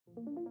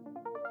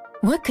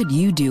What could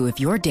you do if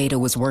your data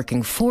was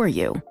working for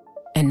you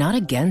and not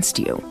against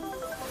you?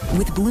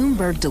 With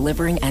Bloomberg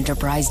delivering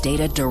enterprise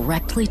data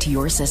directly to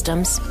your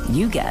systems,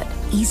 you get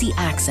easy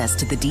access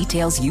to the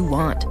details you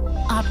want,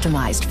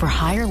 optimized for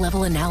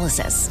higher-level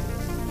analysis,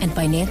 and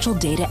financial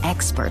data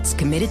experts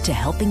committed to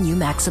helping you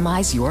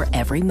maximize your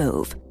every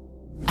move.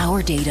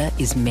 Our data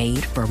is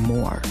made for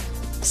more,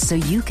 so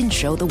you can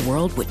show the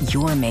world what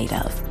you're made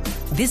of.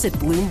 Visit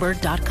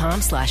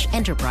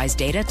Bloomberg.com/enterprise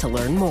data to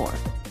learn more.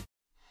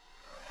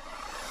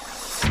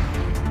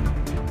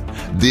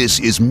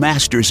 This is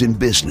Masters in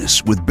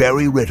Business with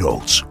Barry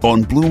Ritholtz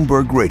on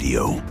Bloomberg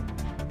Radio.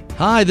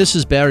 Hi, this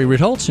is Barry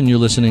Ritholtz, and you're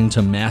listening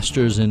to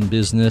Masters in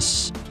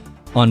Business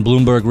on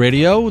Bloomberg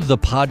Radio, the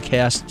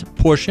podcast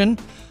portion.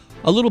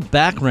 A little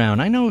background.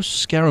 I know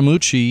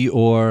Scaramucci,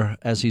 or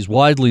as he's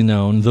widely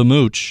known, the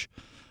Mooch,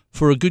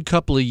 for a good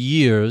couple of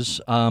years.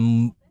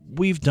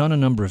 We've done a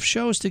number of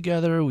shows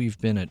together. We've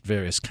been at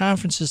various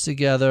conferences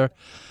together.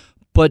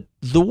 But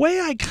the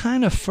way I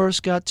kind of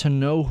first got to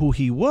know who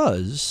he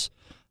was,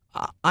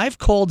 I've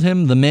called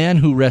him the man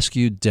who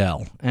rescued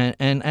Dell.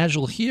 And as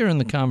you'll hear in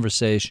the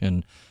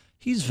conversation,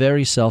 he's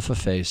very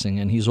self-effacing,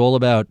 and he's all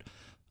about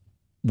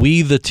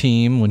we, the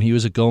team. When he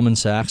was at Goldman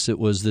Sachs, it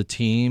was the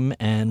team.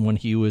 And when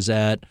he was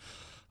at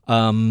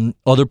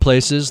other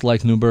places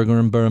like Neuberger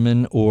and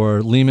Berman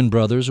or Lehman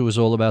Brothers, it was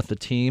all about the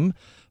team.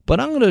 But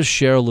I'm going to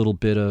share a little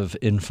bit of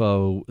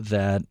info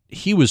that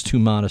he was too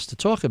modest to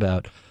talk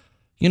about.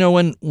 You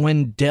know,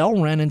 when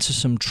Dell ran into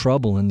some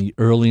trouble in the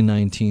early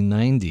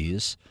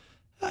 1990s,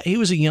 he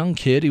was a young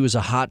kid. He was a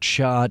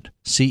hotshot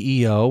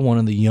CEO, one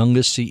of the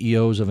youngest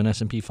CEOs of an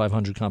S&P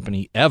 500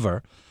 company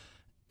ever.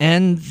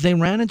 And they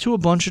ran into a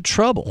bunch of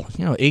trouble.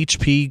 You know,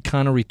 HP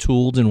kind of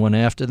retooled and went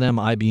after them.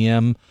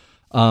 IBM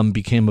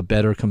became a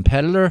better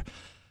competitor.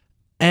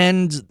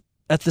 And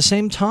at the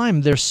same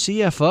time, their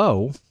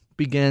CFO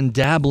began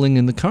dabbling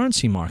in the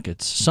currency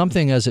markets,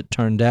 something, as it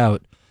turned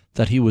out,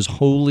 that he was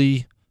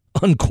wholly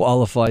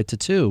unqualified to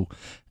do.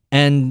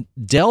 And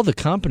Dell, the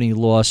company,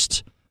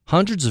 lost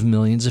hundreds of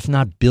millions, if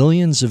not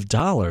billions of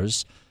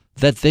dollars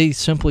that they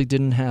simply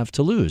didn't have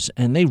to lose.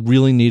 And they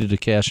really needed a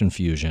cash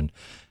infusion.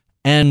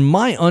 And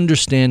my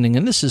understanding,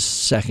 and this is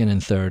second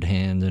and third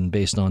hand and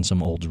based on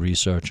some old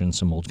research and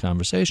some old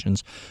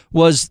conversations,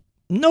 was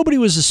nobody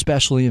was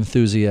especially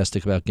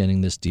enthusiastic about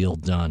getting this deal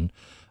done.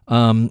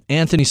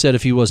 Anthony said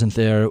if he wasn't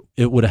there,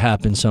 it would have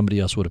happened. Somebody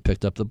else would have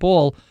picked up the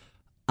ball.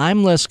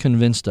 I'm less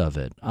convinced of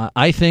it.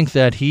 I think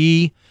that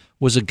he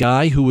was a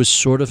guy who was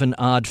sort of an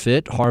odd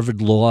fit,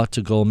 Harvard Law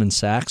to Goldman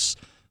Sachs,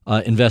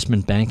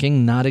 investment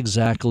banking, not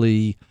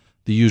exactly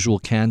the usual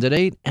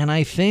candidate. And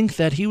I think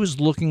that he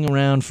was looking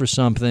around for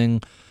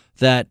something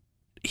that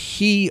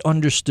he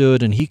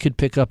understood and he could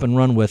pick up and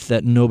run with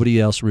that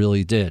nobody else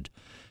really did.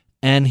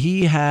 And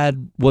he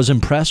was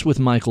impressed with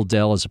Michael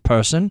Dell as a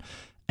person,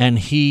 and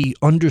he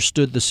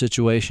understood the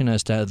situation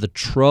as to the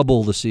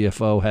trouble the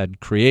CFO had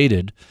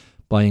created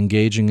by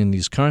engaging in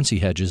these currency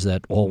hedges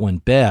that all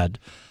went bad.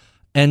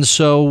 And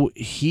so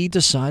he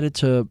decided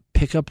to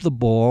pick up the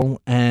ball,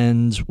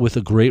 and with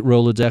a great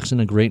Rolodex and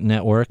a great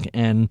network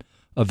and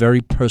a very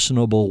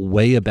personable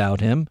way about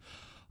him,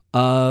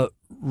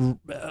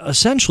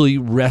 essentially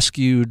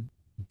rescued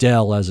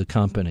Dell as a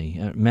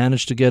company,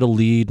 managed to get a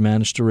lead,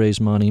 managed to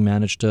raise money,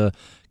 managed to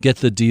get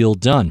the deal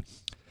done.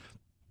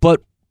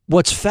 But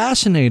what's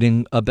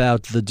fascinating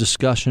about the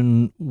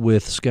discussion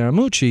with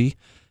Scaramucci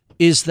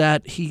is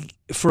that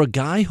for a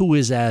guy who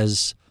is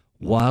as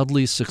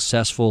wildly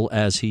successful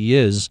as he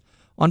is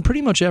on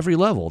pretty much every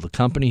level, the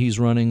company he's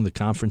running, the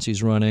conference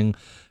he's running,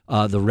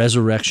 the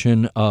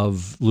resurrection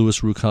of Louis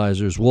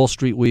Rukeyser's Wall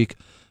Street Week,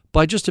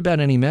 by just about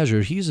any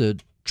measure, he's a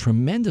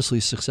tremendously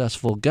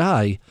successful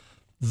guy.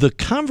 The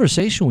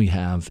conversation we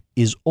have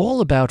is all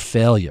about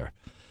failure.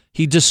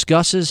 He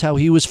discusses how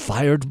he was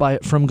fired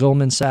from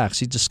Goldman Sachs.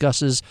 He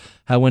discusses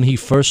how when he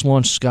first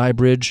launched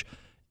Skybridge,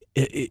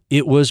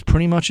 it was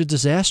pretty much a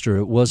disaster.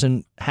 It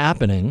wasn't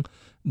happening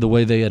the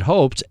way they had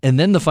hoped, and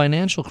then the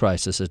financial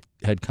crisis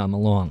had come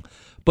along.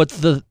 But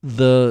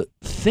the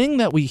thing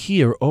that we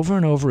hear over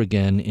and over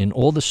again in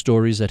all the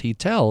stories that he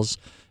tells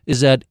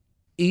is that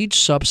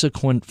each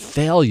subsequent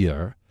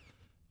failure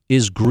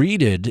is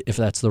greeted, if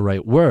that's the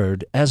right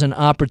word, as an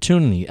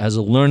opportunity, as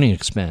a learning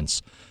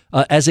expense,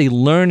 as a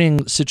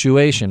learning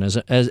situation,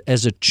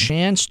 as a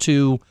chance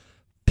to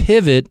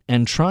pivot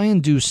and try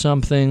and do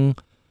something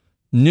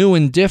new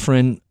and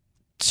different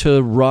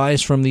to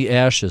rise from the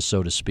ashes,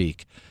 so to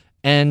speak.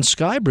 And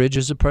Skybridge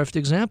is a perfect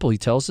example. He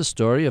tells the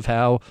story of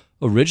how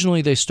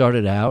originally they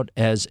started out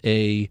as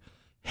a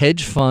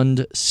hedge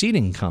fund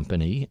seeding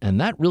company, and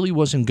that really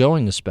wasn't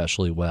going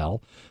especially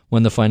well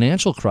when the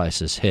financial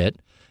crisis hit.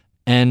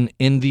 And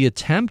in the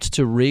attempt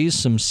to raise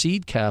some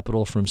seed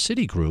capital from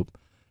Citigroup,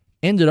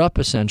 ended up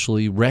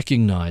essentially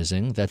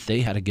recognizing that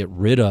they had to get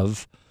rid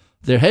of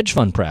their hedge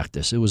fund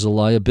practice. It was a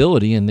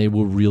liability, and they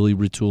were really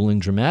retooling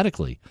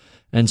dramatically.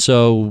 And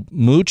so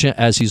Mooch,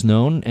 as he's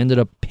known, ended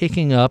up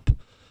picking up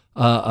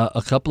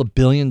a couple of $1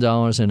 billion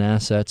in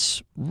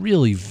assets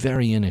really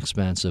very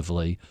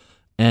inexpensively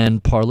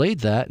and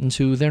parlayed that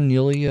into their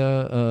nearly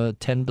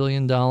 $10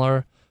 billion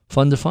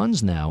fund of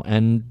funds now,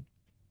 and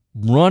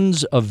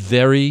runs a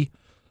very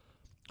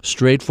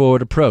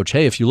straightforward approach.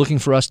 Hey, if you're looking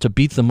for us to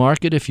beat the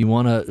market, if you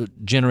want to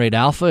generate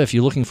alpha, if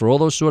you're looking for all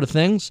those sort of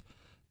things,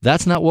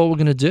 that's not what we're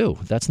going to do.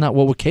 That's not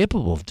what we're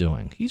capable of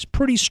doing. He's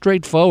pretty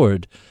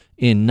straightforward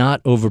in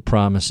not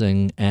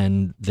overpromising,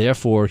 and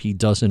therefore he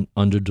doesn't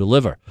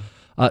underdeliver.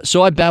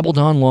 So I babbled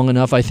on long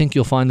enough. I think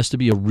you'll find this to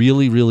be a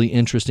really, really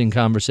interesting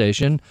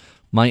conversation.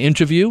 My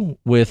interview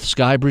with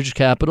Skybridge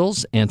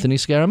Capital's Anthony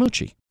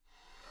Scaramucci.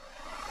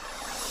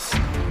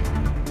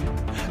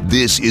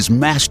 This is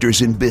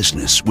Masters in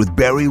Business with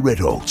Barry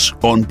Ritholtz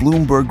on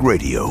Bloomberg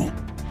Radio.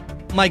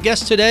 My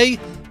guest today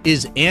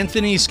is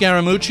Anthony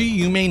Scaramucci.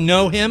 You may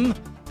know him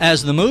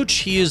as the Mooch.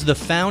 He is the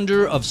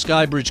founder of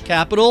Skybridge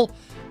Capital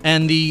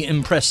and the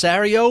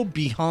impresario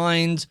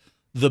behind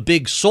the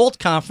Big Salt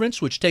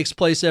Conference, which takes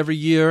place every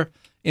year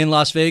in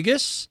Las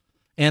Vegas.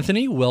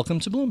 Anthony,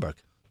 welcome to Bloomberg.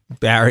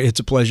 Barry, it's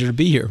a pleasure to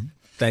be here.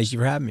 Thank you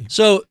for having me.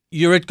 So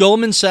you're at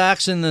Goldman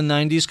Sachs in the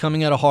 90s,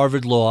 coming out of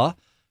Harvard Law.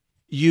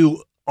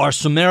 You are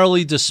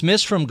summarily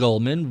dismissed from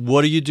Goldman.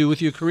 What do you do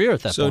with your career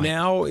at that point? So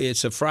now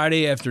it's a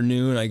Friday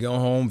afternoon. I go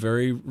home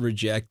very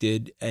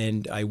rejected,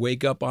 and I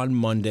wake up on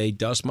Monday,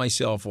 dust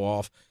myself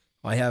off.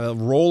 I have a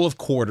roll of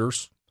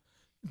quarters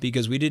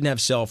because we didn't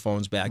have cell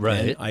phones back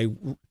then. I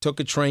took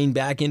a train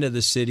back into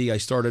the city. I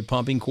started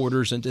pumping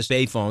quarters into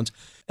payphones,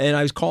 and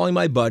I was calling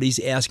my buddies,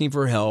 asking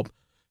for help.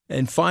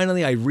 And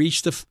finally, I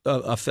reached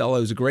a fellow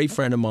who's a great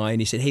friend of mine.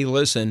 He said, hey,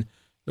 listen,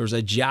 there's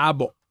a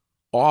job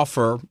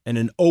offer and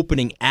an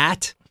opening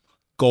at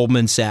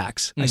Goldman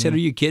Sachs. I said, are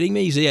you kidding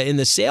me? He said, yeah, in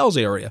the sales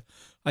area.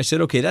 I said,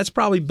 okay, that's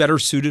probably better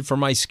suited for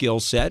my skill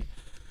set.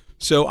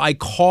 So I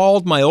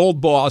called my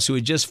old boss who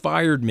had just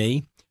fired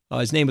me.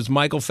 His name was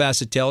Michael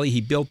Fascitelli. He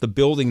built the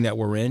building that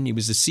we're in. He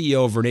was the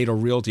CEO of Vornado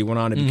Realty, went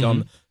on to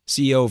become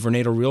CEO of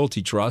Vornado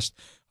Realty Trust.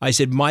 I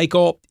said,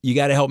 Michael, you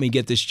got to help me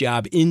get this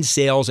job in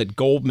sales at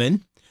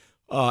Goldman.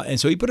 And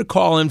so he put a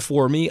call in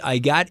for me. I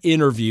got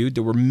interviewed.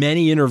 There were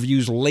many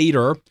interviews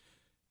later.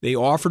 They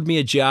offered me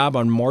a job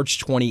on March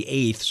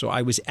 28th. So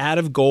I was out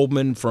of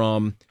Goldman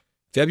from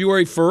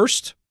February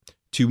 1st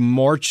to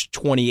March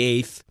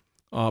 28th,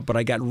 but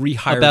I got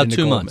rehired about into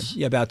 2 Goldman. months.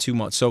 Yeah, about 2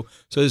 months. So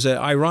there's an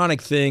ironic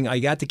thing. I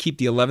got to keep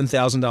the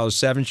 $11,000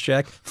 severance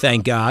check.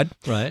 Thank God.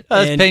 Right.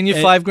 That's paying you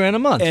 $5,000 a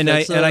month. And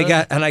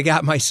I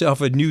got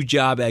myself a new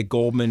job at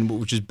Goldman,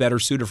 which is better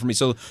suited for me.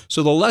 So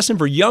the lesson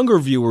for younger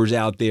viewers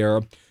out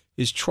there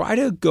is try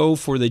to go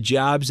for the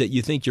jobs that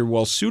you think you're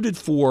well suited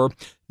for,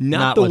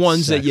 not the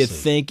ones that you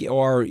think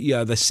are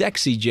the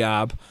sexy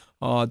job.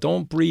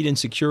 Don't breed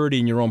insecurity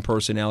in your own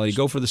personality.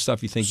 Go for the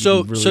stuff you think you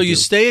can really do. So you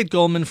stay at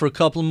Goldman for a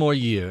couple more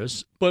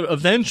years, but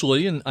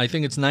eventually, and I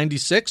think it's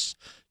 96,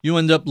 you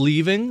end up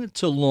leaving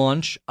to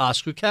launch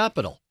Oscar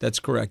Capital. That's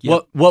correct.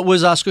 Yep. What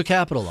was Oscar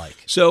Capital like?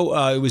 So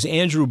it was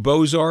Andrew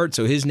Bozart.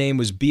 So his name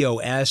was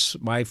B-O-S.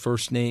 My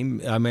first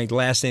name, my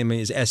last name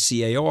is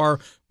S-C-A-R.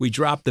 We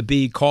dropped the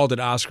B, called it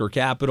Oscar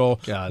Capital.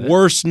 Got it.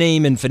 Worst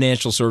name in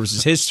financial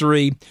services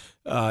history.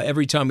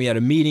 Every time we had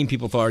a meeting,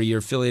 people thought you're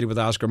affiliated with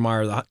Oscar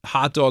Mayer, the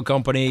hot dog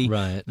company.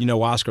 Right. You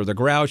know, Oscar the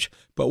Grouch.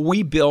 But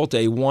we built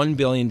a $1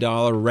 billion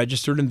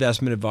registered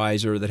investment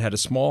advisor that had a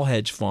small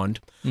hedge fund.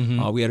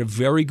 We had a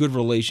very good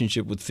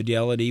relationship with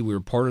Fidelity. We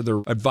were part of their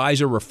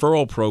advisor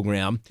referral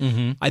program.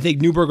 I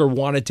think Neuberger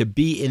wanted to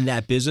be in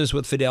that business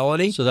with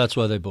Fidelity. So that's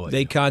why they bought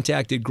They you.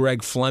 contacted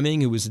Greg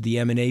Fleming, who was the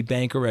M&A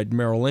banker at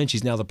Merrill Lynch.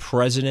 He's now the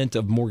president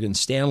of Morgan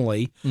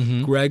Stanley.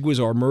 Greg was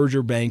our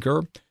merger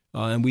banker.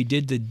 And we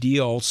did the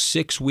deal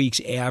 6 weeks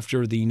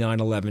after the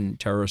 9/11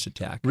 terrorist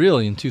attack.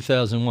 Really, in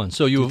 2001.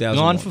 So you were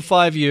gone for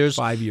 5 years.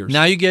 5 years.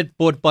 Now you get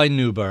bought by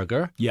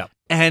Neuberger. Yeah.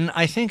 And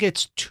I think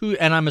it's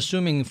and I'm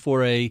assuming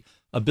for a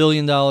 $1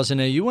 billion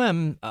in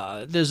AUM,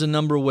 there's a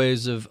number of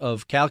ways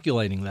of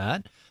calculating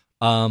that.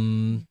 A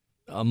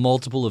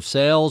multiple of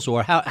sales,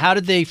 or how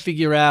did they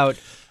figure out?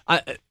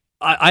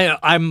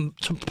 I'm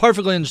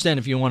perfectly understand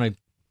if you want to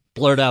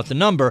blurt out the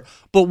number,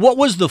 but what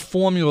was the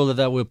formula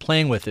that we're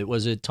playing with? It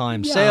was it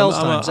times sales,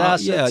 times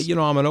assets. Yeah, you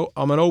know,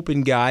 I'm an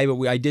open guy, but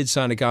I did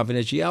sign a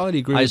confidentiality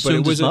agreement. I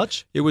assumed but it was as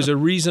much. It was a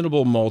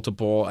reasonable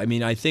multiple. I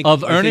mean, I think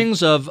Of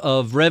earnings,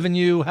 of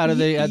revenue. How'd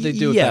they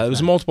do it? Yeah, back it was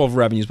a then? multiple of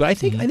revenues. But I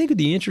think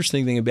the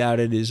interesting thing about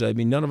it is, I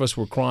mean, none of us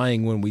were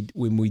crying when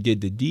we did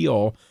the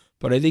deal.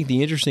 But I think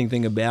the interesting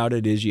thing about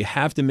it is you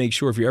have to make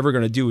sure if you're ever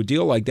going to do a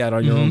deal like that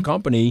on your own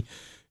company,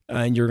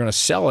 and you're going to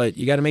sell it,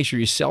 you got to make sure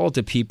you sell it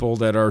to people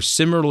that are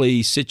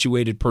similarly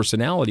situated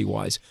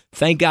personality-wise.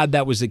 Thank God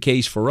that was the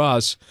case for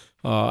us.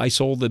 I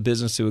sold the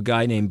business to a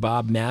guy named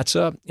Bob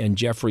Matza and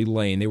Jeffrey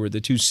Lane. They were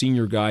the two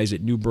senior guys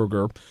at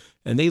Neuberger,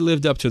 and they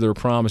lived up to their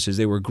promises.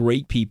 They were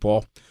great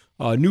people.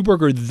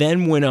 Neuberger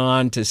then went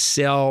on to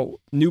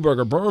sell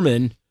Neuberger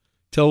Berman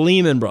to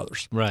Lehman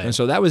Brothers. Right. And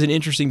so that was an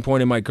interesting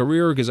point in my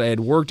career because I had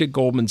worked at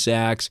Goldman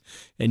Sachs,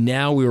 and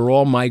now we were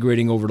all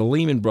migrating over to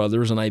Lehman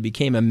Brothers, and I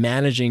became a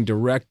managing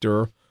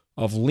director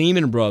of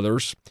Lehman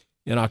Brothers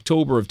in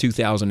October of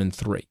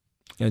 2003.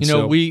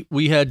 And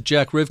we had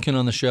Jack Rivkin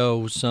on the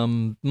show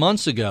some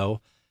months ago,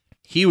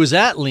 He was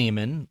at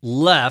Lehman,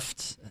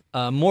 left,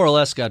 more or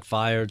less got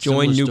fired.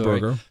 Joined similar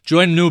story. Neuberger.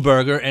 Joined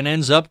Neuberger, and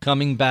ends up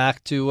coming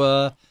back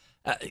to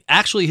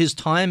actually his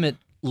time at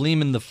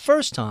Lehman the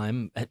first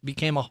time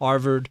became a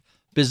Harvard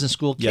Business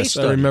School case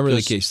study. Yes, I remember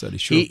the case study,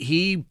 sure.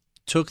 He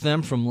took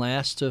them from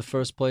last to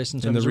first place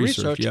in terms of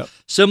research. Yep.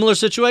 Similar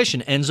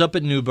situation. Ends up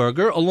at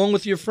Neuberger, along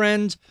with your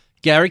friend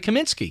Gary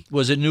Kaminsky.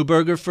 Was at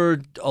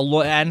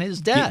Neuberger and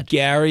his dad.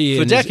 Gary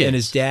for decades. And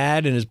his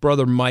dad and his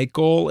brother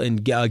Michael.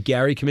 And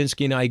Gary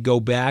Kaminsky and I go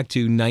back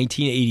to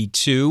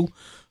 1982,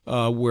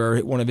 where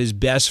one of his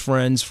best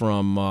friends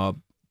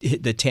from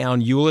the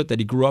town Hewlett that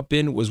he grew up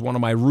in was one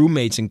of my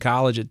roommates in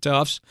college at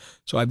Tufts.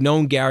 So I've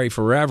known Gary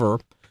forever.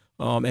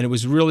 And it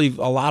was really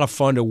a lot of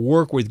fun to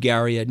work with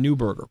Gary at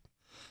Neuberger.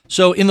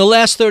 So in the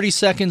last 30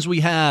 seconds we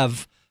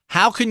have,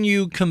 how can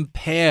you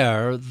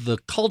compare the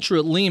culture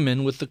at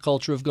Lehman with the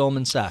culture of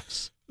Goldman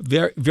Sachs?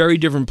 Very, very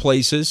different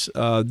places.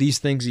 These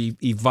things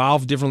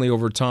evolve differently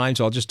over time.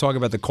 So I'll just talk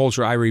about the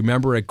culture I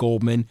remember at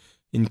Goldman.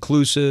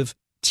 Inclusive,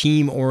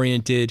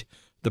 team-oriented.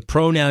 The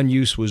pronoun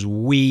use was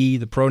we.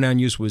 The pronoun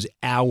use was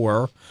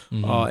our.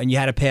 And you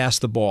had to pass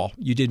the ball.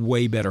 You did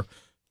way better.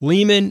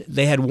 Lehman,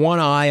 they had one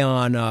eye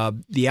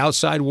on the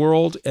outside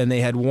world, and they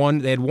had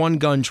one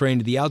gun trained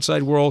to the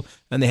outside world,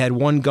 and they had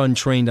one gun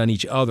trained on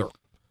each other.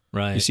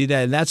 Right. You see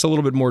that? And that's a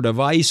little bit more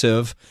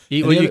divisive.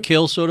 Eat what you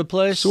kill sort of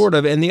place? Sort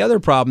of. And the other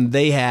problem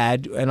they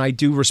had, and I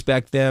do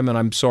respect them, and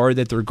I'm sorry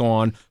that they're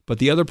gone, but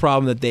the other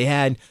problem that they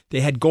had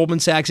Goldman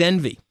Sachs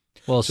envy.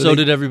 Well, so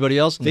did everybody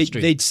else in the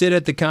street. They'd sit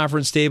at the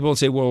conference table and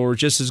say, well, we're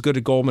just as good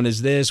at Goldman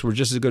as this. We're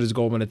just as good as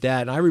Goldman at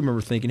that. And I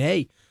remember thinking,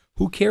 hey,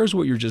 who cares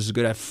what you're just as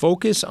good at?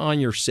 Focus on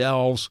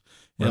yourselves,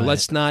 and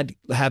let's not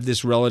have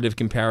this relative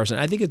comparison.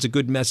 I think it's a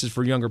good message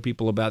for younger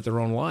people about their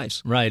own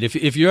lives. Right.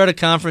 If you're at a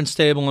conference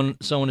table and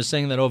someone is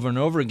saying that over and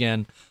over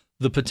again,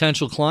 the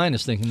potential client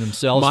is thinking to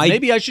themselves,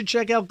 maybe I should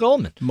check out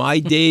Goldman. My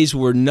days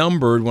were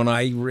numbered when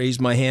I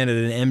raised my hand at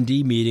an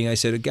MD meeting. I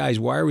said, guys,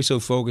 why are we so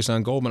focused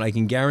on Goldman? I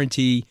can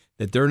guarantee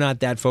that they're not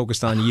that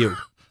focused on you.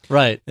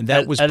 Right. And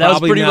that was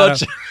probably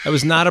that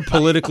was not a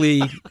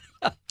politically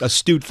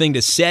astute thing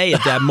to say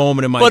at that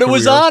moment in my career. But it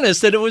was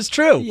honest and it was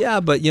true. Yeah,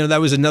 but that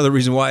was another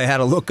reason why I had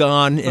to look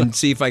on and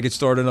see if I could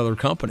start another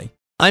company.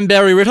 I'm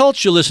Barry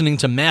Ritholtz. You're listening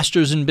to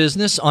Masters in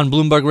Business on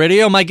Bloomberg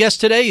Radio. My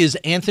guest today is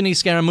Anthony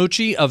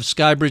Scaramucci of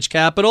Skybridge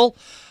Capital.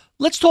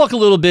 Let's talk a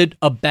little bit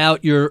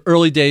about your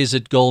early days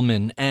at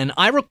Goldman. And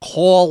I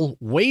recall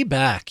way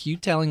back you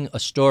telling a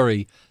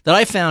story that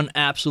I found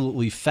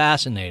absolutely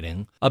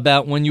fascinating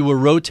about when you were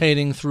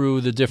rotating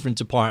through the different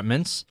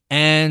departments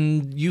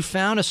and you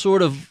found a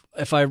sort of,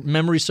 if my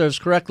memory serves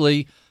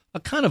correctly, a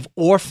kind of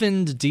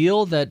orphaned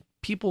deal that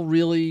people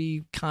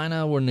really kind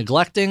of were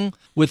neglecting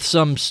with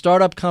some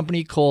startup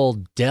company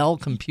called Dell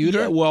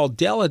Computer. Yeah, well,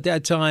 Dell at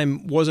that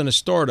time wasn't a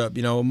startup.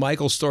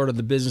 Michael started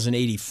the business in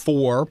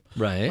 1984.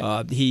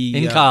 Right.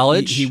 In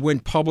college. He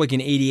went public in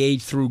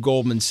 1988 through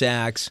Goldman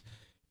Sachs.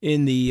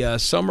 In the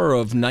summer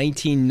of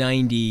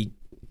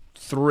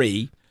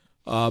 1993,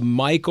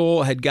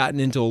 Michael had gotten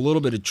into a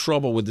little bit of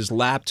trouble with his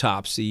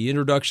laptops. The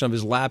introduction of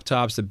his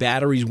laptops, the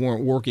batteries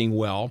weren't working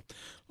well.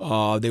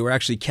 They were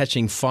actually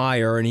catching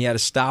fire, and he had to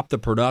stop the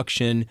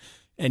production,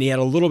 and he had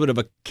a little bit of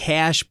a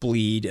cash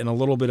bleed and a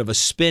little bit of a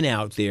spin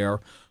out there.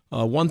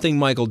 One thing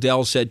Michael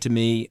Dell said to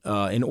me,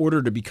 in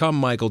order to become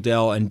Michael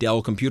Dell and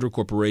Dell Computer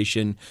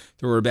Corporation,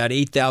 there were about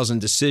 8,000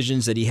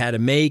 decisions that he had to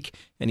make,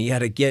 and he had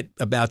to get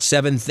about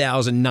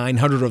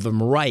 7,900 of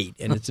them right.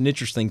 And it's an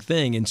interesting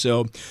thing. And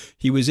so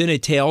he was in a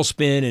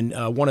tailspin,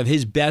 and one of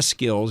his best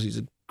skills, he's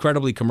an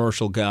incredibly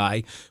commercial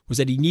guy, was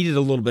that he needed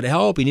a little bit of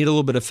help. He needed a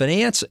little bit of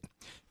financing.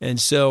 And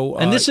so,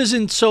 and this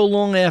isn't so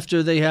long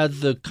after they had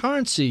the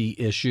currency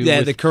issue.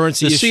 Yeah, the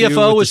currency issue. The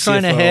CFO was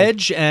trying to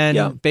hedge,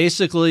 and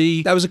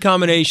basically that was a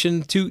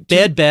combination.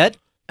 Bad bet,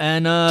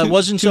 and it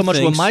wasn't so much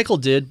what Michael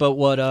did, but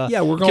what.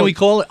 Can we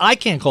call it? I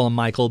can't call him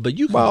Michael, but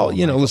you. Call him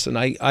Michael. Listen,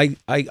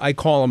 I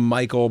call him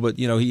Michael, but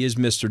he is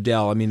Mr.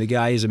 Dell. I mean, the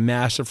guy is a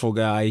masterful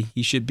guy.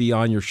 He should be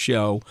on your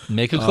show.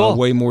 Make a call.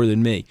 Way more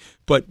than me.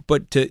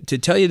 But to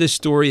tell you this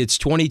story, it's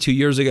 22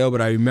 years ago,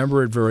 but I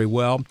remember it very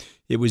well.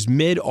 It was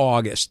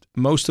mid-August.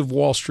 Most of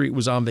Wall Street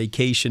was on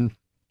vacation.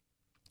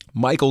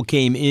 Michael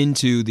came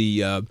into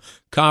the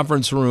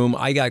conference room.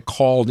 I got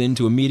called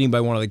into a meeting by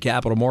one of the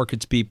capital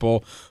markets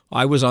people.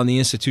 I was on the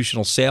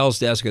institutional sales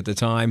desk at the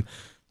time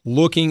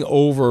looking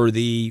over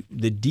the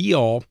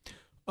deal,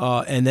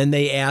 and then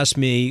they asked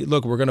me,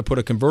 look, we're going to put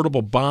a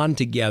convertible bond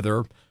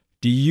together.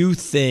 Do you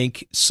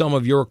think some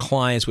of your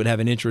clients would have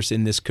an interest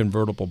in this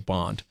convertible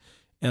bond?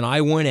 And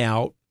I went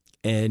out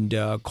and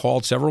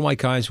called several of my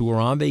clients who were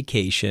on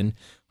vacation.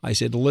 I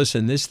said,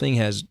 listen, this thing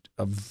has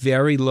a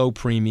very low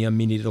premium,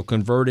 meaning it'll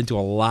convert into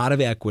a lot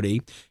of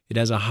equity. It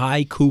has a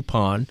high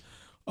coupon,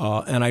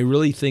 and I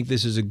really think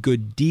this is a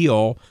good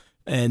deal.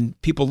 And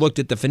people looked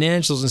at the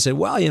financials and said,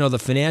 well, the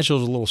financials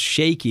are a little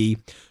shaky.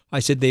 I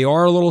said, they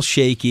are a little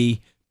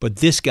shaky, but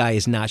this guy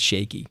is not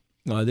shaky.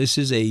 This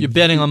is You're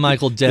betting on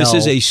Michael Dell. This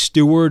is a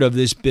steward of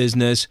this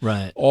business.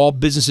 Right. All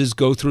businesses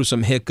go through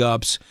some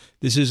hiccups.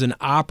 This is an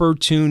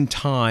opportune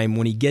time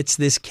when he gets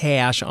this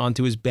cash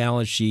onto his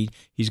balance sheet.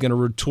 He's going to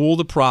retool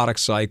the product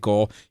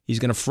cycle. He's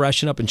going to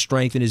freshen up and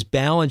strengthen his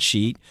balance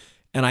sheet.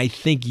 And I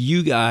think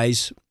you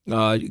guys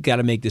got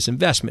to make this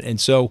investment. And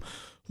so,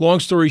 long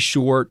story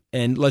short,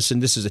 and listen,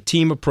 this is a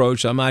team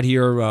approach. I'm not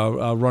here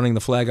running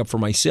the flag up for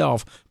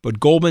myself, but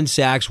Goldman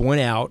Sachs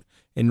went out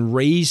and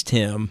raised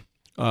him.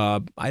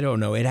 I don't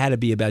know. It had to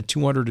be about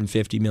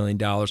 $250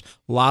 million. A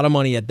lot of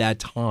money at that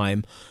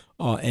time.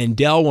 And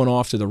Dell went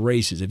off to the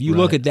races. If you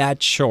look at that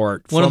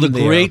chart, one of the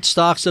great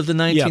stocks of the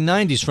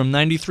 1990s, from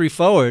 93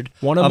 forward,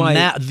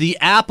 the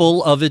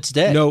Apple of its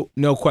day.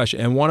 No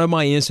question. And one of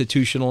my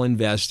institutional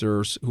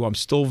investors, who I'm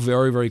still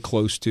very, very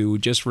close to,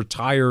 just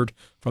retired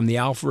from the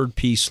Alfred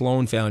P.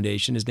 Sloan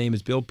Foundation, his name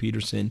is Bill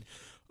Peterson,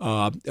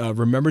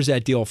 remembers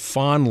that deal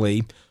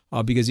fondly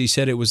because he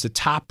said it was the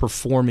top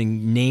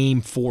performing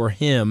name for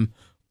him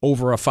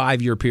over a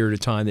 5-year period of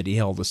time that he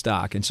held the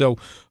stock. And so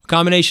a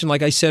combination,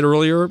 like I said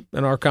earlier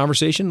in our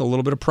conversation, a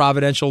little bit of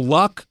providential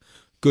luck,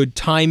 good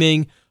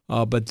timing,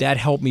 but that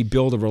helped me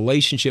build a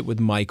relationship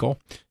with Michael,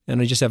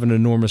 and I just have an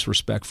enormous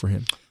respect for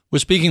him. We're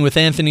speaking with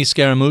Anthony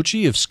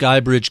Scaramucci of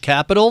Skybridge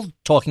Capital,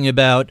 talking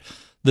about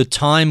the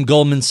time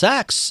Goldman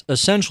Sachs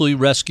essentially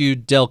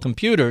rescued Dell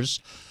Computers.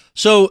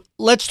 So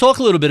let's talk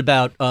a little bit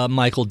about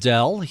Michael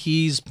Dell.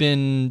 He's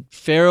been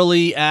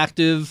fairly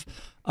active.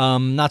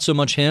 Not so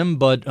much him,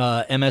 but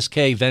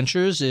MSK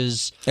Ventures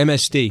is...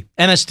 MSD.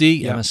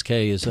 Yeah.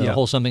 MSK is a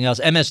whole something else.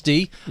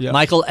 MSD,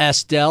 Michael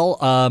S. Dell,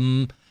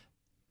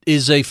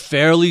 is a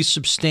fairly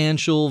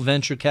substantial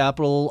venture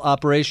capital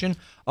operation.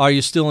 Are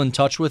you still in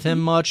touch with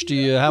him much?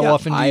 How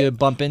often do you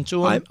bump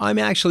into him? I'm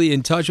actually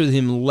in touch with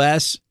him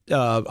less.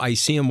 I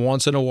see him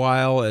once in a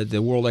while at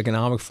the World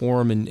Economic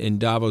Forum in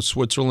Davos,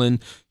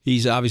 Switzerland.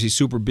 He's obviously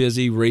super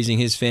busy raising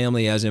his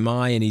family, as am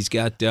I, and he's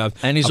got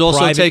and he's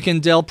also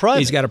taken Dell private.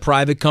 He's got a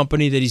private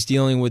company that he's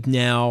dealing with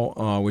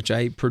now, which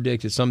I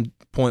predict at some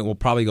point will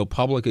probably go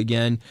public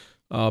again.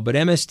 But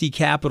MSD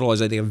Capital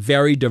is, I think, a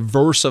very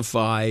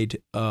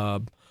diversified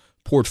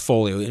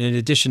portfolio. In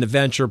addition to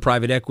venture,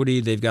 private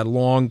equity, they've got a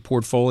long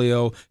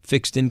portfolio,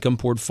 fixed income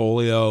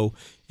portfolio,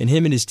 and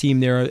him and his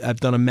team there have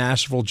done a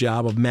masterful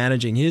job of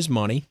managing his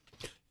money.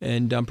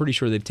 And I'm pretty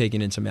sure they've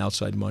taken in some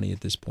outside money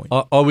at this point.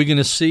 Are we going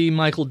to see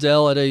Michael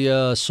Dell at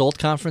a SALT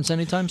conference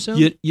anytime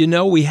soon? You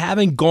know, we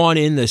haven't gone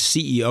in the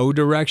CEO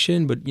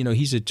direction, but, you know,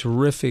 he's a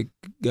terrific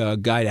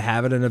guy to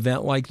have at an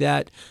event like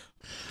that.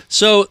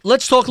 So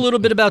let's talk a little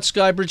bit about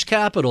Skybridge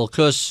Capital,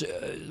 because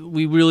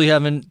we really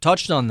haven't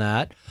touched on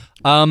that.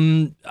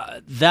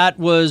 That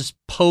was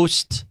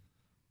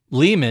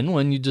post-Lehman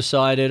when you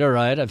decided, all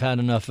right, I've had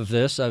enough of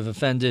this. I've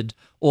offended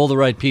all the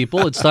right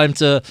people. It's time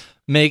to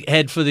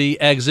head for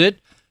the exit.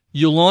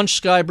 You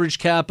launched Skybridge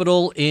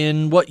Capital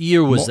in what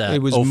year was that?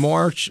 It was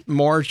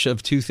March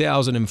of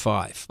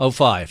 2005.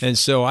 05. And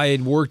so I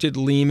had worked at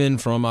Lehman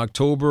from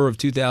October of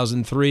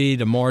 2003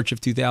 to March of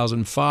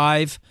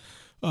 2005.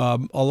 A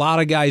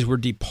lot of guys were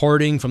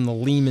departing from the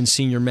Lehman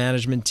senior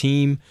management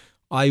team.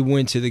 I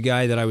went to the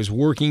guy that I was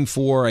working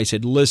for. I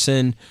said,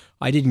 listen,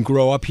 I didn't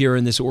grow up here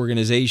in this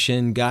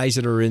organization. Guys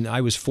that are in,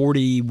 I was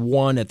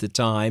 41 at the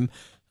time.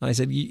 I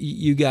said,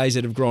 you guys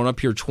that have grown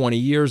up here 20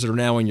 years, that are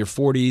now in your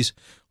 40s,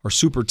 are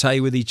super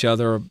tight with each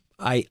other.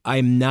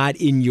 I'm not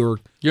in your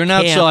You're an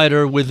camp.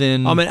 outsider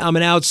within... I'm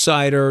an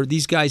outsider.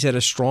 These guys had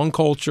a strong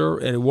culture,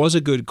 and it was a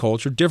good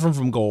culture, different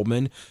from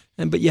Goldman.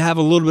 But you have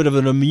a little bit of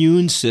an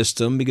immune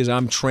system because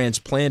I'm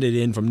transplanted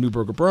in from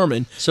Neuberger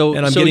Berman,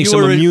 and I'm getting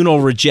some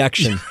immunal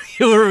rejection.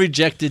 You were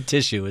rejected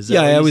tissue, is that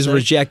what I you was said?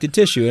 rejected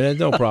tissue, and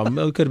no problem.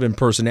 It could have been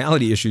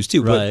personality issues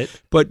too, right?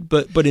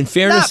 But in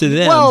fairness to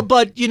them, well,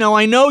 but you know,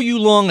 I know you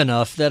long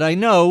enough that I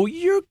know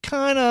you're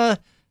kind of.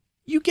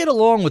 You get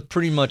along with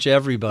pretty much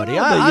everybody.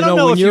 I don't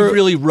know if you've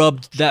really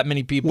rubbed that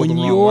many people the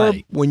wrong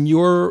way. When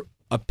you're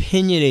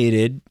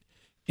opinionated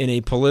in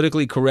a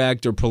politically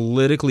correct or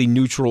politically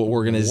neutral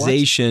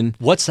organization.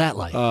 What's that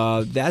like?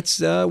 That's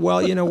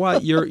well, you know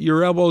what?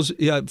 Your elbows,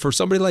 for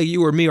somebody like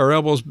you or me, our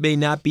elbows may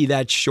not be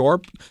that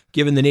sharp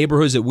given the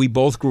neighborhoods that we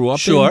both grew up in.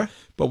 Sure.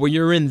 But when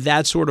you're in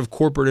that sort of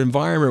corporate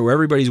environment where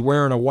everybody's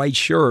wearing a white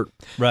shirt,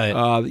 right?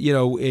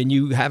 And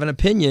you have an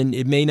opinion,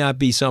 it may not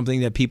be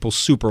something that people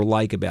super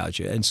like about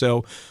you. And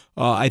so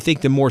I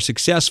think the more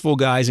successful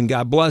guys, and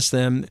God bless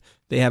them,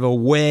 they have a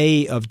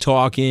way of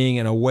talking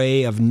and a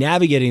way of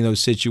navigating those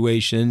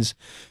situations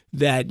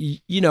that,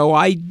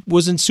 I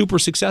wasn't super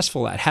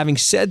successful at. Having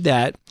said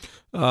that,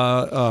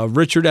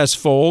 Richard S.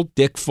 Fold,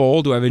 Dick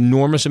Fold, who I have an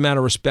enormous amount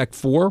of respect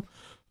for,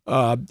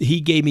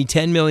 he gave me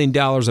 $10 million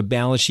of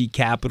balance sheet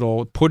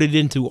capital, put it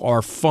into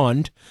our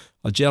fund.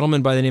 A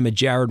gentleman by the name of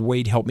Jared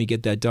Waite helped me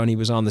get that done. He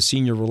was on the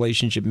senior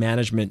relationship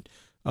management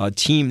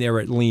team there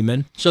at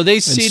Lehman. So they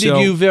seeded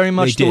you very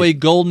much the way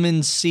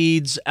Goldman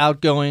seeds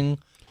outgoing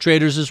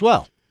traders as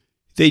well.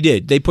 They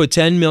did. They put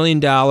 $10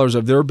 million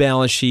of their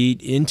balance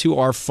sheet into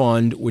our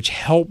fund, which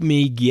helped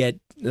me get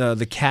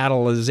the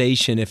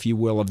catalyzation, if you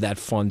will, of that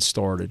fund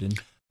started. And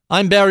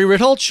I'm Barry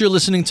Ritholtz. You're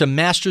listening to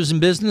Masters in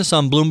Business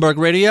on Bloomberg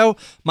Radio.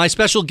 My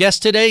special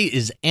guest today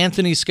is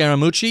Anthony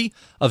Scaramucci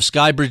of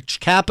Skybridge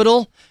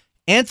Capital.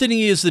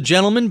 Anthony is the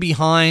gentleman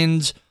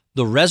behind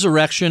the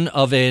resurrection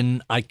of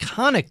an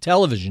iconic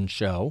television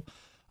show.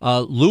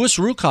 Louis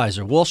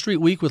Rukeyser, Wall Street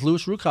Week with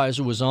Louis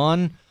Rukeyser was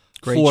on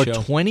for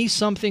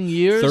 20-something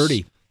years.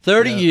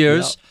 30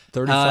 years.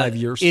 35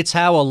 years. It's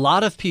how a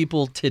lot of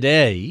people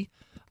today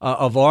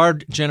of our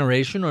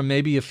generation, or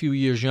maybe a few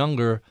years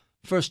younger,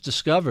 first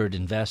discovered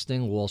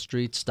investing, Wall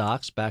Street,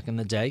 stocks back in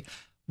the day.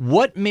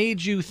 What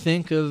made you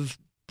think of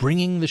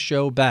bringing the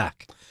show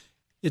back?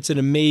 It's an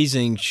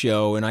amazing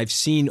show, and I've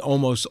seen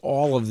almost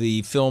all of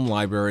the film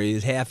library.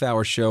 It's a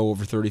half-hour show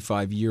over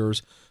 35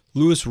 years.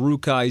 Louis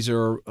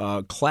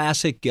Rukeyser,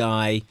 classic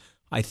guy.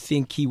 I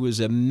think he was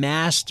a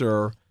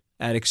master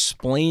at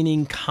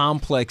explaining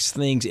complex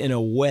things in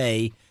a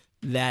way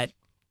that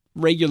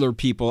regular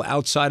people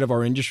outside of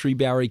our industry,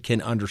 Barry, can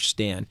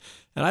understand.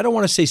 And I don't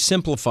want to say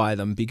simplify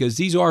them, because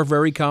these are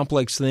very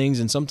complex things,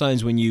 and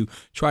sometimes when you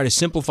try to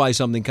simplify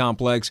something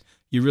complex,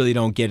 you really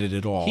don't get it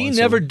at all. He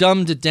never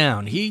dumbed it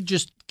down. He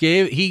just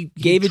gave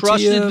it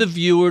trusted the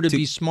viewer to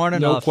be smart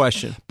enough. No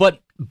question.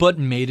 But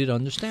made it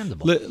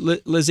understandable.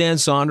 Lizanne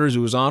Saunders,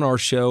 who was on our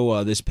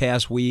show this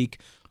past week,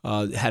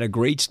 had a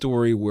great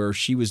story where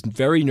she was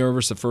very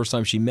nervous the first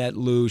time she met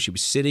Lou. She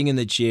was sitting in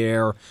the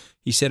chair.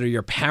 He said, "Are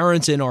your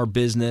parents in our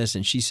business?"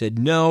 And she said,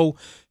 "No."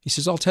 He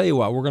says, "I'll tell you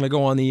what, we're going to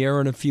go on the air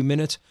in a few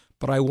minutes,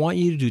 but I want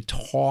you to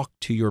talk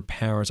to your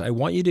parents. I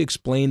want you to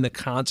explain the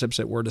concepts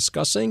that we're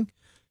discussing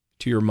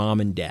to your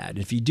mom and dad.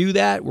 If you do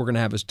that, we're going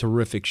to have a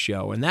terrific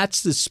show." And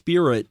that's the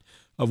spirit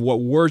of what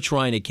we're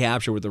trying to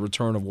capture with the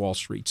return of Wall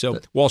Street. So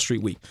Wall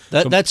Street Week.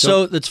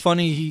 That's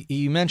funny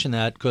you mentioned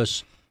that,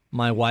 because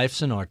my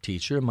wife's an art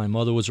teacher. My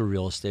mother was a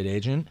real estate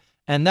agent.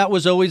 And that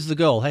was always the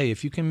goal. Hey,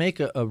 if you can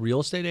make a real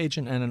estate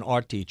agent and an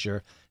art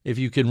teacher, if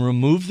you can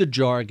remove the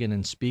jargon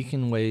and speak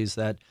in ways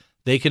that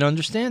they can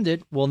understand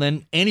it, well,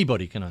 then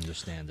anybody can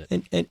understand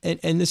it.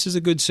 And this is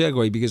a good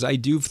segue, because I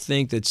do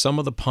think that some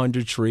of the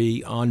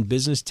punditry on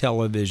business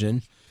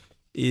television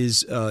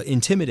is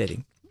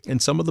intimidating.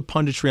 And some of the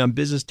punditry on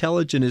business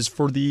television is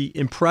for the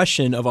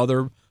impression of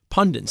other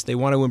pundits. They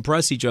want to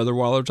impress each other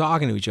while they're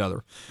talking to each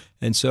other.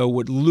 And so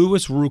what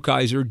Louis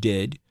Rukeyser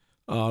did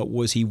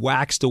was he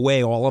waxed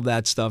away all of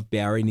that stuff,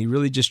 Barry, and he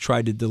really just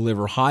tried to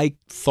deliver high,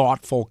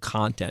 thoughtful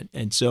content.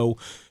 And so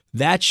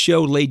that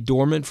show lay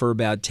dormant for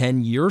about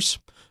 10 years.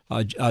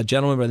 A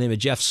gentleman by the name of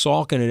Jeff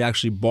Salkin had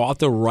actually bought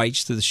the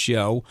rights to the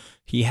show.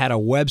 He had a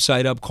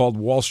website up called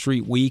Wall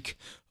Street Week,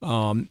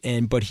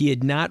 but he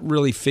had not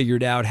really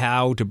figured out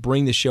how to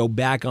bring the show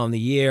back on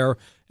the air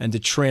and to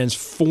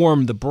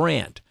transform the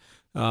brand.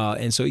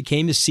 And so he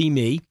came to see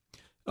me.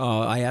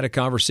 I had a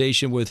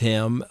conversation with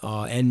him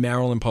and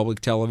Maryland Public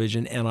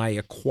Television, and I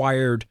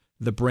acquired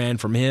the brand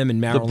from him and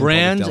Maryland Public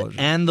Television. The brand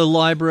and the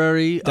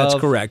library. That's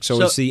correct.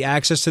 So it's the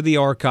access to the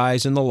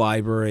archives and the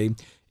library.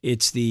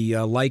 It's the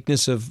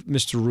likeness of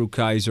Mr.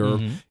 Rukeyser.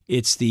 Mm-hmm.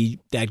 It's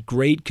that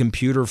great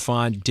computer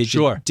font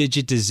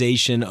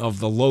digitization of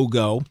the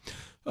logo.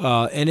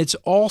 And it's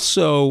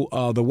also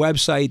the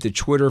website, the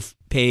Twitter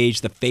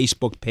page, the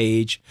Facebook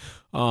page.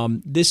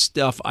 This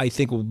stuff, I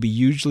think, will be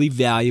hugely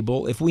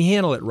valuable if we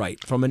handle it right.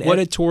 From an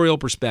editorial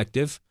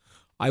perspective,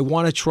 I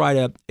want to try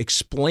to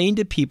explain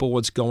to people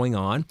what's going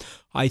on.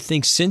 I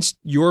think since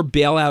your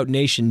Bailout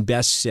Nation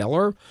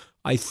bestseller,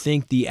 I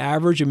think the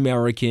average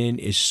American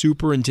is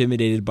super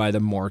intimidated by the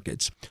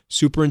markets,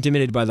 super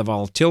intimidated by the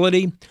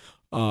volatility.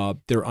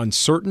 They're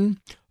uncertain.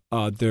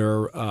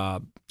 They're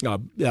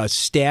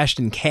stashed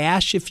in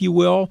cash, if you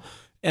will.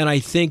 And I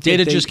think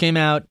data just came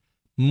out.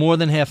 More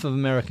than half of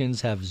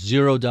Americans have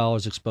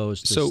 $0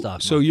 exposed to stock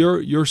market. So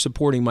you're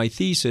supporting my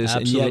thesis,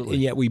 Absolutely.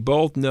 and yet we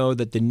both know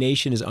that the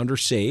nation is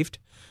undersaved.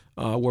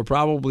 We're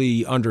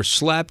probably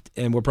underslept,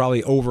 and we're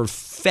probably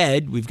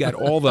overfed. We've got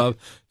all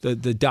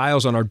the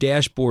dials on our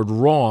dashboard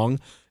wrong.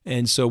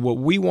 And so what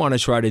we want to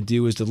try to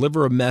do is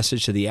deliver a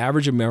message to the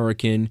average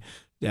American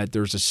that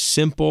there's a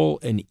simple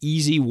and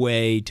easy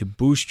way to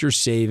boost your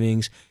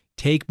savings,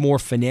 take more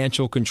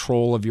financial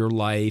control of your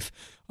life,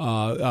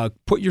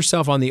 put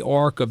yourself on the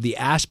arc of the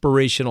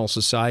aspirational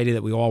society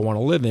that we all want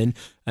to live in,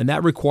 and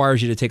that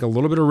requires you to take a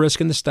little bit of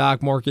risk in the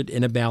stock market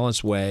in a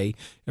balanced way.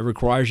 It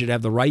requires you to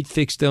have the right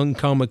fixed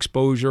income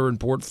exposure and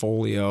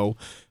portfolio,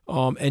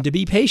 and to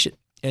be patient.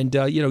 And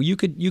you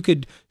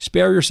could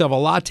spare yourself a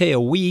latte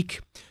a week.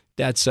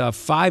 That's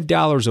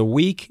 $5 a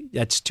week.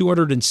 That's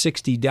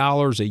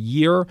 $260 a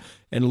year.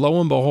 And lo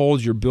and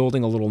behold, you're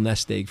building a little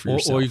nest egg for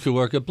yourself. Or you could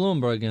work at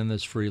Bloomberg and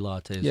there's free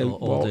lattes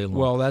all day long.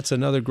 Well, that's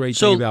another great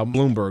thing about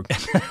Bloomberg.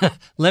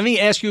 Let me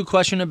ask you a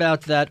question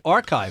about that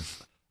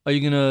archive. Are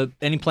you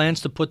any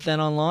plans to put that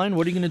online?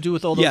 What are you going to do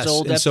with all those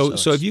old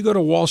episodes? So if you go to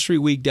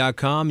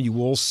wallstreetweek.com, you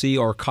will see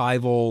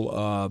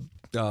archival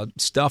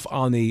stuff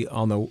on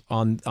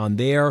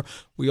there.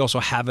 We also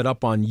have it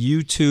up on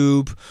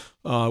YouTube.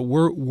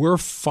 We're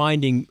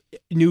finding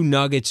new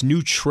nuggets,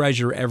 new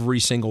treasure every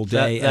single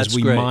day as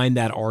we mine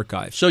that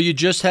archive. So you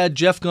just had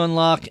Jeff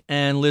Gunlock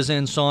and Liz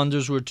Ann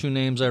Saunders were two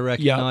names I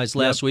recognized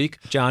last week.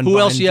 John Who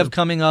else Binder. do you have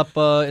coming up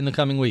in the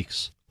coming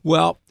weeks?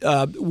 Well,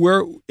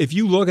 if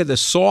you look at the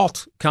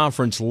SALT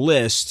conference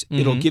list,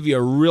 it'll give you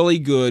a really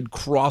good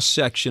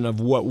cross-section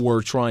of what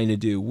we're trying to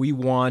do. We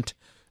want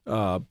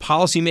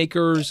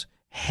policymakers,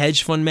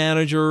 hedge fund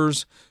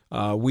managers,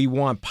 we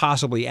want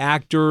possibly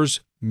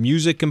actors,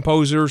 music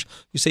composers.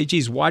 You say,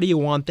 geez, why do you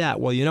want that?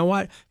 Well, you know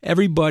what?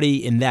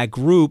 Everybody in that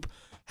group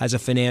has a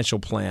financial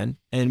plan.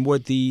 And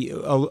what the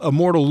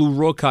immortal Lou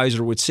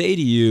Rockheiser would say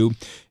to you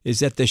is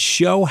that the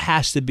show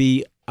has to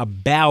be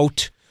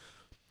about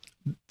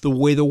the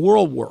way the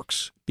world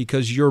works,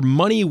 because your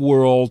money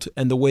world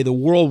and the way the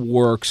world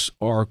works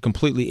are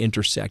completely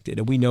intersected.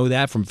 And we know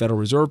that from Federal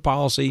Reserve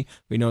policy.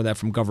 We know that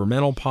from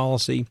governmental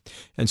policy.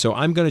 And so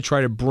I'm going to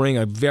try to bring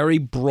a very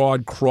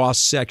broad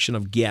cross-section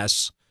of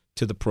guests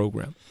to the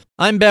program.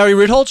 I'm Barry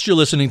Ritholtz. You're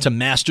listening to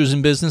Masters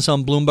in Business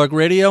on Bloomberg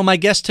Radio. My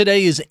guest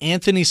today is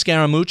Anthony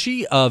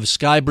Scaramucci of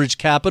Skybridge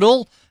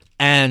Capital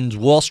and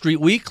Wall Street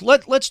Week.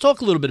 Let's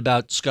talk a little bit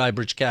about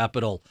Skybridge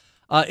Capital.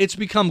 It's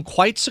become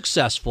quite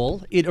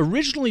successful. It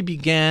originally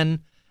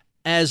began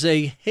as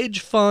a hedge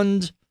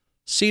fund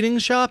seeding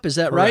shop. Is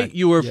that Correct. right?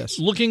 You were Yes.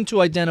 looking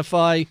to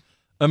identify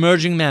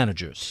emerging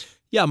managers.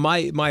 Yeah,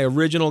 my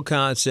original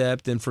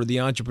concept, and for the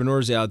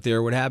entrepreneurs out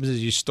there, what happens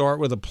is you start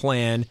with a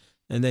plan,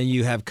 and then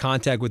you have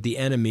contact with the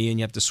enemy, and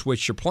you have to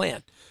switch your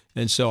plan.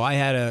 And so I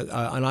had an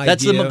idea.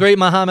 That's the great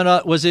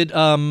Muhammad. Was it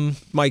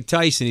Mike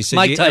Tyson? He said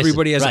Mike Tyson,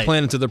 everybody has right. a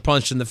plan until they're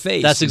punched in the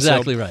face. That's And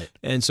exactly right.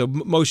 And so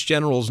most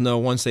generals know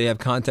once they have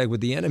contact with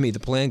the enemy, the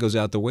plan goes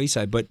out the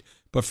wayside. But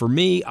for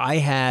me, I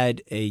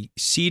had a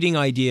seeding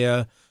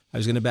idea. I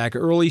was going to back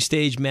early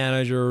stage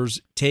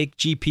managers, take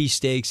GP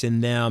stakes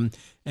in them,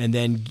 and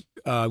then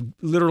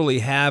literally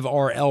have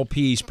our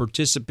LPs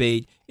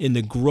participate in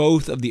the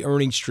growth of the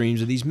earning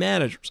streams of these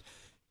managers.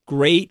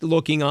 Great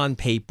looking on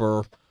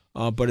paper.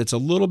 But it's a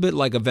little bit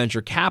like a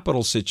venture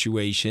capital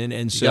situation,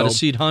 and so you got to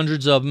seed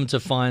hundreds of them to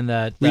find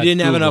that. we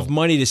didn't have Google. enough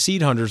money to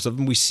seed hundreds of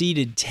them. We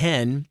seeded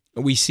 10.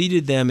 We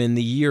seeded them in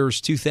the years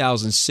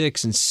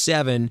 2006 and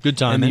 7, Good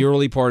timing. and the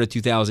early part of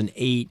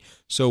 2008.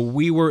 So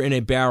we were in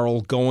a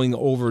barrel going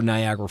over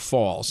Niagara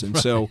Falls, and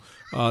so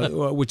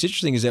what's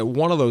interesting is that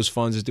one of those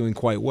funds is doing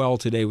quite well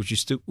today, which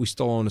we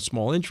still own a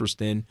small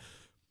interest in.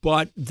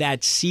 But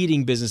that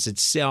seeding business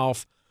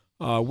itself,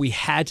 we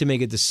had to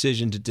make a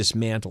decision to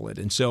dismantle it,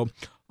 and so.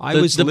 By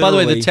the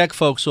way, the tech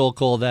folks all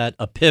call that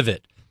a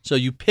pivot. So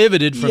you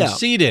pivoted from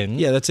seeding.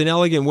 Yeah, that's an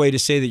elegant way to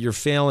say that you're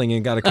failing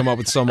and got to come up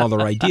with some other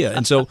idea.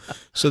 And so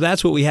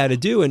that's what we had to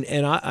do.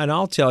 And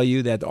I'll tell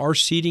you that our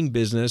seeding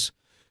business,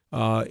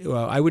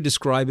 I would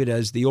describe it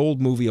as the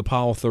old movie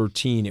Apollo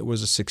 13. It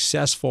was a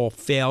successful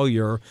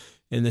failure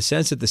in the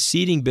sense that the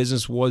seeding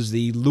business was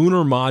the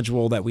lunar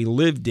module that we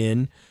lived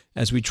in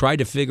as we tried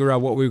to figure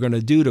out what we were going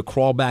to do to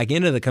crawl back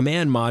into the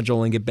command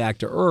module and get back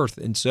to Earth.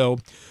 And so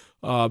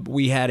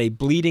we had a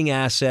bleeding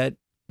asset,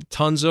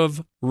 tons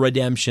of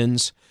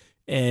redemptions,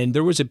 and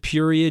there was a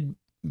period,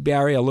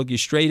 Barry, I'll look you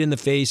straight in the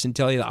face and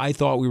tell you that I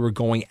thought we were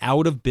going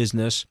out of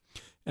business.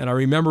 And I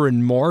remember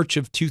in March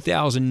of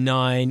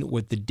 2009,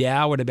 with the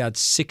Dow at about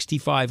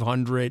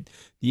 6,500,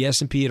 the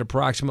S&P at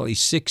approximately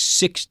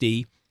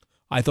 660,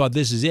 I thought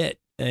this is it.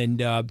 And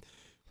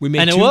we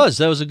made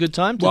that was a good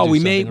time to well, do we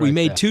something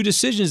made there. two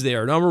decisions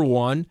there. Number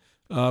one,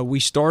 we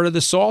started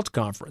the SALT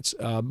conference.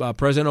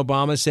 President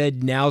Obama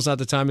said now's not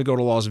the time to go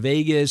to Las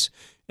Vegas,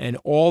 and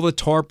all the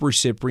TARP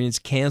recipients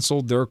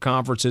canceled their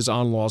conferences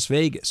on Las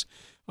Vegas.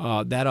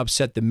 That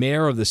upset the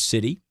mayor of the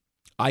city.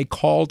 I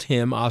called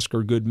him,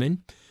 Oscar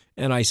Goodman,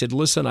 and I said,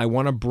 listen, I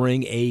want to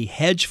bring a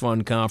hedge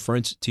fund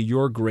conference to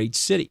your great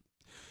city.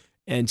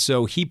 And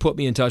so he put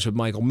me in touch with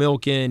Michael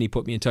Milken. He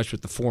put me in touch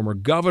with the former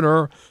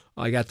governor.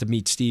 I got to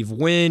meet Steve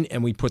Wynn,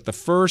 and we put the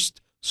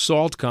first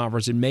SALT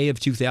conference in May of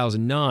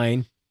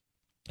 2009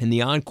 in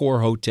the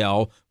Encore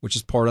Hotel, which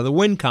is part of the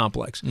Wynn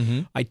complex.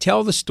 Mm-hmm. I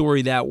tell the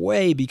story that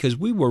way because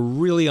we were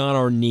really on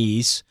our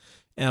knees,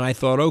 and I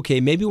thought, okay,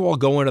 maybe we'll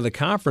go into the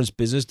conference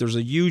business. There's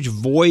a huge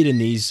void in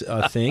these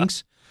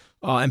things.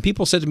 And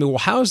people said to me, well,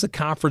 how does the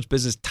conference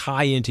business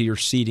tie into your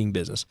seeding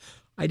business?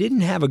 I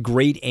didn't have a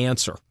great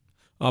answer,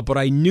 but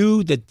I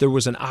knew that there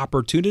was an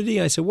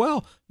opportunity. I said,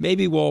 well,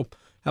 maybe we'll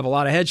have a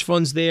lot of hedge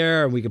funds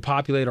there, and we could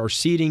populate our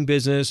seeding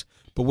business.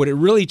 But what it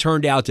really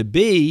turned out to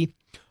be,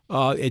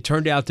 it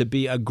turned out to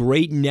be a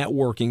great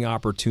networking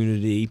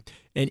opportunity.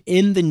 And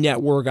in the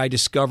network, I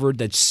discovered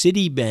that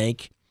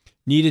Citibank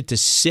needed to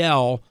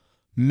sell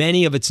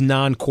many of its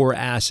non-core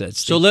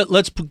assets. So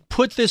let's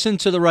put this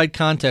into the right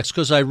context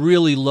because I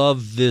really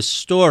love this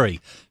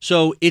story.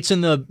 So it's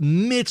in the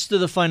midst of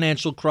the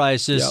financial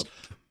crisis. Yep.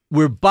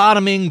 We're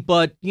bottoming,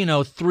 but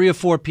 3 or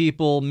 4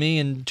 people, me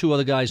and 2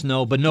 other guys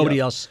know, but nobody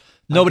else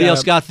Nobody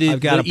else got the I've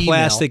got the a email.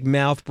 plastic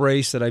mouth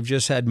brace that I've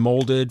just had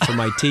molded for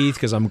my teeth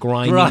because I'm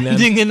grinding them.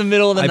 Grinding in the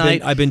middle of the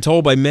night. I've been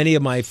told by many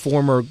of my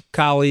former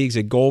colleagues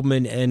at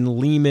Goldman and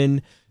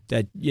Lehman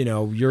that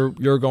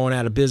you're going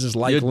out of business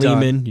like You're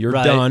Lehman. done. You're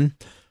Right. done.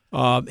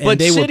 And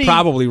they were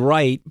probably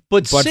right.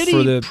 But for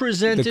Citi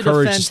presented the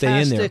courage a to stay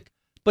in there. fantastic.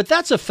 But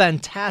that's a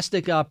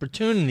fantastic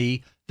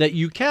opportunity that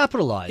you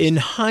capitalized. In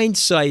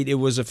hindsight, it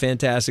was a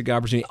fantastic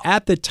opportunity.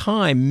 At the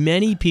time,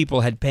 many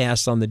people had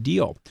passed on the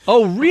deal.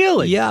 Oh,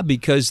 really? Yeah,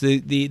 because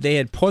they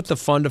had put the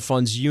fund of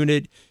funds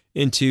unit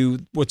into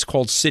what's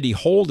called Citi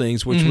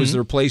Holdings, which was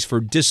their place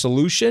for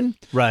dissolution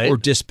or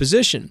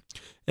disposition.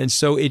 And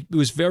so it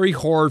was very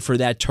hard for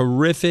that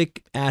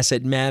terrific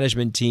asset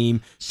management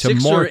team to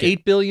 $6 market. or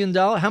 $8 billion.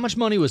 How much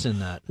money was in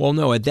that? Well,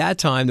 no, at that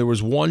time there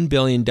was $1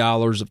 billion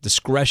of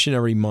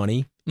discretionary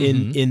money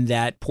in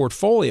that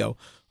portfolio.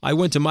 I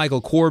went to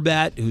Michael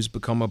Corbat, who's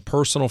become a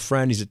personal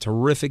friend. He's a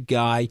terrific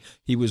guy.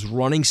 He was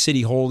running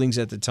Citi Holdings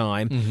at the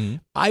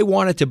time. I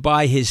wanted to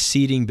buy his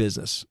seeding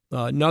business.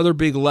 Another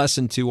big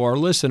lesson to our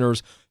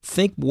listeners,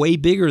 think way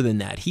bigger than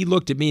that. He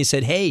looked at me and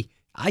said, hey,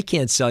 I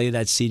can't sell you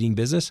that seeding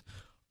business.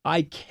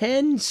 I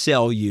can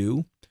sell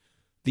you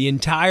the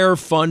entire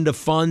fund of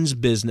funds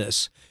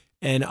business.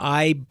 And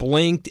I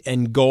blinked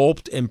and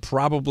gulped and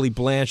probably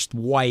blanched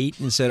white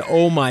and said,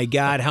 oh, my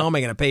God, how am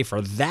I going to pay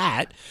for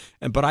that?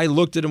 But I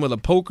looked at him with a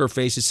poker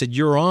face and said,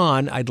 you're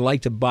on. I'd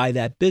like to buy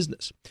that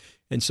business.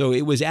 And so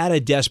it was out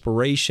of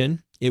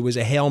desperation. It was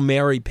a Hail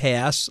Mary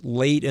pass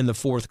late in the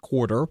fourth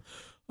quarter.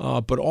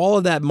 But all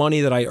of that money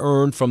that I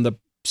earned from the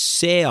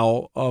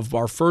sale of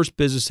our first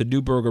business to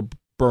Neuberger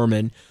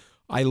Berman,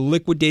 I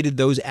liquidated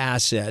those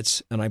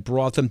assets and I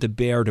brought them to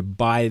bear to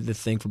buy the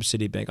thing from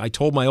Citibank. I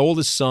told my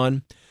oldest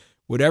son,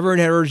 whatever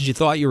inheritance you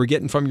thought you were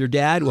getting from your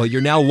dad, well,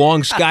 you're now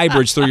long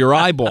Skybridge through your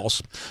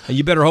eyeballs. And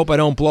you better hope I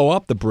don't blow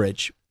up the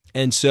bridge.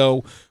 And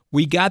so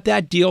we got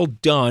that deal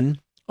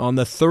done on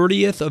the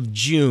 30th of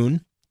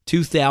June,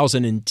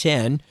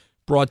 2010,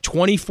 brought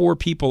 24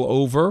 people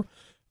over.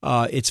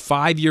 It's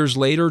 5 years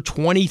later.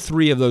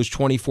 23 of those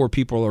 24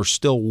 people are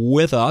still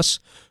with us.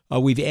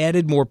 We've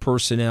added more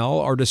personnel.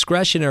 Our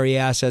discretionary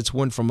assets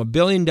went from $1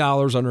 billion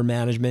under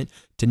management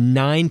to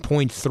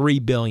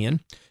 $9.3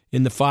 billion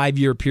in the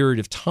 5-year period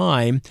of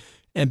time.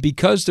 And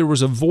because there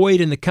was a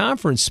void in the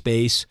conference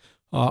space,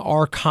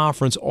 our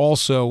conference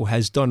also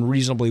has done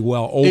reasonably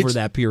well over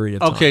that period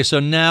of time. Okay,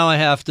 so now I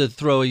have to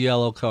throw a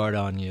yellow card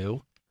on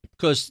you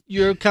because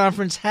your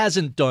conference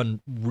hasn't done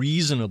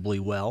reasonably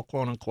well,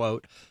 quote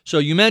unquote. So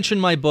you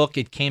mentioned my book.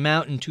 It came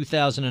out in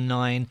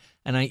 2009,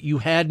 and you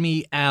had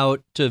me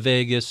out to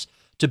Vegas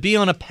to be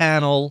on a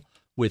panel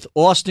with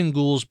Austin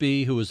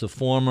Goolsbee, who was the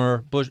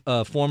former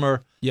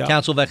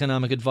Council of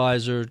Economic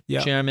Advisor,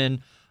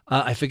 chairman.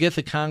 I forget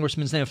the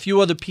congressman's name, a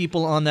few other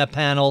people on that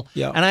panel.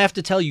 And I have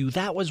to tell you,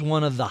 that was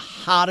one of the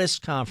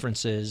hottest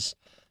conferences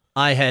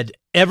I had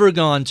ever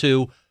gone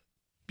to.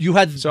 You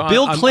had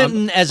Bill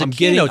Clinton as a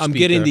keynote speaker. I'm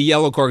getting the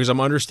yellow card because I'm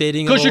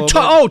understating it a little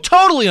bit.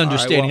 Totally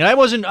understating it. I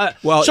wasn't. By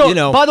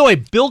the way,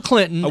 Bill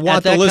Clinton. I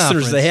want the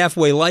listeners to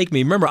halfway like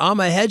me. Remember, I'm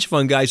a hedge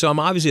fund guy, so I'm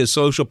obviously a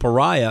social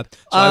pariah.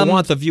 So I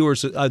want the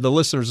viewers, the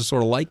listeners, to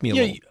sort of like me a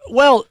little.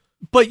 Well,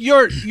 but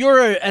you're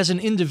as an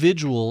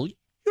individual,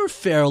 you're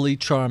fairly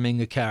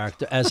charming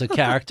as a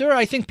character.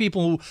 I think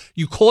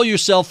you call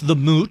yourself the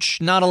Mooch.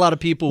 Not a lot of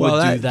people would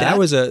do that. That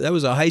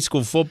was a high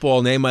school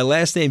football name. My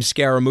last name's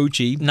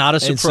Scaramucci. Not a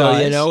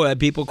surprise. And so,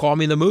 people call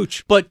me the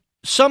Mooch. But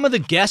some of the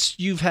guests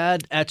you've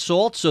had at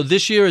SALT, so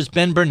this year is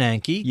Ben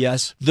Bernanke.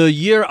 Yes. The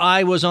year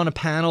I was on a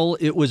panel,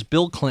 it was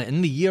Bill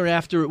Clinton. The year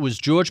after, it was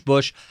George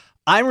Bush.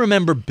 I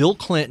remember Bill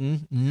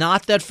Clinton,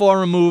 not that far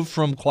removed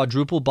from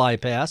quadruple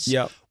bypass,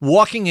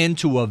 walking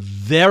into a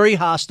very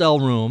hostile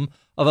room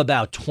of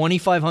about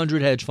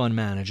 2,500 hedge fund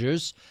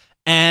managers.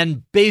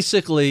 And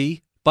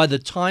basically, by the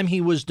time he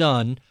was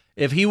done,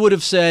 if he would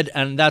have said,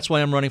 and that's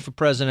why I'm running for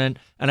president,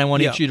 and I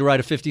want each of you to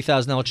write a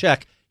 $50,000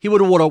 check, he would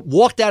have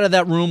walked out of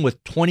that room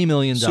with $20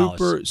 million.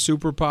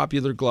 Super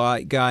popular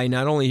guy,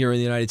 not only here in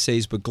the United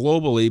States, but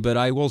globally. But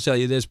I will tell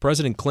you this,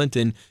 President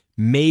Clinton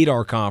made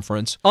our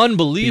conference.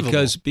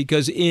 Unbelievable.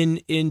 Because in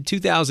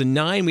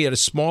 2009, we had a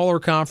smaller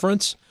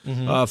conference,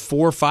 400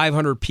 or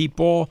 500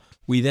 people.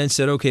 We then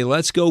said, okay,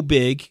 let's go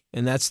big,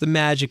 and that's the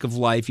magic of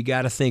life. You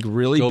got to think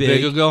really big. Go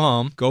big or go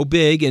home. Go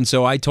big, and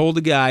so I told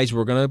the guys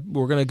we're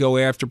gonna go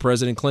after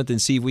President Clinton,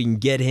 see if we can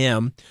get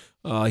him.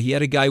 He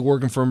had a guy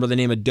working for him by the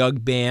name of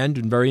Doug Band,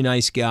 a very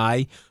nice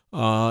guy,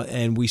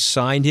 and we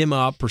signed him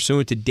up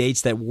pursuant to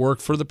dates that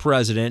worked for the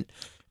president.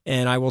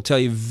 And I will tell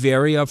you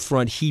very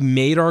upfront, he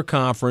made our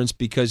conference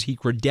because he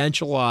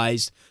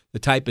credentialized the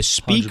type of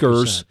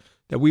speakers 100%.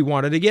 That we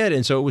wanted to get.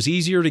 And so it was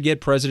easier to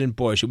get President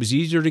Bush. It was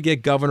easier to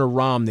get Governor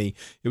Romney.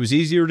 It was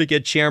easier to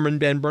get Chairman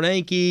Ben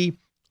Bernanke,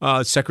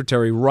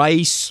 Secretary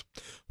Rice.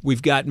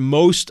 We've got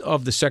most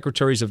of the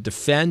Secretaries of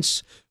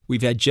Defense.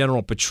 We've had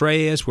General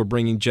Petraeus. We're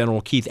bringing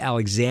General Keith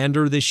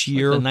Alexander this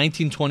year. Like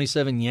the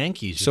 1927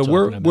 Yankees. So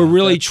we're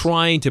really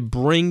trying to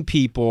bring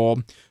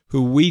people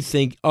who we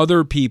think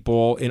other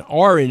people in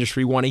our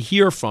industry want to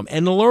hear from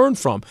and learn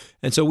from.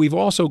 And so we've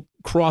also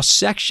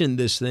cross-sectioned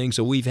this thing.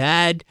 So we've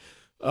had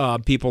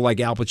people like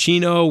Al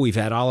Pacino. We've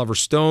had Oliver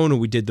Stone, who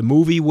we did the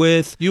movie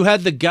with. You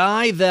had the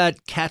guy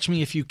that Catch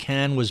Me If You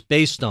Can was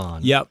based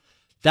on. Yep.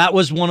 That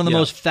was one of the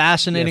most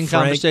fascinating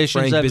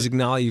conversations. Frank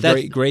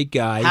Bizignelli, great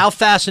guy. How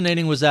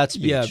fascinating was that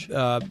speech?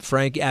 Yeah,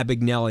 Frank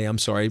Abagnale, I'm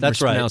sorry.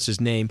 That's right. I mispronounced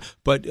his name.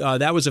 But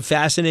that was a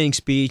fascinating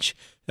speech.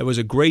 It was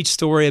a great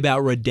story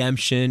about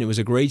redemption. It was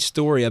a great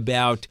story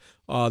about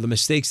the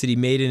mistakes that he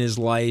made in his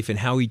life and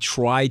how he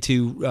tried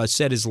to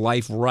set his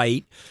life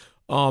right.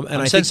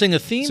 I'm sensing a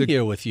theme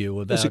here with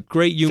you about it's a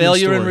great human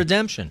failure story. and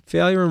redemption.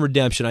 Failure and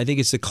redemption. I think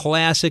it's the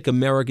classic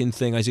American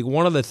thing. I think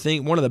one of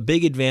the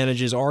big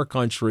advantages our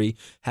country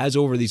has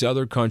over these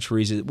other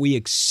countries is that we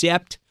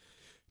accept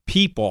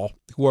people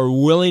who are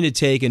willing to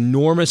take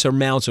enormous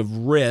amounts of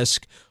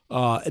risk.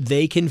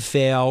 They can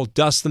fail,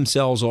 dust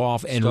themselves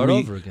off, and start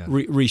over again.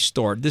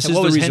 Restart. This and is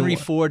what the was reason Henry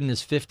Ford in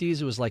his 50s?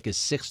 It was like his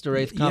 6th or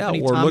 8th company.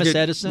 Yeah, or Thomas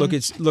Edison.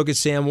 Look at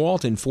Sam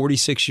Walton,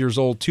 46 years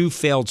old, 2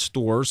 failed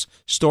stores,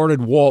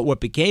 started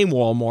what became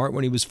Walmart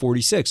when he was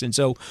 46. And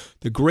so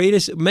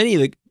many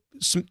of the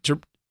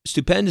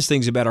stupendous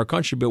things about our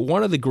country, but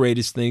one of the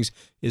greatest things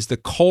is the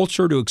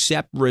culture to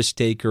accept risk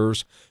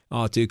takers,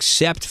 to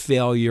accept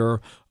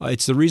failure.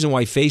 It's the reason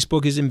why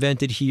Facebook is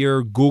invented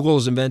here, Google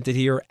is invented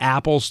here,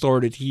 Apple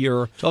started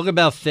here. Talk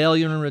about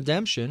failure and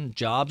redemption.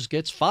 Jobs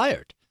gets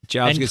fired.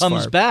 Comes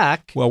fired.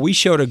 Back. Well, we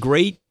showed a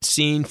great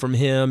scene from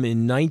him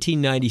in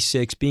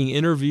 1996 being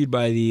interviewed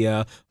by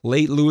the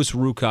late Louis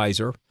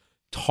Rukeyser,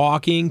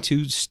 talking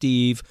to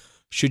Steve.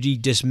 Should he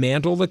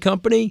dismantle the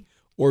company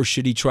or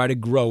should he try to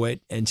grow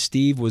it? And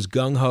Steve was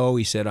gung-ho.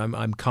 He said,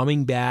 I'm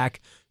coming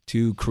back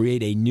to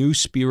create a new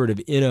spirit of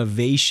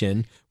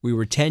innovation. We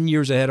were 10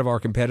 years ahead of our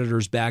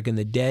competitors back in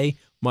the day.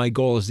 My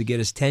goal is to get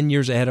us 10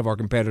 years ahead of our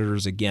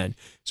competitors again.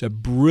 It's a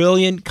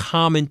brilliant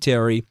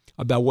commentary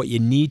about what you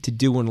need to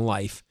do in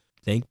life.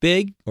 Think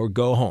big or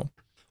go home.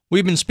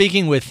 We've been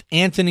speaking with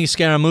Anthony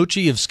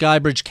Scaramucci of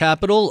Skybridge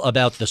Capital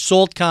about the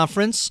SALT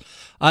Conference.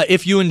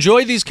 If you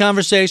enjoy these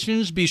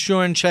conversations, be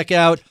sure and check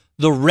out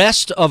the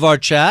rest of our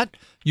chat.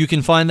 You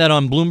can find that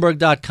on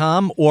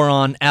Bloomberg.com or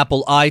on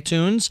Apple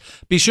iTunes.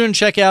 Be sure and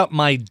check out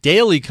my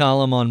daily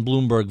column on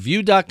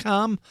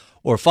BloombergView.com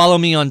or follow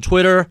me on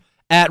Twitter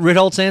at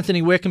Ritholtz.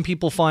 Anthony, where can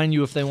people find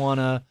you if they want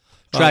to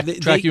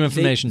track your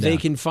information down? They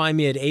can find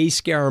me at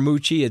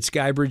Scaramucci at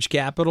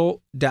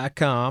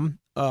SkybridgeCapital.com.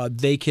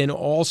 They can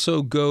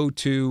also go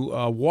to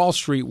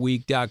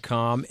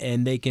WallStreetWeek.com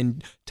and they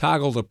can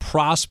toggle to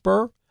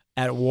Prosper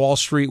at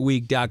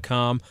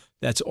WallStreetWeek.com.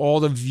 That's all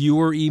the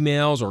viewer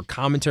emails or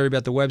commentary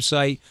about the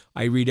website.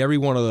 I read every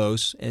one of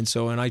those, and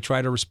I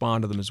try to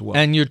respond to them as well.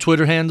 And your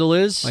Twitter handle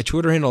is? My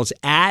Twitter handle is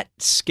at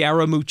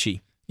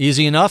Scaramucci.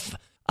 Easy enough.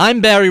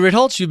 I'm Barry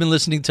Ritholtz. You've been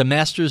listening to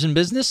Masters in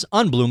Business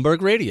on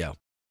Bloomberg Radio.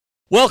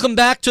 Welcome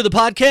back to the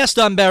podcast.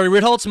 I'm Barry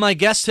Ritholtz. My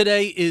guest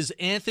today is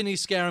Anthony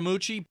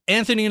Scaramucci.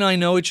 Anthony and I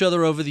know each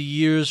other over the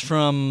years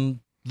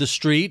from the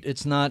street.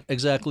 It's not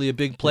exactly a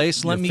big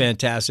place.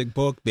 Fantastic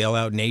book,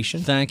 Bailout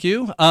Nation. Thank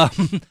you.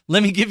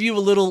 Let me give you a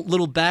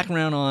little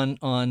background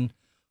on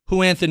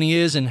who Anthony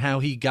is and how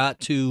he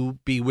got to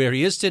be where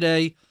he is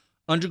today.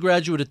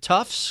 Undergraduate at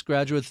Tufts,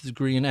 graduate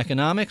degree in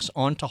economics,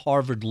 on to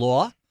Harvard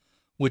Law,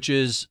 which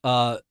is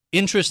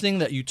interesting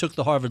that you took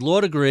the Harvard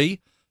Law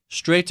degree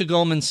straight to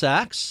Goldman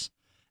Sachs.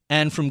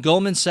 And from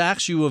Goldman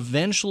Sachs, you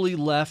eventually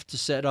left to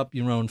set up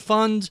your own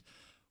fund,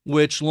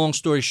 which, long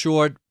story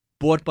short,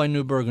 bought by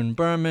Neuberger and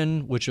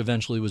Berman, which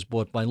eventually was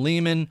bought by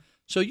Lehman.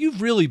 So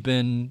you've really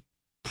been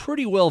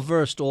pretty well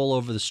versed all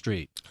over the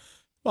street.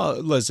 Well,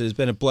 listen, it's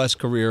been a blessed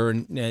career,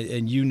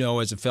 and you know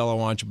as a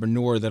fellow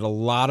entrepreneur that a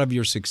lot of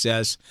your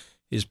success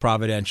is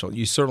providential.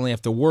 You certainly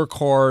have to work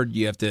hard.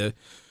 You have to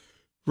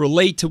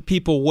relate to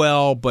people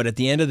well, but at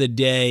the end of the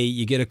day,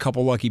 you get a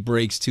couple lucky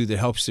breaks, too, that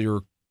helps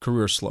your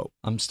career slope.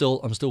 I'm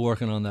still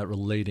working on that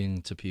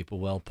relating to people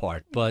well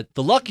part, but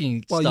the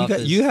lucky stuff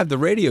is... you have the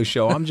radio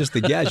show. I'm just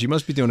the guest. You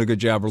must be doing a good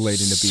job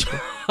relating to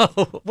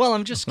people. Well,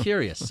 I'm just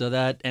curious.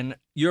 And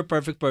you're a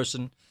perfect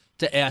person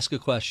to ask a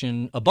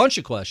bunch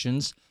of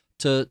questions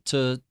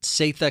to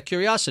sate that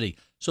curiosity.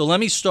 So let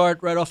me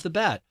start right off the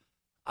bat.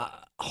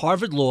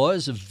 Harvard Law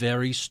is a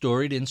very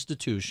storied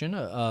institution,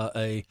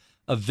 a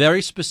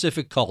very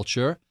specific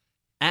culture,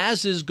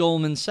 as is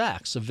Goldman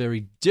Sachs, a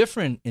very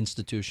different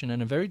institution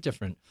and a very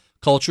different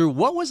culture.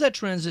 What was that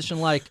transition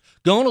like,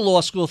 going to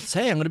law school,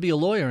 say, I'm going to be a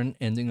lawyer, and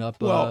ending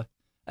up at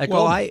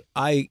Goldman?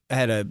 I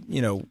had an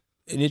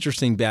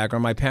interesting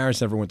background. My parents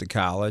never went to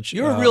college.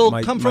 You're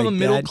come from a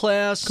middle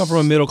class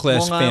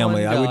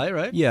family.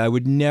 Right? Yeah, I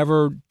would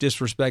never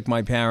disrespect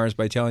my parents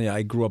by telling you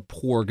I grew up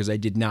poor, because I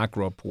did not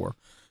grow up poor.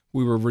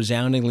 We were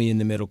resoundingly in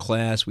the middle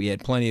class. We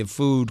had plenty of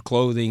food,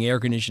 clothing, air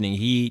conditioning,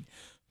 heat.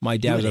 My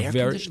dad was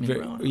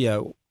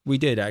we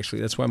did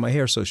actually. That's why my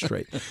hair's so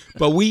straight.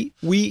 But we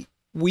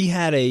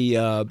had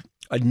a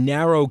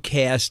narrow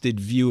casted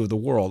view of the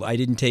world. I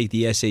didn't take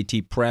the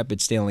SAT prep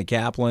at Stanley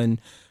Kaplan.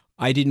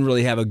 I didn't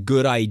really have a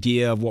good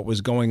idea of what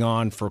was going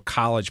on for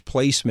college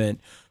placement.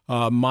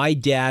 My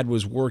dad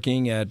was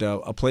working at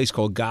a place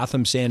called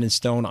Gotham Sand and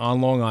Stone on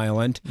Long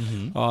Island.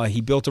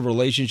 He built a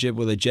relationship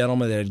with a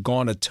gentleman that had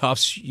gone to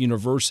Tufts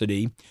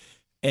University.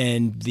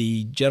 And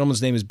the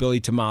gentleman's name is Billy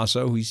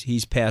Tomaso.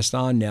 He's passed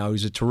on now.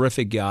 He's a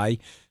terrific guy.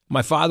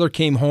 My father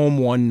came home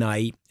one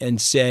night and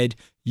said,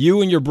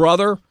 "You and your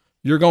brother,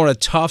 you're going to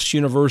Tufts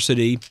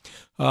University."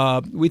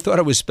 We thought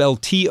it was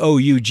spelled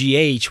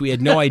Tough. We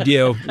had no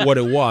idea what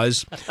it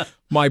was.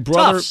 My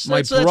brother, Tufts.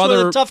 That's where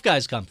the tough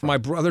guys come from. My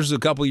brother's a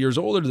couple years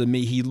older than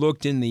me. He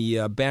looked in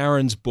the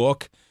Barron's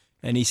book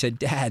and he said,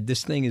 "Dad,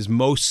 this thing is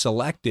most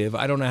selective.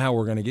 I don't know how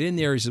we're going to get in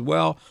there." He said,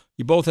 "Well,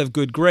 you both have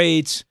good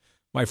grades.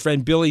 My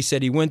friend Billy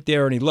said he went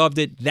there and he loved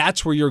it.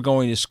 That's where you're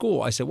going to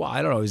school." I said, "Well,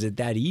 I don't know. Is it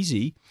that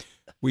easy?"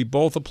 We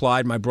both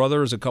applied. My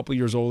brother is a couple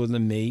years older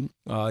than me.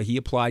 He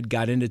applied,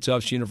 got into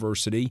Tufts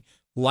University,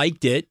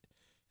 liked it.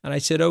 And I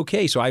said,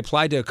 okay. So I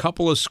applied to a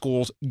couple of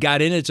schools,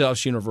 got into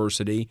Tufts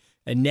University.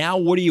 And now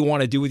what do you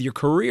want to do with your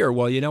career?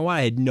 Well, you know what?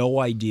 I had no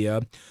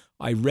idea.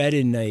 I read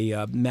in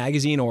a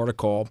magazine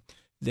article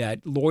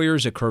that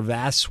lawyers at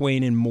Cravath,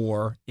 Swaine, and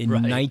Moore in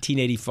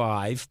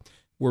 1985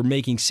 were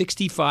making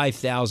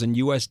 $65,000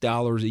 US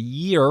a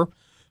year.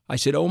 I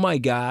said, oh, my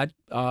God,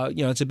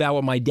 it's about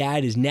what my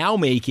dad is now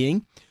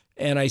making.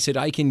 And I said,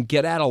 I can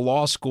get out of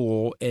law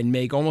school and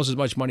make almost as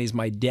much money as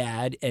my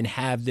dad and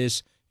have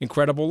this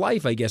incredible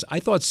life, I guess. I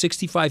thought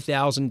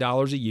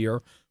 $65,000 a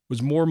year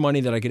was more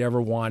money than I could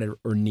ever want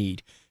or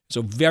need.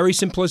 So very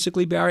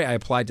simplistically, Barry, I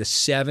applied to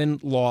 7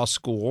 law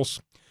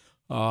schools,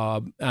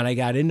 and I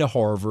got into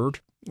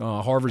Harvard.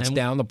 Harvard's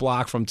down the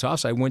block from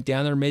Tufts. I went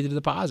down there and made the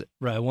deposit.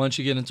 Right. Once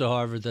you get into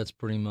Harvard, that's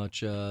pretty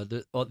much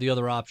the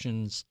other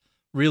options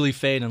really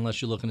fade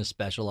unless you're looking to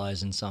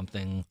specialize in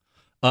something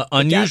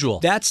unusual.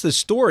 That's the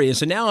story. And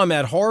so now I'm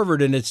at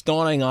Harvard, and it's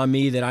dawning on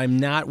me that I'm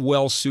not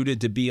well suited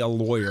to be a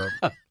lawyer.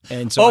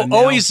 And so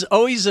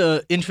always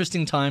a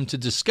interesting time to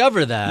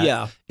discover that.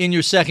 Yeah. In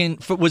your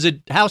second,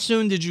 how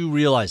soon did you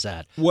realize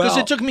that? Well, because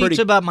it took me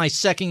to about my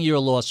second year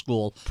of law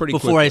school before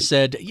quickly. I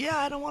said, yeah,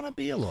 I don't want to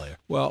be a lawyer.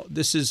 Well,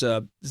 this is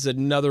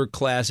another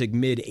classic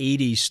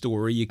mid-'80s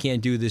story. You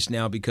can't do this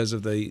now because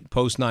of the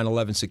post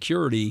 9/11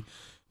 security.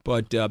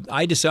 But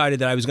I decided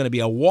that I was going to be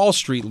a Wall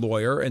Street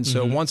lawyer. And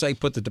so once I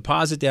put the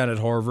deposit down at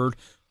Harvard,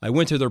 I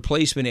went to their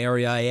placement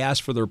area. I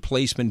asked for their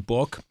placement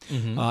book,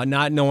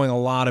 not knowing a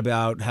lot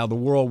about how the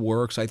world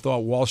works. I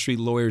thought Wall Street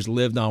lawyers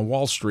lived on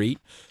Wall Street.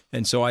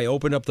 And so I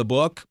opened up the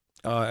book.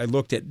 I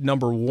looked at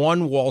number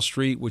 1 Wall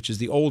Street, which is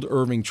the old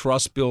Irving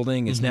Trust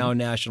building. It's now a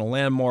national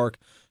landmark.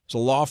 There's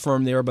a law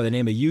firm there by the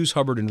name of Hughes,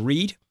 Hubbard &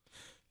 Reed.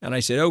 And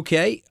I said,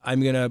 okay,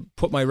 I'm going to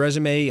put my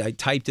resume. I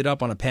typed it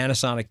up on a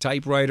Panasonic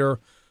typewriter.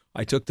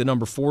 I took the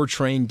number 4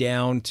 train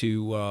down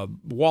to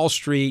Wall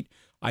Street.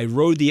 I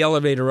rode the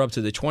elevator up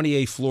to the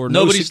 28th floor.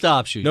 Nobody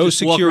stops you. No Just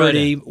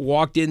security. Walk right in.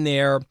 Walked in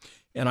there,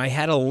 and I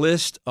had a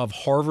list of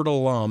Harvard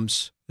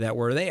alums that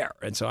were there.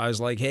 And so I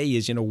was like, hey,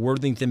 is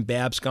Worthington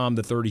Babscom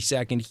the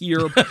 32nd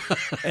here?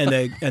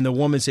 and the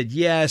woman said,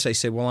 yes. I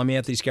said, well, I'm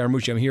Anthony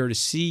Scaramucci. I'm here to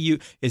see you.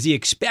 Is he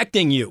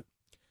expecting you?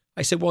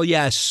 I said, well,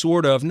 yeah,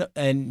 sort of.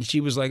 And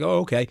she was like, oh,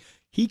 okay.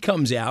 He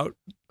comes out,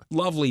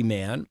 lovely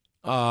man.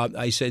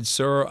 I said,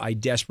 sir, I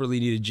desperately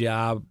need a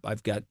job.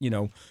 I've got,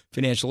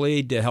 financial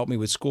aid to help me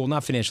with school.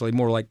 Not financial aid,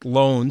 more like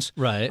loans.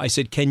 Right. I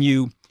said, can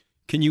you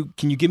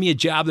give me a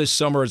job this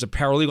summer as a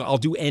paralegal? I'll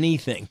do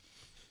anything.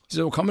 He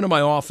said, well, come into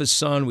my office,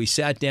 son. We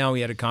sat down. We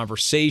had a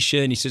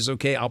conversation. He says,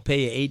 okay, I'll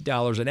pay you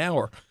 $8 an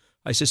hour.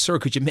 I said, sir,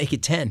 could you make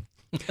it 10?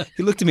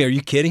 He looked at me, are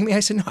you kidding me?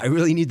 I said, no, I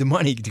really need the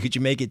money. Could you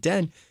make it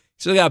 10? He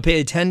said, I'll pay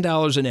you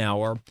 $10 an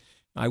hour.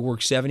 I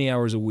worked 70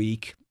 hours a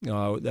week.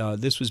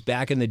 This was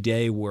back in the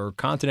day where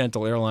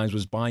Continental Airlines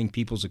was buying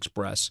People's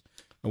Express,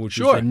 which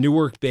was a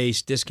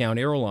Newark-based discount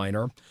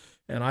airliner.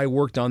 And I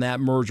worked on that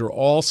merger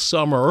all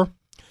summer.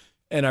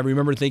 And I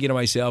remember thinking to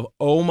myself,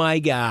 oh, my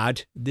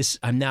God,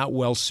 I'm not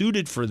well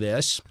suited for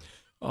this.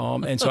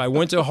 And so I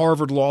went to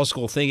Harvard Law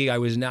School thinking I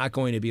was not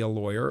going to be a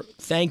lawyer.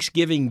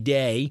 Thanksgiving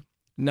Day,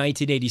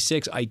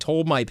 1986, I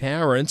told my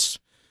parents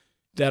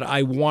that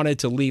I wanted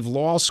to leave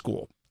law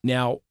school.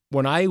 Now,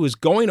 when I was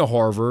going to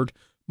Harvard,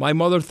 my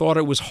mother thought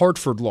it was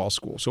Hartford Law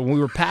School. So when we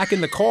were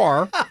packing the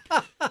car,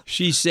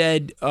 she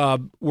said,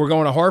 we're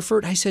going to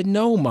Hartford? I said,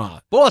 no,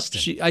 Ma.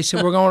 Boston. I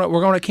said, we're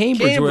going to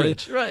Cambridge.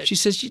 Cambridge, right. She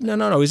says,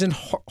 no. Isn't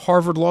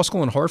Harvard Law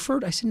School in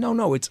Hartford? I said,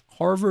 no. It's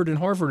Harvard and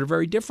Hartford are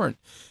very different.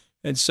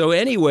 And so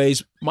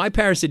anyways, my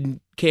parents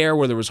didn't care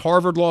whether it was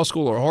Harvard Law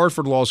School or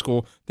Hartford Law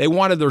School. They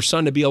wanted their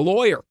son to be a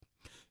lawyer.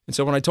 And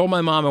so when I told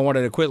my mom I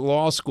wanted to quit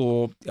law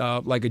school,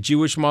 like a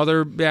Jewish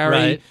mother, Barry,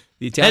 right.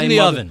 The Italian and the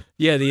mother, oven.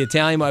 Yeah, the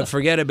Italian mother,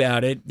 forget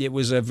about it. It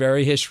was a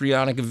very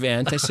histrionic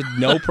event. I said,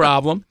 no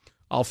problem.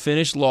 I'll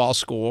finish law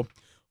school.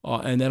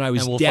 And then I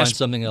was find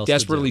something else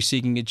desperately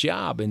seeking a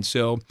job. And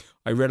so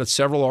I read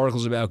several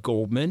articles about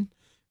Goldman.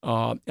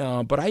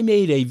 But I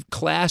made a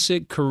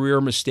classic career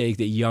mistake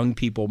that young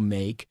people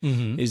make,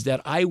 is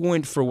that I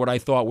went for what I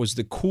thought was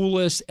the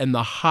coolest and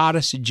the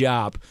hottest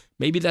job.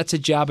 Maybe that's a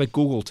job at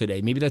Google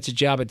today. Maybe that's a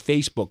job at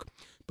Facebook.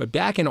 But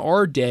back in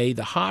our day,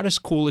 the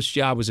hottest, coolest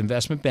job was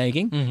investment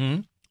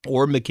banking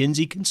or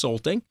McKinsey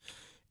Consulting.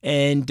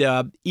 And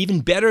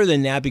even better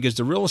than that, because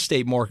the real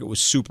estate market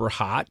was super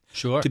hot,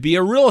 Sure. to be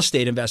a real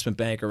estate investment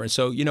banker. And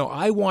so,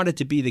 I wanted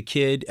to be the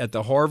kid at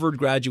the Harvard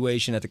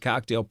graduation at the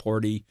cocktail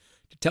party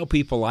to tell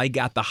people I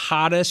got the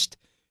hottest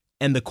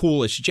and the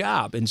coolest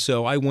job. And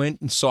so I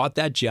went and sought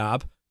that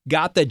job,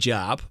 got the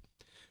job,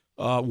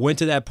 went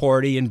to that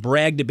party and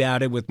bragged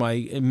about it with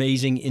my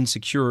amazing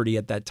insecurity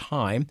at that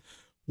time,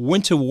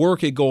 went to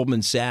work at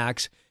Goldman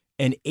Sachs,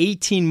 and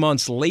 18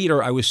 months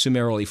later, I was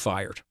summarily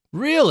fired.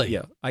 Really?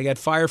 Yeah. I got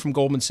fired from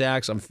Goldman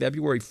Sachs on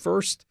February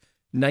 1st,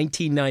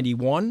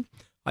 1991.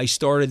 I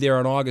started there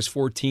on August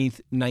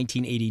 14th,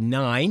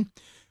 1989.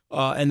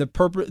 And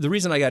the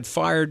reason I got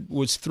fired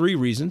was 3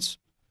 reasons.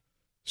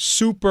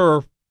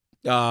 Super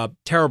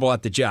terrible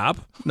at the job,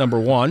 number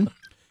 1.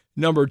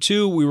 Number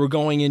 2, we were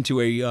going into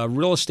a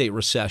real estate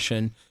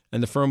recession,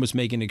 and the firm was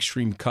making an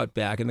extreme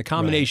cutback. And the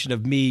combination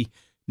of me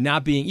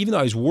not being, even though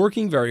I was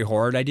working very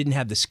hard, I didn't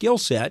have the skill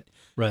set.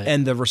 Right.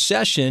 And the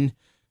recession,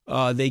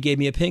 they gave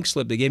me a pink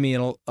slip. They gave me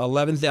an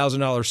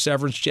 $11,000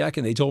 severance check,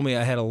 and they told me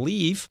I had to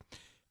leave,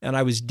 and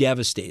I was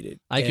devastated.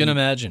 I can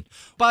imagine.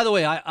 By the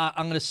way, I'm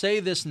going to say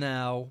this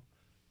now.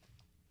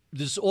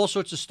 There's all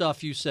sorts of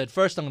stuff you said.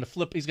 First, I'm going to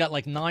flip. He's got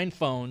like 9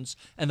 phones,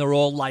 and they're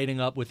all lighting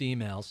up with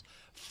emails.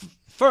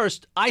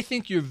 First, I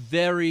think you're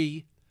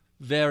very,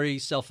 very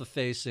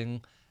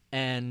self-effacing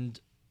and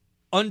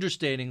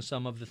understating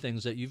some of the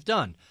things that you've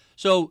done.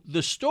 So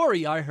the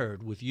story I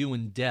heard with you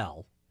and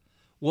Dell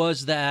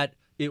was that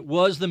it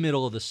was the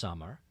middle of the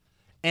summer,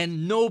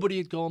 and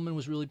nobody at Goldman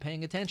was really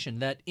paying attention.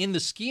 That in the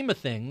scheme of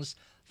things,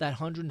 that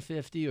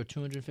 150 or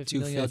 250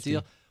 million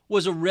deal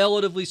was a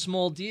relatively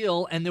small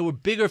deal, and there were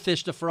bigger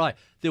fish to fry.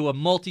 There were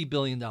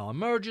multi-billion-dollar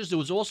mergers. There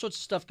was all sorts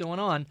of stuff going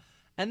on,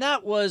 and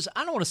that was,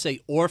 I don't want to say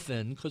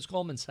orphan, because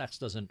Goldman Sachs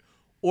doesn't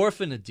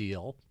orphan a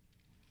deal,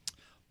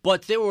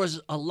 but there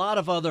was a lot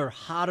of other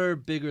hotter,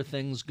 bigger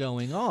things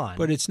going on.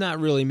 But it's not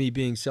really me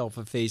being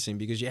self-effacing,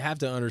 because you have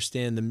to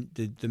understand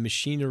the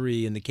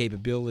machinery and the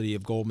capability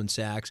of Goldman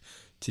Sachs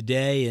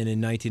today and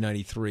in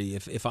 1993.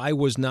 If I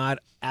was not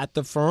at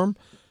the firm,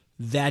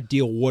 that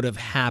deal would have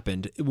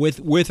happened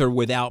with or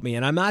without me.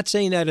 And I'm not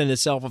saying that in a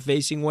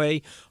self-effacing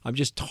way. I'm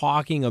just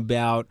talking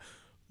about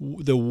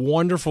the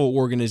wonderful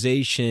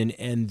organization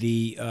and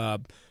the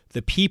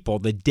people,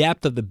 the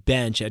depth of the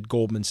bench at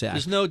Goldman Sachs.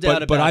 There's no doubt about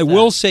that. But I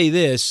will say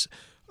this.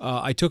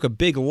 I took a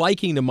big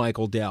liking to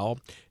Michael Dell,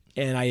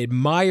 and I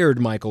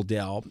admired Michael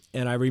Dell.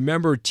 And I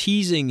remember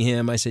teasing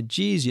him. I said,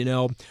 geez,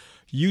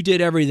 you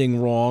did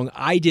everything wrong.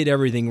 I did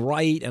everything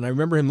right. And I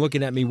remember him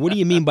looking at me, what do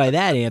you mean by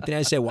that, Anthony?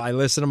 I said, well, I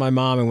listened to my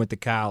mom and went to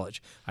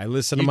college. I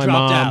listened to my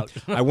mom. Out.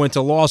 I went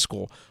to law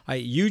school.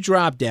 You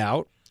dropped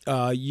out.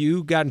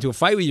 You got into a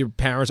fight with your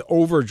parents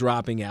over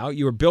dropping out.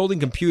 You were building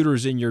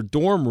computers in your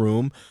dorm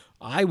room.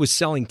 I was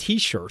selling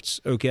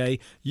T-shirts, okay?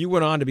 You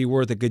went on to be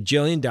worth $1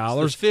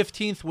 gajillion. It's the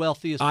 15th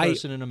wealthiest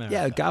person in America.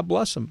 Yeah, God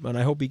bless him, and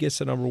I hope he gets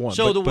to number 1.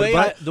 So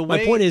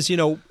my point is,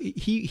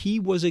 he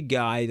was a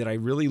guy that I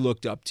really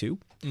looked up to,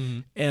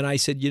 and I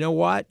said, you know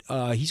what?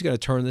 He's going to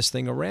turn this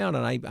thing around,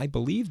 and I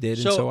believed it,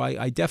 and so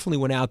I definitely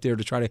went out there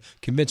to try to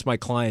convince my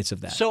clients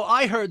of that. So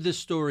I heard this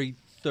story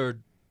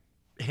third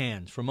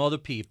hand from other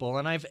people,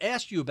 and I've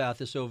asked you about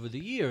this over the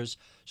years.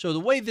 So the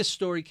way this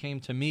story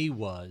came to me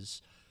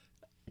was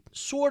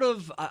sort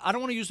of, I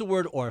don't want to use the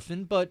word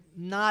orphan, but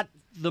not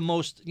the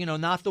most,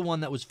 not the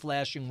one that was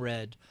flashing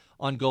red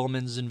on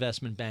Goldman's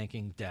investment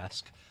banking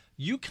desk.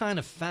 You kind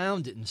of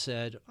found it and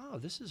said, oh,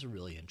 this is a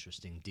really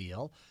interesting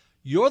deal.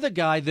 You're the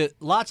guy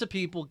that lots of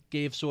people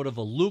gave sort of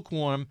a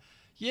lukewarm,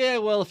 yeah,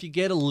 well, if you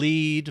get a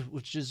lead,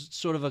 which is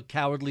sort of a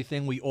cowardly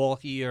thing we all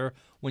hear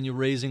when you're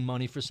raising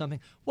money for something.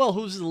 Well,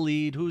 who's the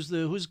lead? Which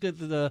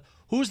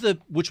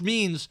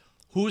means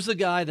who's the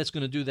guy that's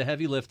going to do the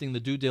heavy lifting, the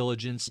due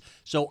diligence,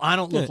 so I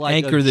don't look like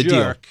anchor a the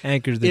jerk. Deal.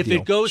 Anchor the if deal.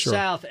 If it goes Sure.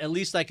 south, at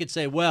least I could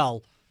say,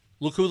 well,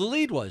 look who the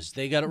lead was.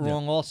 They got it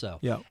wrong also.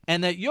 Yeah.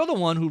 And that you're the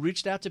one who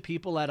reached out to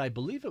people at, I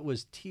believe it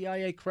was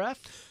TIAA-CREF.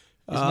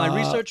 Is my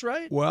research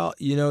right? Well,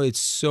 it's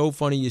so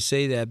funny you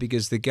say that,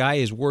 because the guy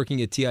is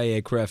working at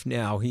TIAA-CREF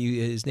now.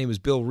 His name is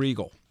Bill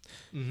Regal,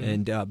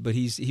 and but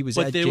he was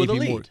But at they JP were the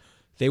lead. Morgan.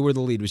 They were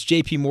the lead. It was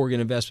JP Morgan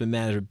Investment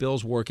Manager.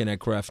 Bill's working at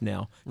CREF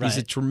now. He's a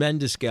Right.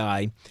 tremendous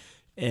guy,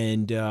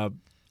 and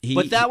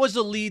But that was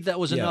the lead that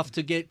was Yeah. enough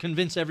to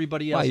convince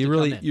everybody else wow, to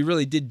come in. you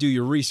really did do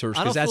your research,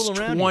 I because don't that's fool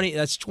around 20.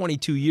 That's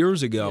 22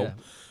 years ago.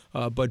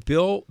 Yeah. But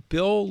Bill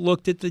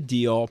looked at the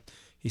deal.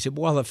 He said,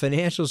 "Well, the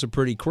financials are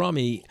pretty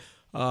crummy,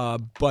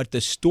 but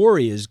the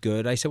story is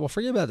good." I said, "Well,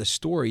 forget about the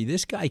story.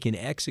 This guy can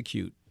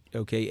execute."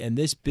 Okay, and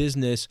this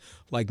business,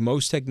 like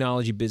most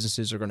technology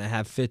businesses, are going to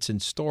have fits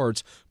and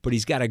starts, but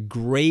he's got a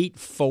great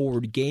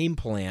forward game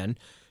plan.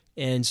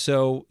 And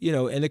so,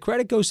 and the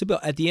credit goes to Bill.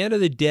 At the end of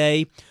the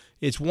day,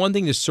 it's one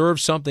thing to serve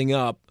something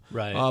up,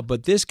 Right.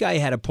 but this guy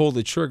had to pull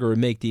the trigger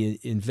and make the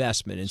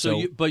investment. And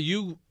so,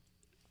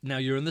 now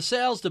you're in the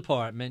sales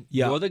department.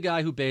 Yeah. You're the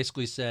guy who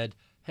basically said,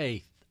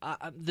 hey,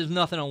 there's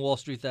nothing on Wall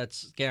Street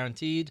that's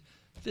guaranteed.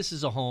 This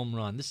is a home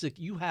run.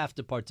 You have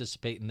to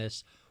participate in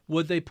this.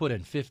 Would they put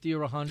in 50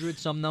 or 100,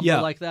 some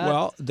number like that?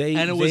 Well, and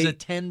it was a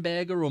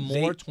 10-bagger or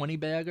more,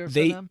 20-bagger for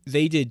them?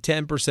 They did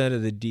 10%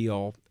 of the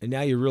deal, and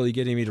now you're really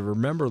getting me to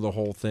remember the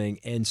whole thing.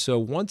 And so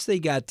once they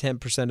got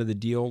 10% of the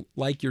deal,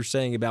 like you're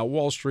saying about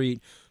Wall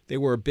Street, they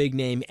were a big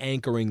name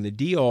anchoring the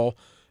deal.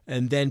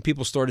 And then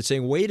people started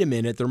saying, wait a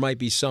minute, there might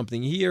be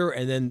something here.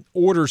 And then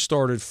orders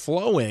started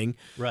flowing.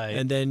 Right.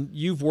 And then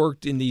you've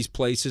worked in these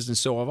places, and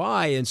so have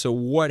I. And so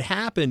what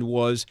happened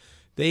was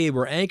they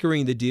were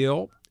anchoring the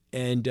deal,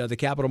 and the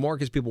capital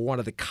markets people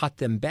wanted to cut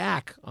them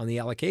back on the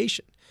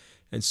allocation.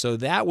 And so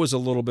that was a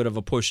little bit of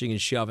a pushing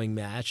and shoving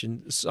match,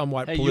 and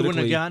somewhat politically. You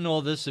wouldn't have gotten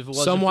all this if it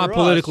wasn't somewhat for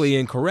politically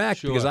us.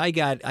 Incorrect, Sure. because I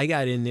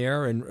got in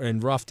there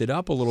and roughed it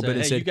up a little bit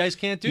and hey, said, you guys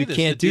can't do you this.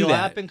 can't the do deal that.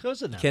 happened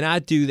because of that.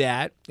 Cannot do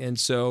that. And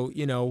so,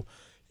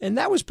 and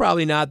that was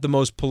probably not the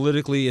most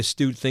politically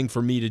astute thing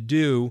for me to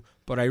do,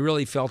 but I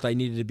really felt I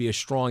needed to be a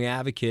strong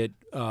advocate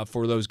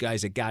for those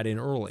guys that got in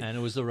early. And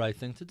it was the right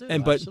thing to do.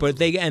 And but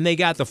they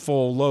got the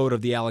full load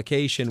of the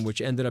allocation,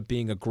 which ended up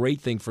being a great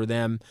thing for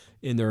them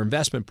in their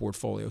investment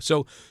portfolio.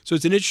 So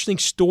it's an interesting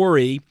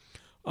story,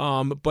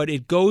 but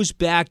it goes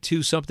back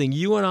to something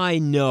you and I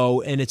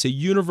know, and it's a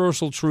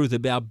universal truth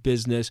about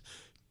business.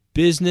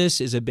 Business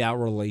is about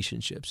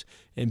relationships,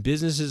 and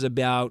business is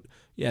about,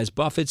 as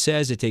Buffett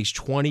says, it takes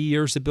 20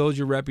 years to build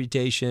your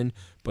reputation,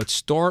 but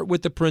start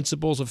with the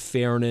principles of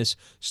fairness,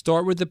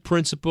 start with the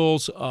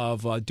principles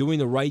of doing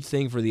the right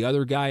thing for the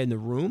other guy in the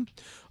room,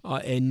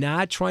 and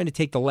not trying to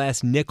take the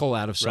last nickel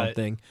out of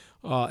something,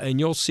 and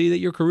you'll see that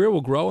your career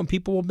will grow and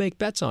people will make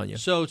bets on you.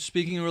 So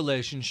speaking of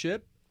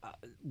relationship,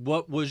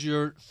 what was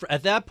your,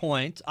 at that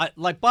point,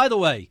 by the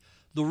way,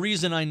 the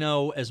reason I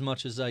know as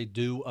much as I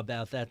do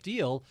about that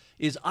deal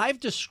is I've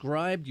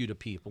described you to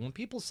people. When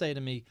people say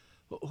to me,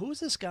 who's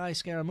this guy,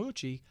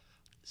 Scaramucci?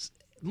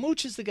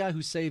 Mooch is the guy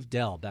who saved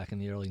Dell back in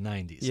the early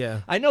 90s.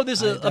 Yeah. I know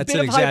there's a that's bit an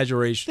of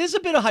exaggeration. There's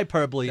a bit of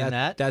hyperbole in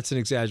that. That's an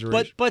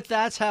exaggeration. But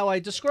that's how I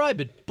describe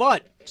it.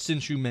 But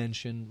since you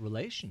mentioned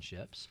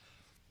relationships,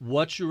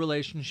 what's your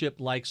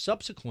relationship like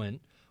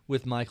subsequent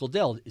with Michael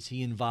Dell? Is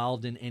he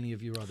involved in any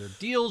of your other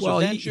deals or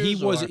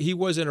ventures? He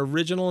was an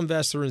original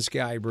investor in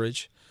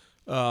Skybridge.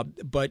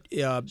 But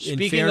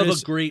speaking in fairness,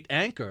 of a great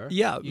anchor,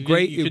 you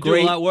could do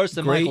a lot worse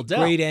than Michael Dell.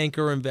 Great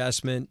anchor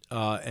investment,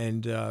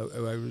 and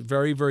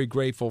very, very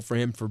grateful for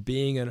him for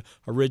being an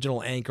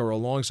original anchor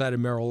alongside of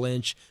Merrill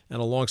Lynch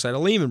and alongside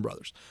of Lehman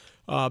Brothers.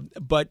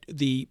 But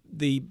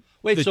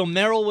so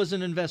Merrill was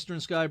an investor in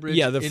Skybridge.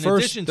 Yeah,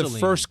 addition to the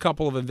first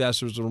couple of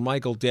investors were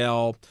Michael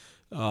Dell,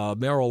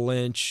 Merrill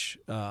Lynch.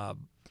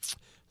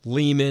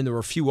 Lehman, there were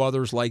a few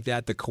others like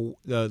that, the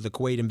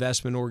Kuwait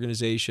Investment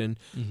Organization.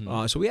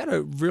 Mm-hmm. So we had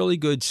a really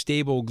good,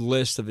 stable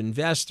list of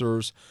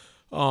investors.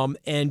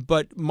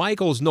 But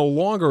Michael's no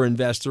longer an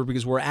investor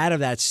because we're out of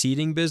that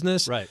seeding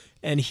business. Right.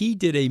 And he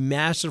did a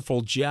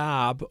masterful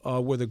job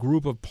with a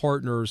group of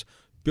partners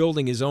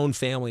building his own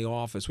family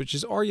office, which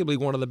is arguably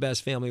one of the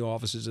best family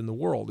offices in the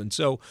world. And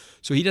so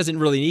he doesn't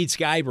really need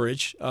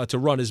Skybridge to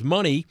run his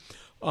money.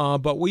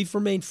 But we've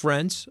remained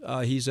friends.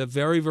 He's a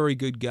very, very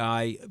good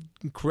guy,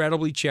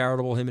 incredibly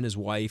charitable, him and his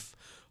wife.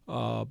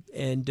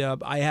 And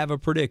I have a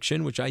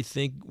prediction, which I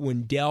think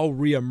when Dell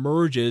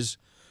reemerges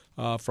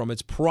from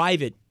its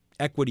private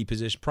equity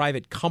position,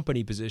 private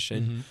company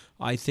position,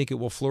 I think it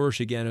will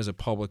flourish again as a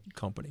public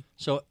company.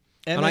 So,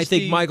 MSD, and I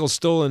think Michael's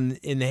still in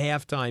the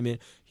halftime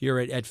here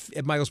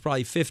at Michael's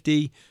probably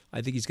 50.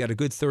 I think he's got a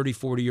good 30,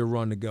 40-year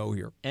run to go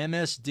here.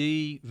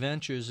 MSD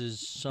Ventures is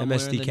somewhere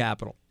MSD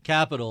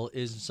Capital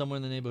is somewhere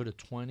in the neighborhood of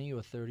 $20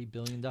 or $30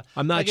 billion.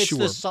 I'm not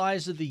sure. It's the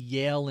size of the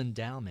Yale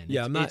endowment.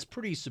 Yeah, it's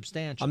pretty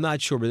substantial. I'm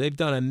not sure, but they've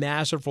done a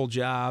masterful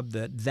job.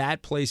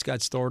 That place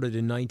got started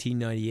in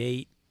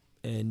 1998,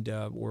 and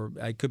or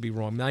I could be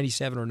wrong,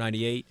 97 or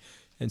 98,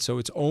 and so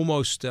it's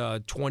almost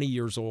 20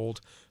 years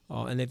old.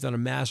 And they've done a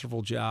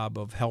masterful job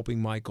of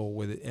helping Michael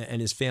with it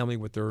and his family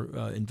with their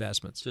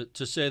investments,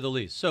 to say the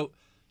least.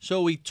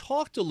 So we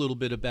talked a little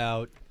bit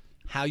about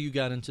how you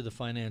got into the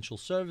financial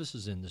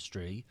services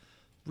industry.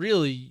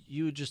 Really,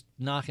 you were just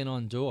knocking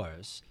on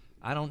doors.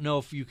 I don't know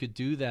if you could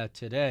do that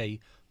today,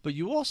 but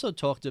you also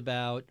talked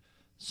about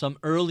some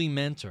early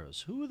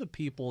mentors. Who are the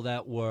people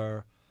that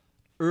were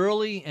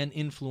early and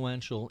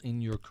influential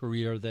in your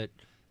career that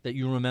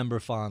you remember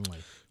fondly?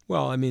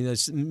 Well, I mean,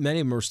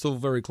 many of them are still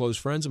very close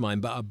friends of mine.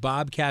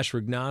 Bob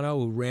Castrognano,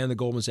 who ran the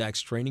Goldman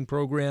Sachs training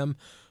program.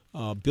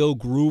 Bill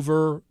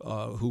Groover,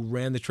 who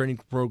ran the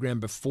training program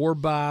before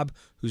Bob,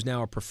 who's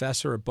now a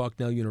professor at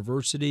Bucknell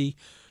University.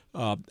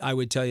 I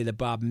would tell you that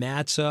Bob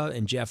Matza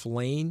and Jeff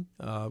Lane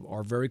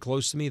are very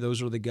close to me.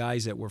 Those are the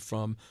guys that were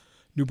from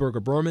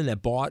Neuberger Berman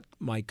that bought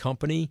my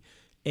company.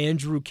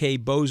 Andrew K.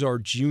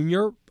 Bozard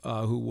Jr.,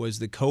 who was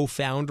the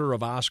co-founder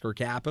of Oscar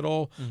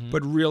Capital,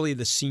 but really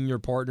the senior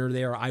partner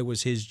there. I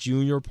was his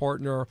junior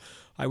partner.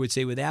 I would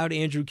say without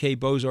Andrew K.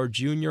 Bozard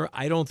Jr.,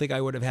 I don't think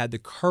I would have had the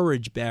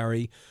courage,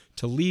 Barry,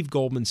 to leave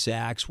Goldman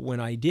Sachs when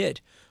I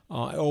did.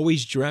 I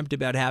always dreamt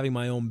about having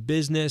my own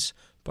business,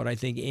 but I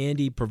think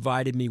Andy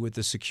provided me with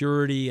the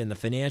security and the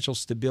financial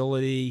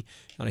stability,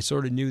 and I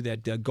sort of knew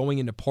that going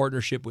into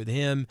partnership with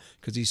him,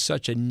 because he's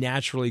such a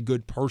naturally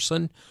good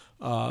person,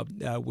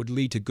 would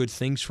lead to good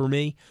things for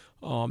me.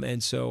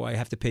 And so I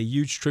have to pay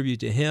huge tribute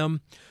to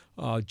him.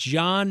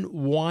 John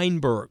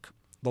Weinberg,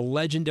 the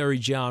legendary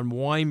John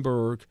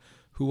Weinberg,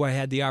 who I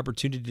had the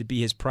opportunity to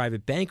be his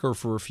private banker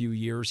for a few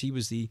years. He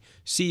was the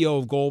CEO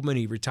of Goldman.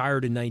 He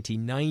retired in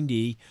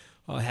 1990.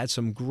 Had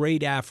some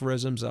great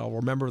aphorisms I'll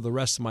remember the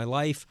rest of my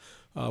life.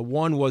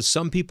 One was,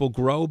 some people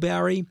grow,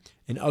 Barry,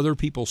 and other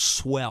people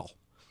swell.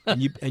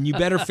 And you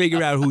better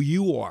figure out who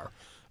you are.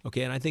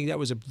 Okay, and I think that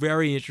was a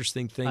very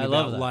interesting thing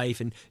about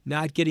life, and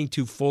not getting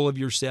too full of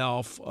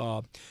yourself.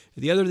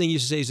 The other thing you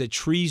used to say is that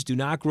trees do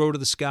not grow to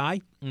the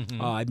sky.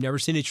 Mm-hmm. I've never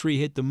seen a tree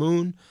hit the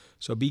moon,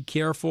 so be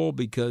careful,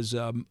 because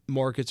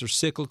markets are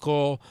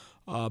cyclical.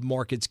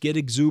 Markets get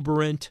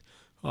exuberant.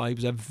 He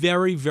was a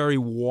very, very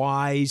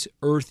wise,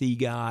 earthy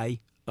guy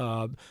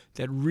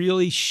that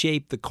really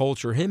shaped the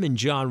culture. Him and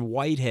John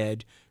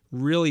Whitehead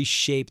really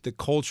shaped the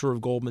culture of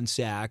Goldman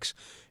Sachs,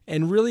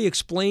 and really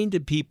explained to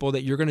people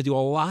that you're going to do a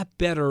lot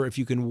better if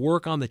you can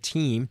work on the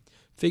team,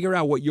 figure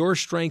out what your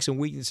strengths and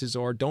weaknesses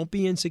are. Don't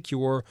be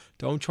insecure.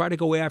 Don't try to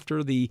go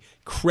after the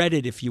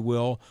credit, if you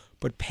will,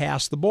 but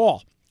pass the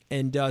ball.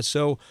 And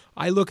so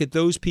I look at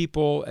those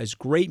people as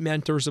great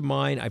mentors of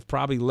mine. I've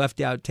probably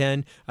left out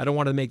 10. I don't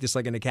want to make this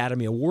like an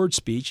Academy Award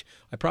speech.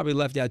 I probably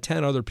left out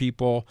 10 other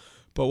people.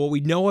 But what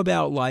we know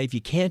about life,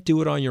 you can't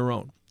do it on your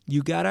own.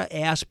 You got to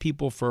ask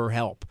people for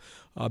help.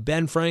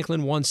 Ben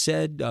Franklin once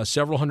said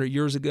several hundred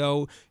years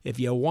ago, if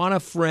you want a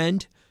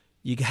friend,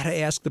 you got to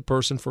ask the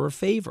person for a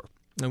favor.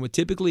 And what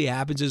typically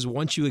happens is,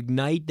 once you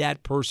ignite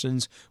that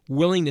person's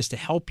willingness to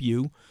help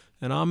you,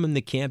 and I'm in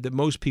the camp that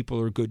most people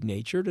are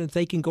good-natured, and if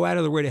they can go out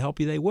of their way to help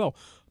you, they will.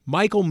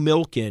 Michael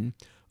Milken,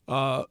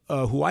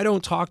 who I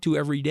don't talk to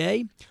every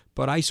day,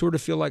 but I sort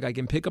of feel like I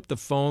can pick up the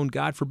phone.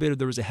 God forbid if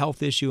there was a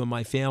health issue in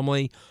my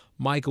family,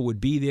 Michael would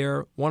be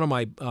there. One of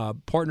my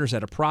partners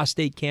had a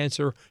prostate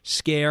cancer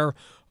scare.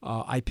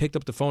 I picked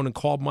up the phone and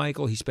called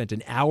Michael. He spent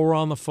an hour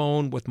on the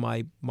phone with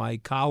my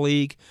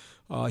colleague.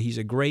 He's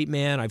a great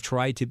man. I've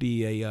tried to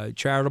be a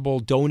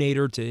charitable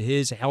donator to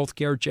his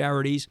healthcare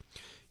charities.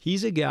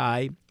 He's a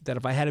guy that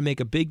if I had to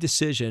make a big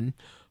decision,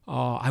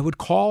 I would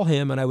call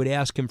him and I would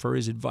ask him for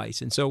his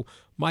advice. And so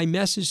my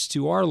message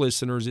to our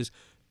listeners is,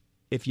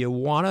 if you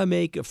want to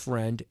make a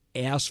friend,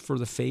 ask for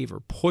the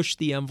favor. Push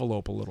the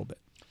envelope a little bit.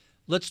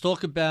 Let's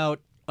talk about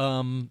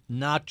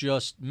not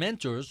just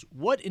mentors.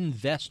 What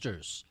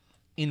investors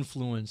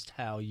influenced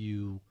how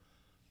your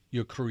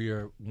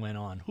career went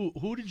on?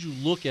 Who did you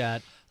look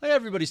at? Like,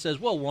 everybody says,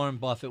 well, Warren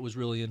Buffett was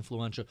really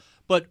influential.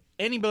 But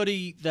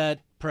anybody that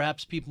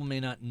perhaps people may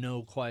not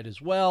know quite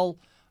as well,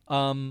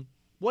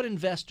 what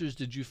investors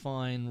did you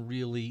find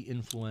really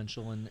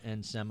influential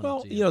and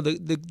seminal to you? Well,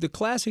 the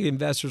classic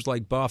investors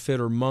like Buffett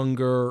or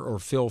Munger or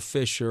Phil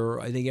Fisher,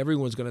 I think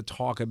everyone's going to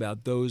talk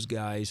about those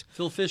guys.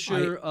 Phil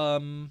Fisher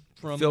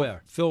from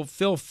where?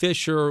 Phil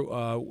Fisher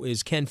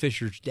is Ken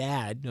Fisher's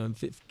dad.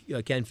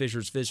 Ken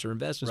Fisher's Fisher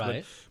Investments.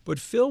 Right. But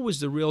Phil was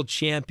the real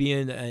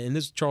champion, and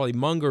this is Charlie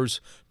Munger's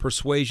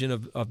persuasion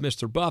of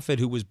Mr. Buffett,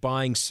 who was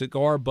buying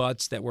cigar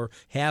butts that were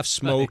half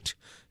smoked.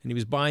 Right. And he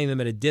was buying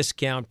them at a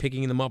discount,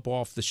 picking them up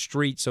off the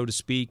street, so to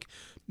speak.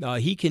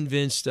 He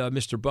convinced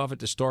Mr. Buffett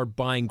to start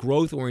buying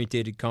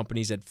growth-oriented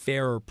companies at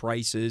fairer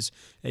prices,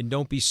 and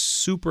don't be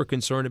super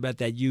concerned about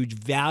that huge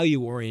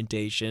value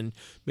orientation.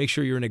 Make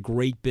sure you're in a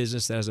great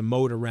business that has a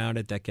moat around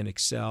it that can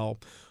excel.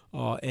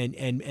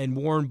 And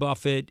Warren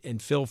Buffett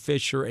and Phil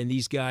Fisher and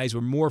these guys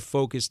were more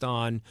focused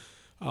on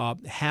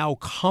how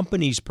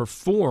companies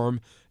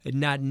perform and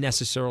not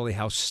necessarily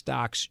how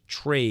stocks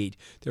trade.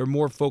 They're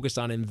more focused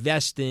on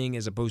investing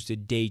as opposed to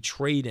day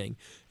trading.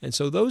 And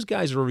so those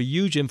guys are a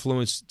huge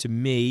influence to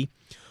me.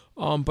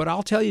 But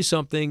I'll tell you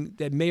something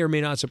that may or may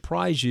not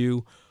surprise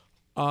you.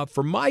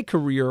 For my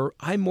career,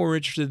 I'm more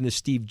interested in the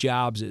Steve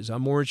Jobses.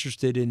 I'm more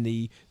interested in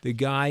the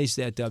guys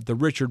that the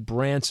Richard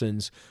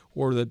Bransons,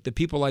 or the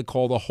people I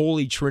call the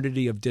holy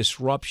trinity of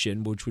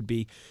disruption, which would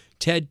be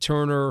Ted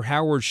Turner,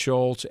 Howard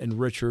Schultz, and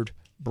Richard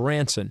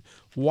Branson.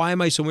 Why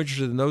am I so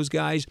interested in those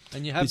guys?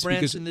 And you have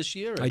Branson this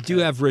year? I do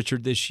have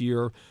Richard this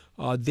year.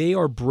 They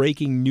are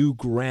breaking new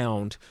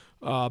ground.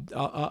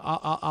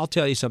 I'll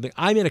tell you something.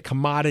 I'm in a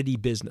commodity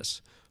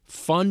business.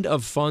 Fund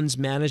of funds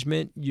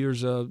management,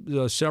 there's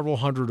several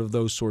hundred of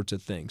those sorts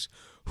of things.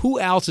 Who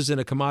else is in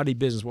a commodity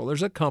business? Well,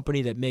 there's a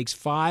company that makes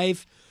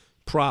 5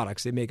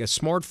 products. They make a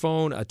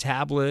smartphone, a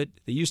tablet.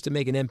 They used to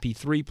make an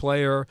MP3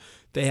 player.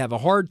 They have a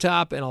hard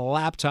top and a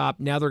laptop.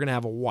 Now they're going to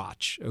have a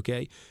watch,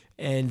 okay?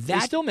 And they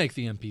still make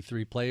the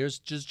MP3 players,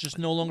 just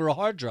no longer a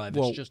hard drive.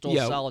 It's just all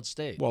solid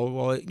state.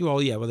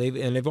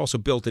 They've also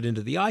built it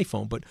into the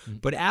iPhone.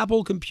 But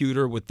Apple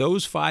Computer, with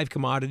those 5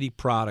 commodity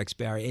products,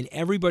 Barry, and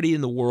everybody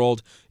in the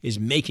world is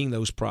making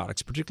those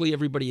products, particularly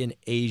everybody in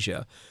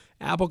Asia.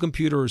 Apple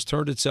Computer has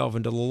turned itself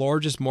into the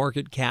largest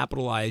market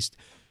capitalized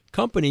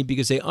company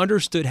because they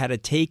understood how to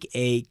take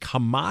a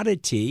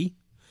commodity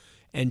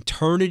and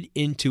turn it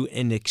into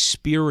an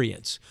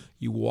experience.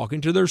 You walk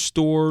into their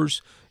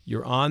stores,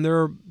 you're on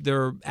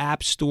their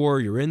app store,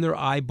 you're in their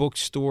iBook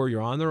store,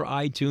 you're on their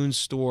iTunes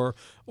store.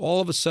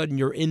 All of a sudden,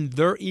 you're in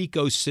their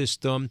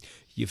ecosystem.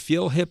 You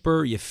feel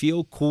hipper, you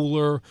feel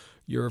cooler.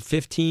 Your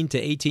 15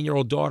 to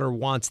 18-year-old daughter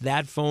wants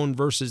that phone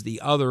versus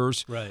the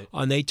others. Right.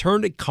 And they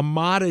turned a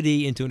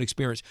commodity into an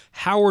experience.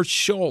 Howard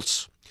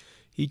Schultz,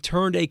 he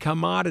turned a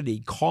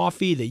commodity,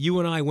 coffee that you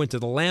and I went to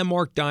the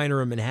Landmark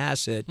Diner in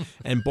Manhasset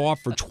and bought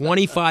for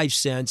 25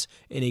 cents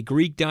in a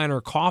Greek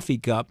diner coffee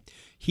cup.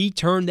 He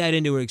turned that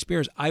into an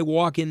experience. I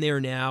walk in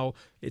there now.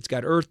 It's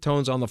got earth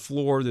tones on the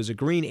floor. There's a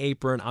green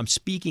apron. I'm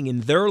speaking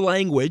in their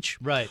language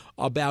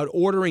about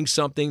ordering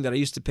something that I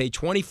used to pay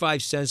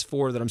 25 cents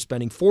for that I'm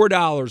spending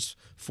 $4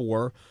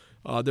 for.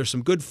 There's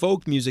some good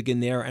folk music in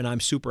there, and I'm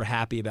super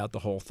happy about the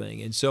whole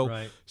thing. And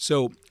so,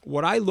 so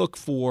what I look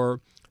for,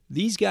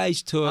 these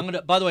guys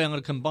took. By the way, I'm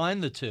going to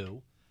combine the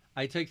two.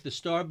 I take the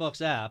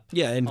Starbucks app.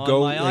 And on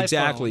go my iPhone,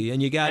 exactly,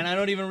 and you got. And I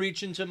don't even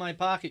reach into my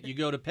pocket. You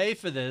go to pay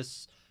for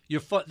this.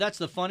 That's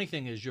the funny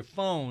thing is your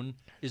phone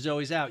is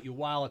always out. Your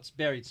wallet's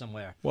buried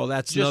somewhere. Well,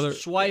 that's just another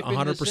swiping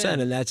 100%,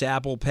 and that's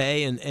Apple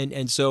Pay,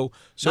 and so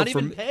not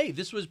even Pay.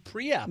 This was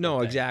pre-Apple. No,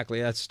 Pay. exactly.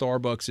 That's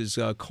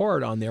Starbucks'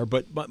 card on there.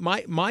 But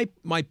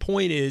my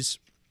point is,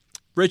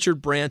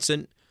 Richard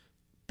Branson,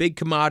 big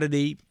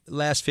commodity,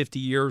 last 50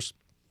 years.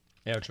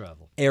 Air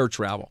travel. Air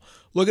travel.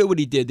 Look at what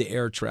he did to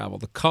air travel.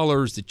 The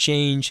colors, the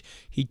change.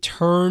 He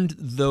turned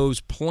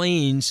those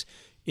planes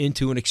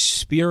into an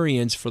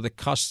experience for the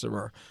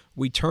customer.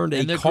 We turned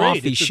a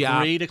coffee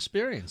shop. It's a great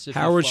experience.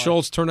 Howard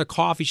Schultz turned a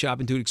coffee shop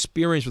into an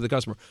experience for the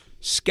customer.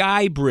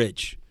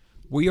 Skybridge.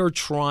 We are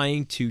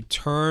trying to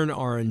turn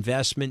our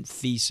investment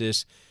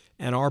thesis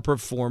and our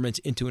performance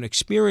into an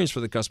experience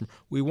for the customer.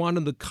 We want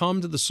them to come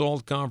to the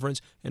SALT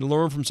conference and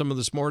learn from some of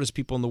the smartest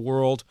people in the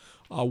world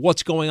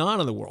what's going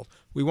on in the world.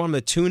 We want them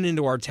to tune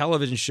into our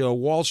television show,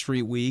 Wall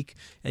Street Week,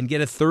 and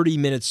get a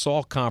 30-minute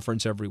SALT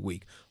conference every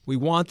week. We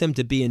want them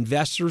to be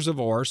investors of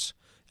ours,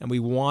 and we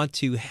want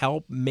to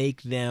help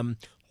make them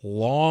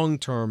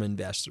long-term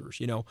investors.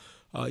 You know,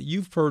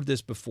 you've heard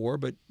this before,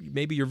 but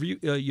maybe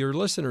your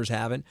listeners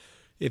haven't.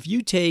 If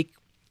you take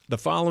the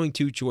following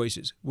two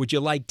choices, would you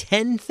like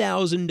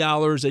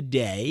 $10,000 a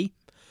day,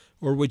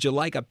 or would you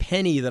like a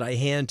penny that I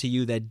hand to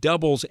you that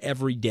doubles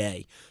every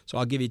day? So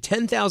I'll give you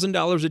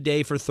 $10,000 a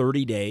day for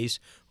 30 days,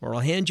 or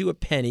I'll hand you a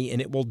penny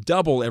and it will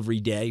double every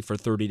day for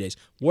 30 days.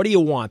 What do you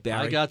want,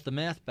 Barry? I got the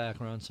math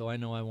background, so I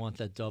know I want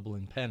that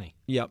doubling penny.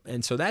 Yep,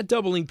 and so that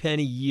doubling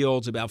penny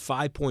yields about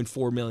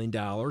 $5.4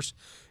 million.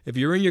 If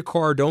you're in your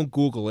car, don't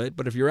Google it,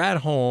 but if you're at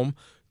home,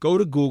 go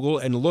to Google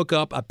and look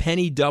up a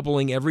penny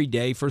doubling every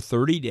day for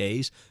 30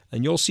 days,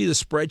 and you'll see the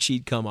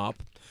spreadsheet come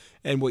up.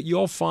 And what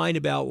you'll find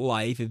about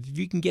life, if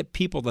you can get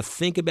people to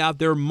think about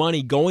their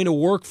money going to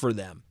work for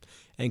them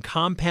and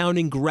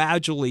compounding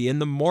gradually in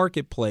the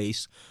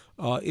marketplace,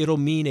 it'll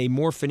mean a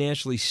more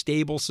financially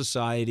stable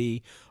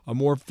society, a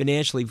more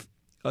financially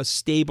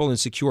stable and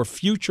secure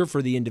future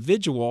for the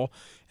individual.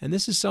 And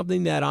this is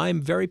something that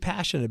I'm very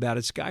passionate about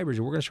at Skybridge.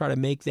 We're going to try to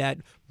make that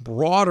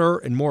broader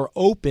and more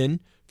open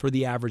for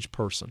the average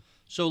person.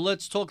 So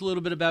let's talk a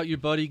little bit about your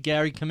buddy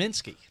Gary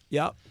Kaminsky.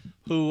 Yep.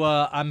 Who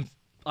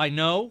I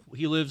know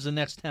he lives the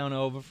next town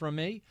over from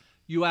me.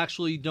 You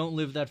actually don't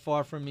live that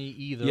far from me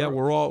either. Yeah,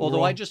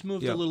 Although I just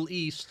moved a little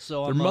east,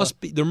 so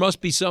there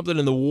must be something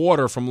in the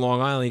water from Long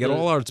Island. You got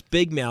all our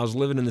big mouths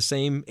living in the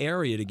same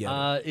area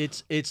together.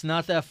 It's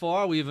not that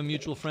far. We have a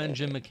mutual friend,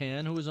 Jim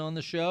McCann, who was on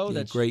the show. Yeah,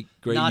 that's great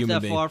not human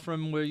that being. far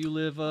from where you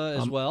live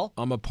as well.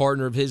 I'm a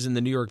partner of his in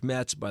the New York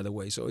Mets, by the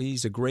way. So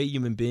he's a great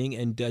human being.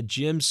 And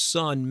Jim's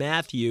son,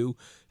 Matthew,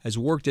 has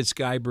worked at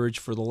Skybridge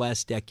for the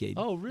last decade.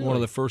 Oh, really? One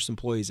of the first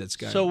employees at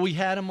Skybridge. So we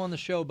had him on the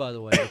show, by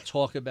the way, to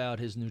talk about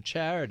his new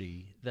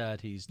charity that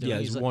he's doing. Yeah,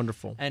 it's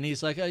wonderful. And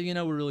he's like,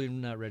 we're really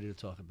not ready to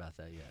talk about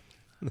that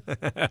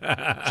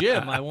yet.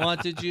 Jim, I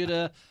wanted you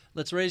to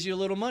let's raise you a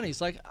little money. He's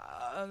like,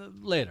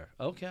 later.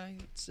 Okay.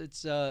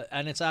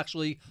 And it's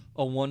actually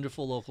a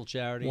wonderful local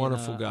charity.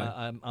 Wonderful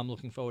guy. I'm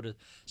looking forward to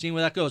seeing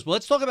where that goes. But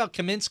let's talk about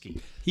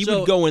Kaminsky. He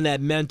would go in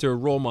that mentor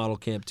role model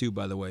camp too,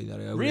 by the way.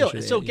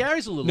 Really? So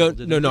Gary's a little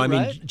older than I you,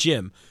 mean right?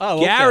 Jim.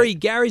 Oh, okay.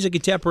 Gary's a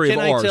contemporary Can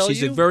of I ours. tell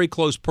He's you? a very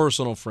close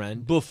personal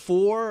friend.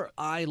 Before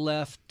I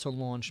left to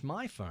launch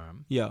my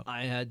firm, Yeah.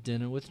 I had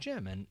dinner with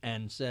Jim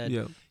and said,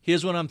 Yeah.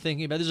 here's what I'm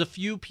thinking about. There's a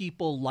few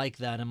people like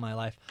that in my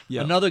life.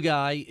 Yeah. Another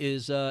guy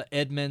is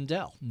Ed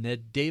Mendel,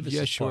 Ned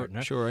Davis'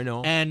 partner. Sure, I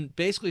know. And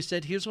basically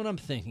said, here's what I'm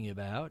thinking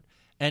about.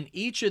 And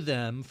each of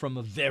them, from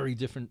a very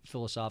different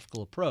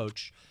philosophical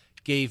approach,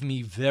 gave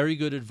me very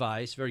good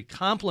advice, very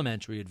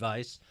complimentary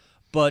advice,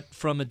 but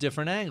from a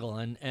different angle.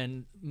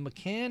 And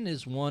McCann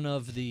is one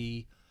of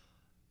the,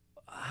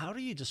 how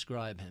do you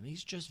describe him?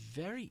 He's just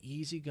very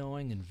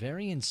easygoing and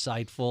very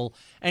insightful.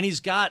 And he's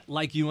got,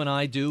 like you and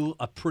I do,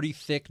 a pretty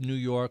thick New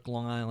York,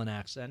 Long Island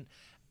accent.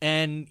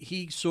 And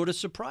he sort of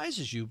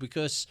surprises you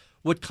because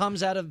what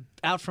comes out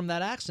from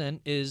that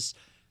accent is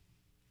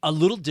a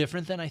little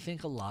different than I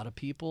think a lot of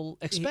people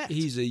expect.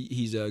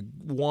 He's a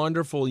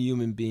wonderful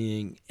human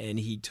being, and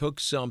he took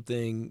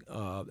something,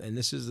 and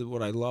this is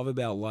what I love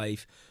about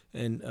life,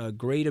 and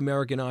great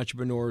American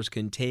entrepreneurs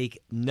can take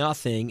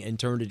nothing and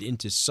turn it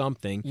into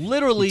something.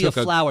 Literally a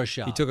flower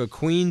shop. He took a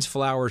Queens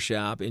flower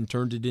shop and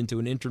turned it into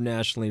an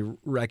internationally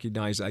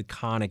recognized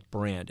iconic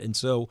brand. And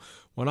so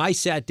when I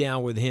sat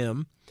down with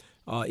him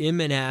in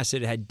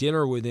Manhasset, had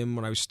dinner with him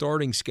when I was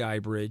starting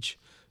Skybridge,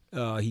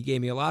 he gave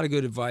me a lot of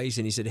good advice,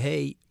 and he said,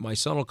 hey, my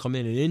son will come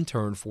in and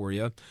intern for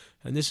you.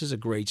 And this is a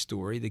great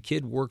story. The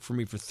kid worked for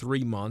me for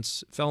 3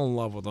 months, fell in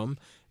love with him,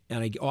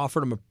 and I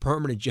offered him a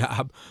permanent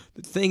job.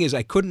 The thing is,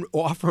 I couldn't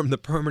offer him the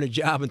permanent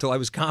job until I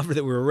was confident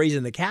that we were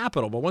raising the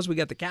capital. But once we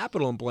got the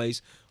capital in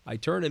place, I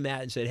turned to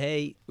Matt and said,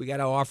 hey, we got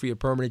to offer you a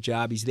permanent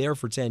job. He's there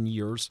for 10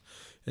 years.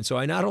 And so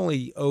I not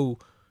only owe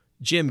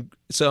Jim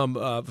some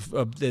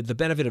the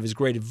benefit of his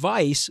great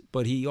advice,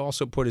 but he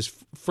also put his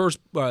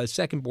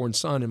second-born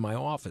son in my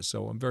office.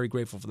 So I'm very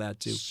grateful for that,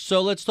 too.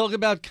 So let's talk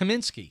about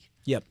Kaminsky.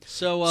 Yep.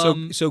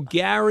 So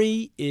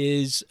Gary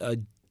is a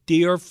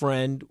dear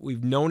friend.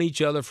 We've known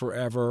each other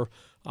forever.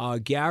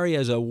 Gary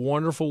has a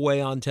wonderful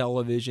way on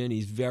television.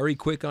 He's very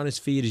quick on his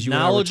feet, as you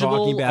and I were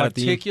talking about.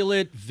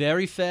 Articulate,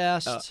 very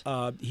fast.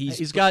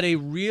 He's got a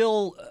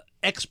real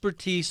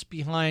expertise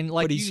behind.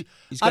 Like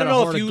I don't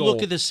know if you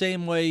look at the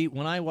same way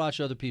when I watch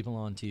other people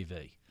on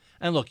TV.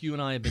 And look, you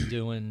and I have been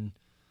doing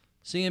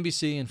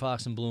CNBC and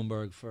Fox and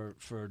Bloomberg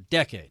for a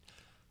decade.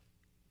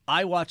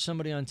 I watch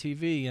somebody on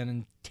TV, and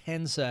in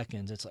 10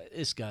 seconds, it's like,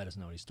 this guy doesn't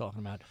know what he's talking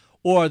about.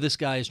 Or this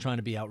guy is trying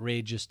to be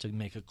outrageous to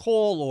make a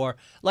call. Or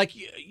like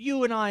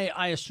you and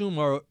I assume,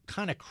 are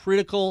kind of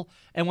critical.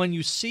 And when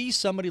you see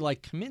somebody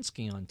like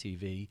Kaminsky on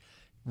TV,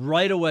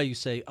 right away you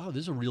say, oh,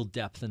 there's a real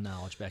depth and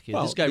knowledge back here.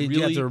 Well, this guy really...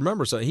 You have to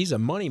remember, so he's a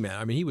money man.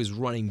 I mean, he was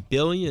running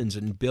billions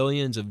and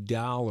billions of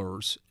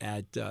dollars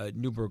at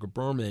Neuberger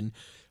Berman.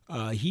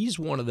 He's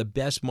one of the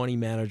best money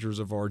managers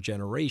of our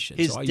generation.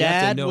 His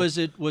dad was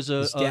a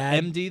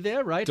MD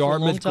there, right?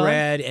 Dartmouth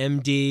grad,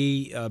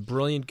 MD,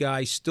 brilliant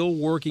guy, still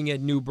working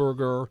at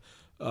Neuberger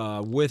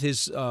with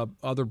his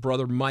other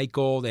brother,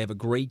 Michael. They have a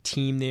great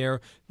team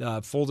there.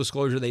 Full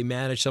disclosure, they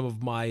manage some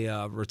of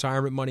my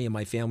retirement money and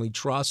my family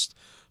trust.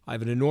 I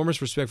have an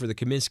enormous respect for the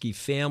Kaminsky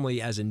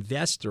family as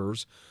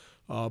investors.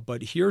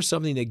 But here's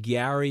something that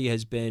Gary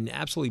has been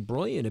absolutely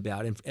brilliant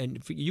about.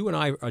 And for you and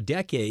I, a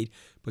decade,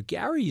 but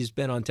Gary has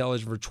been on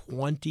television for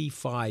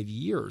 25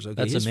 years. Okay?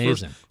 That's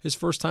amazing. His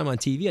first time on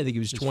TV, I think he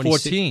was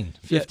 14,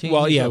 15.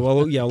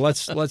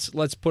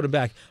 Let's put him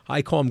back.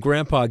 I call him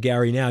Grandpa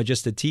Gary now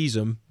just to tease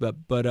him.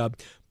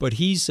 But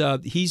he's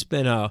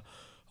been a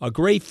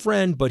great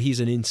friend, but he's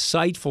an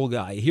insightful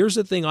guy. Here's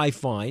the thing I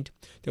find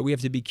that we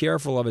have to be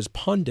careful of as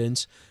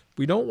pundits.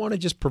 We don't want to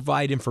just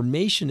provide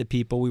information to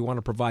people. We want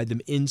to provide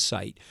them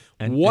insight.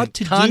 And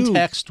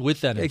context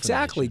with that information.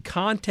 Exactly.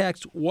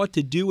 Context, what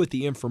to do with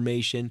the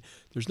information.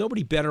 There's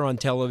nobody better on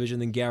television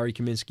than Gary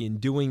Kaminsky in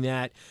doing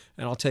that.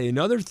 And I'll tell you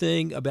another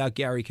thing about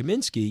Gary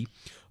Kaminsky.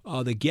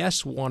 The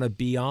guests want to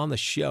be on the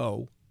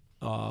show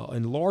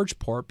in large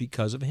part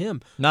because of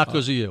him. Not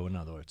because of you, in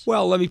other words.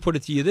 Well, let me put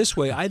it to you this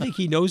way. I think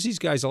he knows these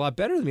guys a lot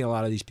better than me, a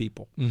lot of these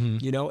people. Mm-hmm.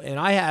 You know, and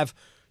I have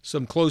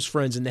some close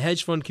friends in the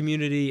hedge fund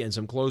community and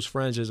some close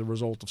friends as a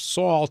result of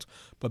SALT.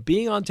 But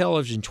being on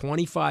television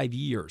 25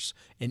 years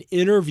and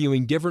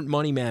interviewing different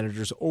money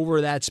managers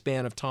over that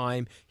span of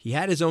time, he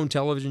had his own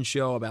television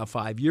show about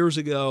 5 years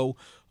ago.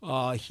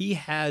 He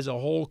has a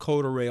whole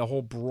coterie, a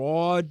whole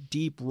broad,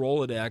 deep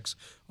Rolodex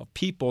of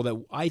people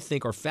that I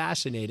think are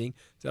fascinating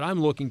that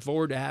I'm looking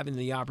forward to having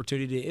the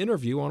opportunity to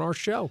interview on our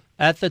show.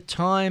 At the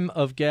time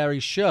of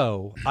Gary's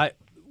show,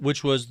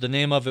 which was the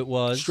name of it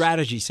was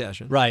Strategy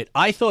Session. Right.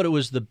 I thought it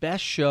was the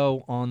best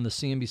show on the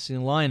CNBC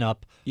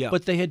lineup,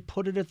 but they had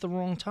put it at the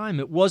wrong time.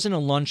 It wasn't a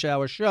lunch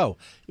hour show.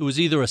 It was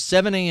either a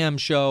 7 a.m.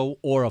 show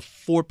or a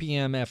 4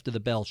 p.m. after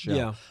the bell show.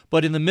 Yeah.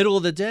 But in the middle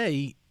of the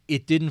day,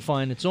 it didn't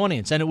find its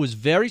audience. And it was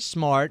very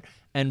smart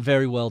and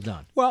very well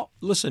done. Well,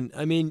 listen,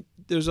 I mean,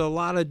 there's a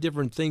lot of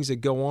different things that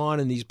go on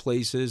in these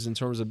places in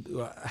terms of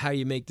how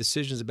you make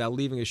decisions about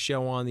leaving a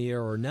show on the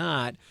air or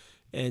not.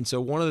 And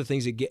so one of the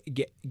things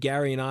that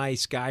Gary and I,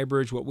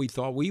 Skybridge, what we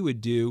thought we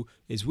would do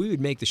is we would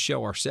make the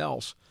show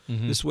ourselves.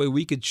 Mm-hmm. This way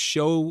we could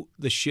show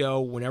the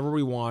show whenever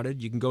we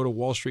wanted. You can go to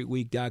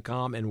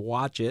wallstreetweek.com and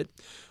watch it.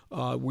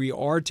 We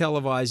are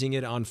televising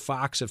it on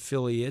Fox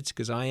affiliates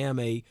because I am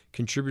a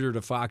contributor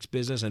to Fox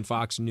Business and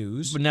Fox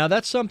News. But now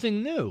that's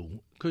something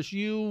new because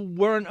you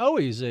weren't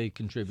always a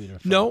contributor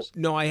to Fox.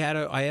 No, I had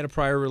a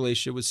prior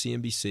relationship with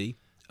CNBC.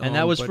 And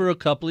that was for a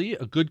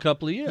good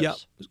couple of years. Yeah,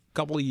 a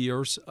couple of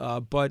years.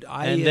 But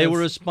they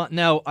were a sponsor.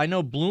 Now I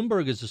know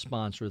Bloomberg is a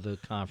sponsor of the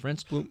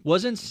conference.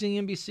 Wasn't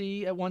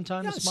CNBC at one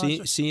time a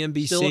sponsor?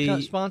 CNBC still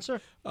a sponsor?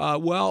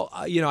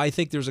 I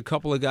think there's a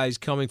couple of guys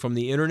coming from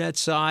the internet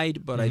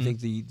side, but I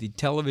think the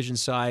television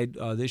side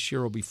this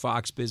year will be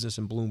Fox Business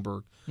and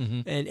Bloomberg.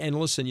 Mm-hmm. And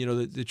listen,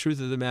 the truth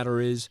of the matter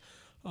is,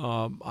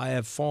 I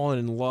have fallen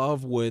in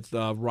love with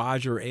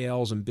Roger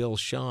Ailes and Bill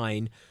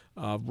Shine.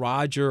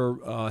 Roger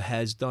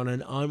has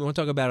done I want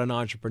to talk about an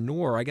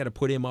entrepreneur. I got to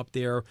put him up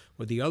there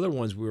with the other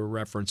ones we were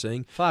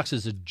referencing. Fox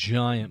is a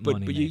giant money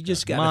But maker. you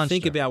just got to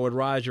think Monster. about what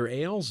Roger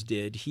Ailes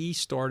did. He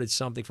started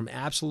something from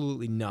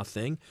absolutely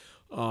nothing.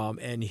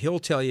 And he'll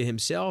tell you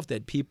himself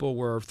that people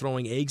were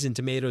throwing eggs and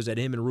tomatoes at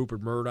him and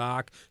Rupert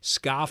Murdoch,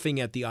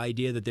 scoffing at the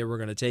idea that they were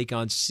going to take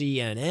on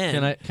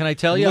CNN. Can I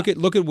tell you?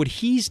 Look at what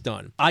he's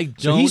done.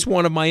 So he's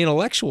one of my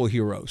intellectual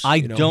heroes. I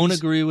don't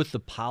agree with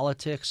the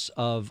politics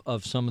of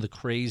some of the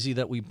crazy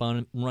that we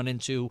run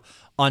into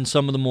on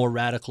some of the more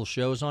radical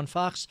shows on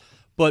Fox.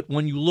 But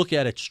when you look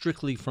at it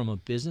strictly from a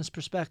business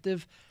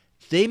perspective,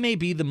 they may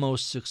be the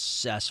most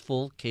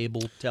successful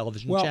cable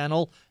television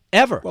channel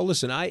ever. Well,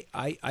 listen, I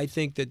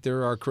think that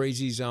there are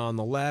crazies on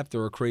the left,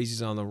 there are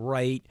crazies on the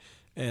right,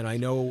 and I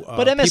know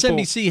but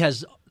MSNBC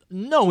has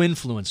no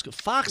influence.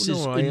 Fox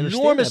is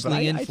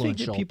enormously influential. I think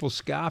that people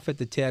scoff at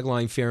the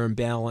tagline fair and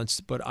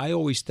balanced, but I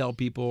always tell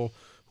people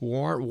who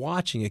aren't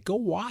watching it, go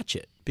watch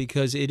it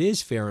because it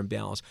is fair and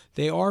balanced.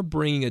 They are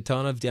bringing a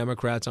ton of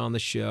Democrats on the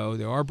show.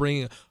 They are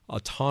bringing a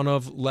ton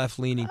of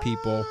left-leaning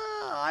people.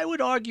 I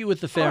would argue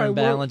with the fair and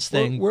balanced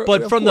thing,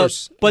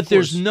 but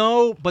there's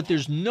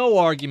no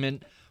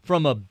argument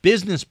from a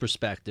business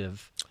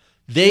perspective.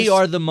 They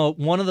are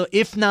one of the,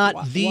 if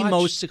not the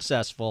most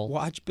successful.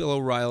 Watch Bill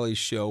O'Reilly's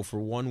show for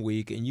 1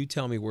 week, and you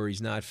tell me where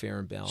he's not fair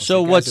and balanced.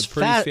 So what's a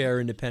pretty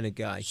fair, independent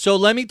guy. So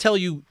let me tell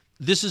you,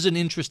 this is an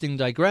interesting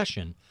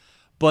digression,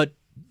 but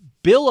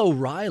Bill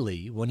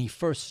O'Reilly, when he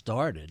first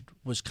started,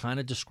 was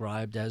kind of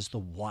described as the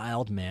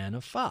wild man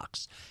of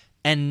Fox.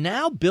 And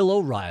now Bill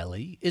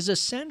O'Reilly is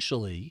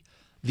essentially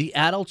the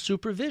adult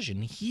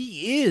supervision.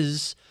 He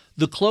is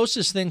the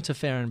closest thing to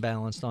fair and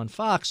balanced on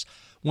Fox.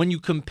 When you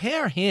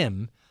compare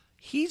him,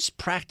 he's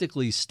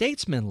practically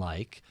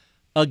statesman-like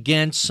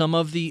against some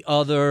of the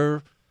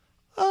other,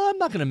 I'm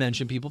not going to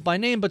mention people by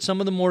name, but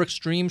some of the more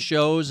extreme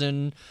shows.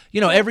 And,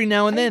 every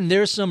now and then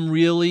there's some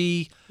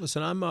really...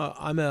 Listen, I'm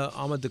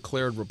a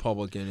declared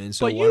Republican. And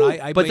so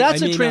but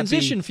that's a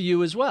transition for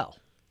you as well.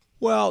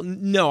 Well,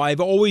 no, I've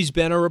always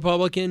been a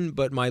Republican,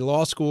 but my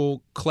law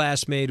school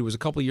classmate who was a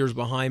couple of years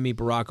behind me,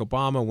 Barack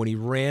Obama, when he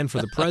ran for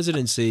the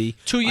presidency.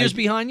 2 years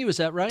behind you, is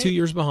that right? 2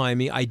 years behind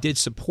me. I did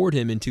support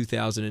him in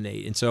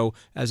 2008. And so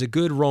as a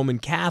good Roman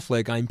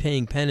Catholic, I'm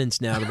paying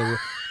penance now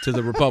to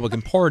the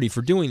Republican Party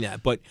for doing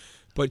that. But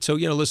so,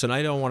 listen,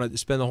 I don't want to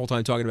spend the whole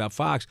time talking about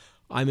Fox.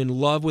 I'm in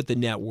love with the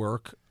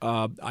network.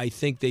 I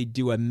think they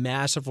do a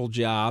masterful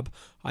job.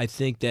 I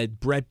think that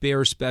Bret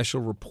Baier's special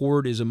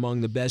report is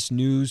among the best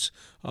news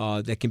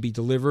that can be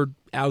delivered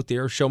out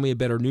there. Show me a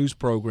better news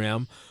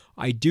program.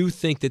 I do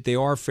think that they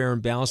are fair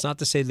and balanced. Not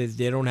to say that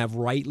they don't have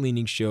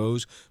right-leaning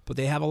shows, but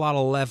they have a lot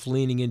of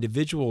left-leaning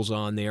individuals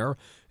on there.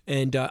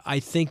 And I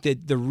think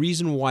that the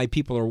reason why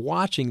people are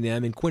watching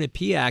them, and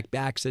Quinnipiac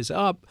backs this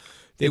up,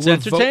 it's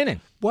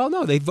entertaining. Well,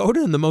 no, they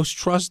voted in the most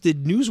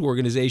trusted news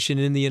organization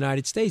in the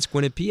United States.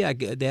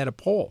 Quinnipiac, they had a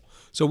poll.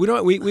 So we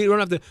don't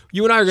have to.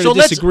 You and I are going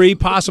to disagree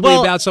possibly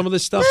about some of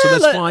this stuff. So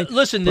that's fine.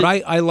 Listen, but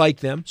I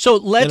like them. So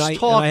let's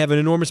talk. And I have an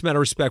enormous amount of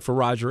respect for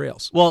Roger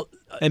Ailes. Well,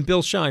 and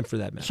Bill Shine for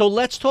that matter. So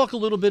let's talk a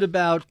little bit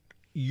about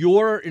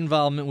your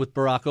involvement with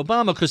Barack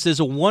Obama, because there's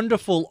a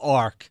wonderful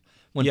arc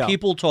when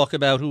people talk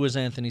about who is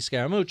Anthony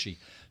Scaramucci.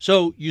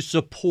 So you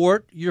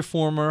support your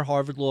former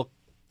Harvard Law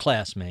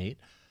classmate.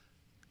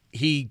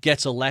 He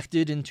gets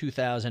elected in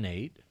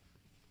 2008.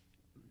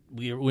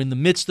 We're in the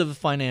midst of a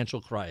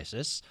financial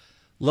crisis.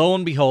 Lo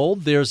and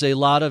behold, there's a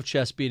lot of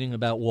chest beating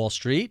about Wall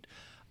Street.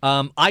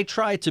 I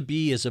try to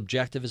be as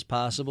objective as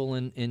possible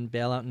in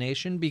Bailout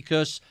Nation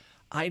because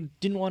I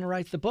didn't want to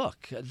write the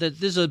book.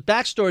 There's a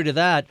backstory to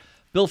that.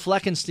 Bill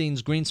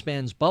Fleckenstein's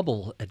Greenspan's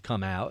Bubble had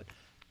come out,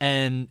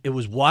 and it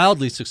was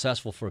wildly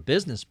successful for a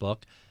business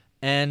book.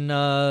 And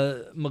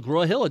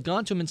McGraw-Hill had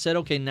gone to him and said,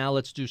 okay, now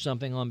let's do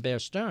something on Bear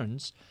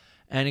Stearns.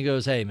 And he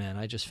goes, hey, man,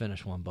 I just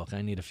finished one book.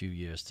 I need a few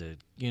years to,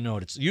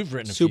 you've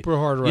written a few. Super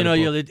hard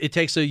writing. It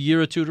takes a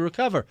year or two to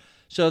recover.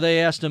 So they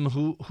asked him,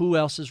 who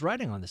else is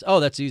writing on this? Oh,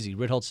 that's easy.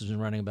 Ritholtz has been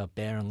writing about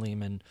Baer and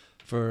Lehman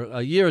for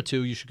a year or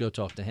two. You should go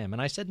talk to him.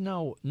 And I said,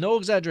 no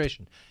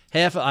exaggeration.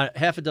 Half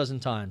a dozen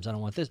times. I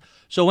don't want this.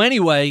 So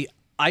anyway,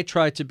 I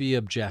tried to be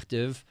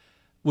objective,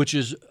 which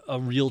is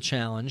a real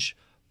challenge.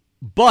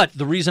 But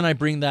the reason I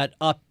bring that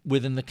up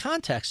within the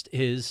context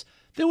is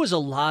there was a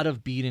lot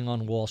of beating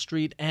on Wall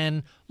Street.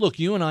 And look,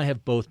 you and I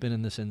have both been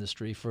in this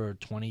industry for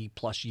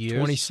 20-plus years.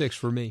 26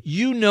 for me.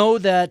 You know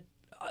that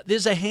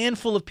there's a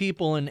handful of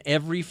people in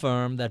every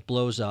firm that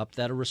blows up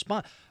that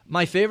are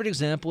My favorite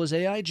example is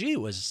AIG.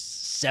 It was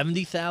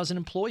 70,000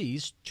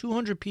 employees,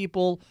 200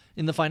 people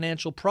in the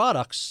financial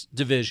products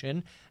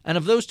division. And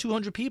of those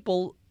 200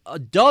 people, a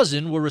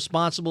dozen were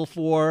responsible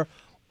for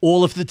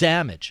all of the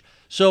damage.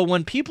 So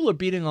when people are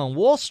beating on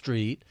Wall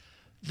Street,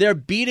 they're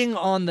beating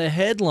on the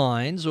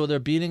headlines or they're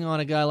beating on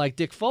a guy like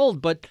Dick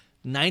Fuld, but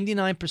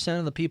 99%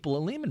 of the people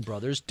at Lehman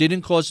Brothers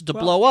didn't cause it to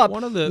blow up,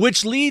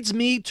 which leads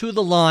me to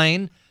the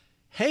line,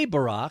 hey,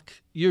 Barack,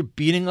 you're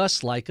beating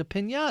us like a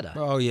piñata.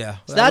 Oh yeah,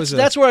 So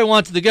that's where I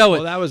wanted to go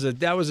with. Well,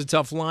 that was a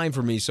tough line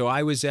for me. So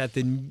I was at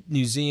the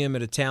museum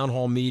at a town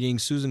hall meeting.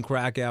 Susan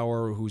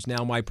Krakauer, who's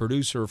now my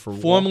producer for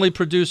Formerly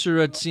producer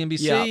at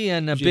CNBC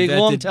and a she big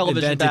long invented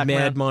television background.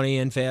 Mad Money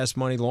and Fast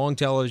Money, long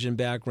television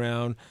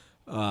background.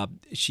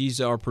 She's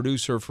our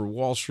producer for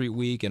Wall Street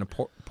Week and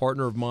a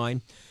partner of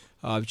mine.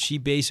 She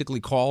basically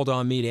called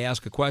on me to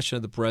ask a question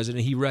of the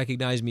president. He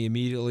recognized me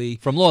immediately.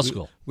 From law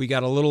school. We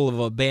got a little of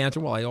a banter.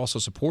 Well, I also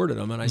supported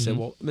him. And I said,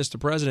 well, Mr.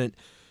 President,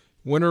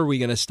 when are we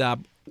going to stop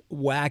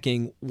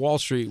whacking Wall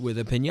Street with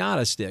a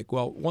piñata stick?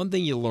 Well, one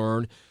thing you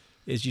learn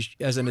is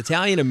as an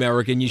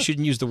Italian-American, you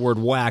shouldn't use the word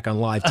whack on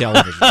live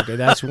television. Okay?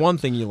 That's one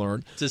thing you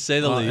learn. To say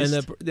the least.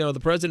 And the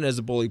president has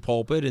a bully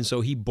pulpit, and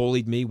so he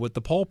bullied me with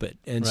the pulpit.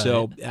 And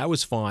so that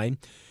was fine.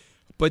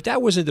 But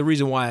that wasn't the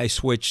reason why I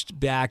switched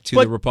back to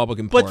the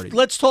Republican Party. But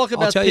let's talk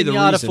about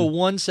piñata for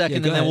 1 second,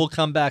 and then ahead. we'll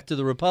come back to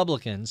the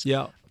Republicans.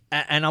 Yeah.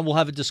 And I will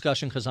have a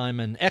discussion because I'm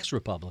an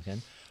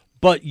ex-Republican.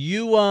 But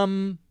you,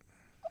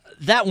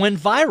 that went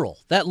viral.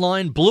 That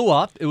line blew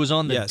up. It was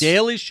on the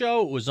Daily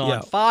Show. It was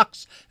on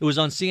Fox. It was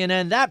on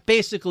CNN. That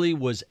basically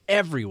was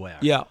everywhere.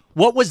 Yeah.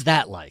 What was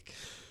that like?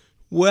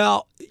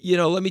 Well,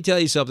 let me tell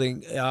you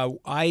something.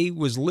 I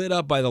was lit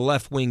up by the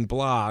left-wing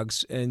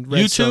blogs and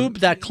read YouTube.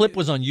 That clip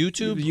was on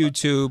YouTube.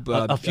 YouTube,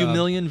 a few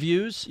million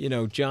views.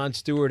 Jon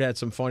Stewart had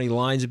some funny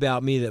lines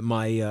about me that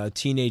my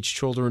teenage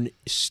children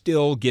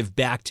still give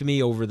back to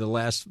me over the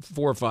last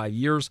 4 or 5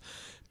 years.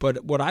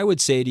 But what I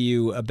would say to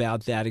you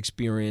about that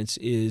experience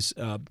is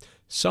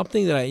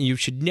something that you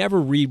should never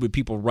read what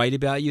people write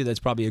about you. That's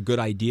probably a good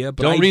idea.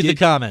 But Don't read the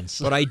comments.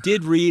 But I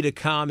did read a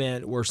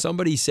comment where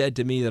somebody said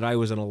to me that I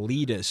was an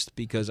elitist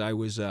because I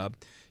was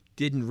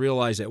didn't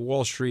realize that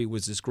Wall Street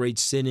was this great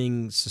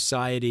sinning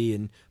society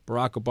and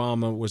Barack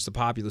Obama was the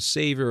popular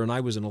savior, and I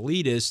was an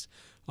elitist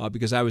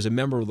because I was a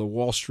member of the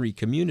Wall Street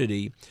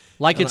community.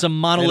 It's a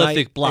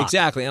monolithic block.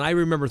 Exactly. And I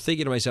remember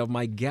thinking to myself,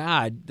 my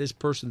God, this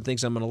person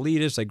thinks I'm an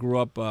elitist. I grew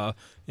up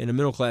in a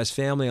middle-class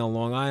family on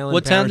Long Island.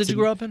 What town did you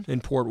grow up in? In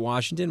Port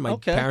Washington. My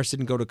parents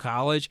didn't go to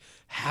college.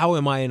 How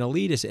am I an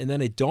elitist? And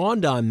then it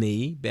dawned on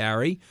me,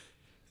 Barry,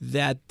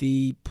 that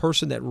the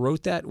person that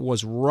wrote that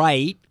was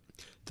right,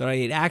 that I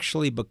had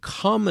actually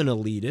become an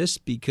elitist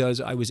because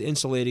I was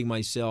insulating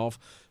myself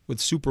with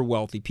super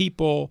wealthy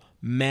people,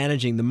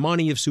 managing the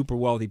money of super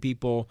wealthy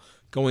people,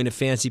 going to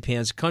fancy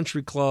pants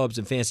country clubs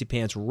and fancy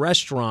pants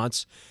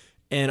restaurants,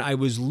 and I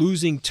was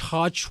losing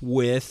touch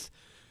with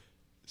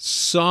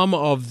some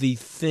of the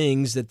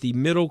things that the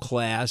middle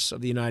class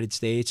of the United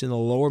States and the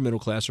lower middle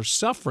class are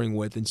suffering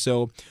with. And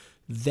so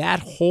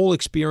that whole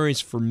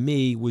experience for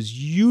me was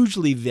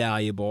hugely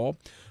valuable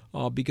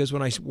because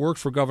when I worked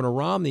for Governor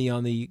Romney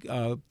on the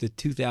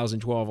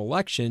 2012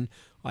 election,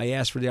 I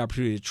asked for the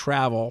opportunity to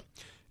travel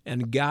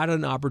and got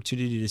an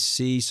opportunity to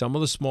see some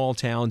of the small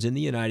towns in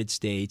the United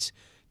States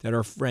that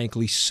are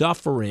frankly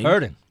suffering.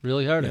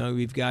 Really hurting.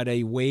 We've got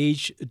a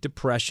wage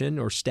depression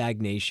or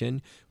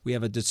stagnation. We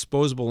have a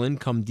disposable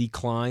income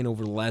decline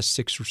over the last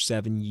 6 or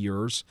 7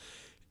 years.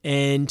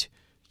 And,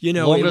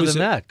 longer than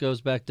that.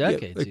 Goes back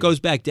decades. It goes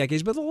back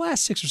decades. But the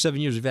last 6 or 7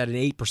 years, we've had an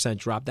 8%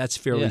 drop. That's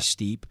fairly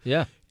steep.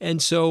 Yeah.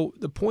 And so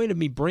the point of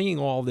me bringing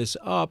all this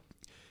up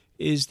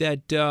is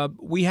that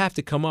we have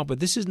to come up with,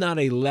 this is not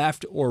a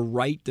left or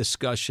right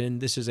discussion.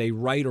 This is a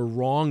right or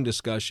wrong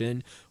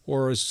discussion.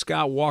 Or as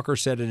Scott Walker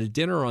said at a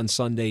dinner on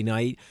Sunday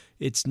night,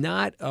 it's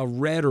not a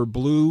red or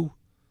blue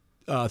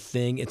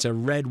thing. It's a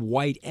red,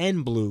 white,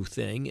 and blue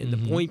thing. And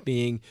the point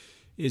being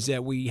is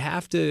that we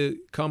have to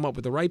come up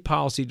with the right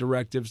policy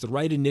directives, the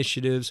right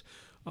initiatives,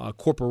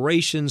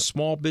 corporations,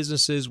 small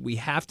businesses. We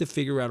have to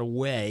figure out a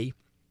way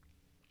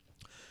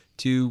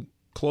to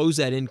close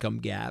that income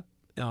gap.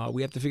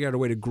 We have to figure out a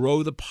way to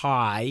grow the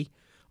pie.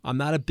 I'm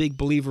not a big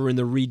believer in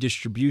the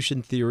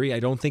redistribution theory. I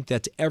don't think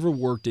that's ever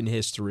worked in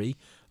history.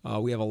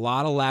 We have a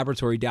lot of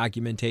laboratory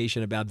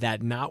documentation about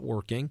that not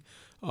working.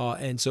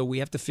 And so we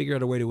have to figure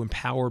out a way to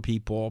empower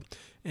people.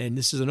 And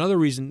this is another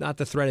reason, not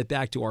to thread it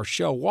back to our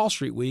show, Wall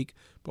Street Week,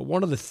 but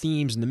one of the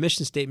themes and the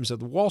mission statements of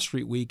the Wall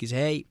Street Week is,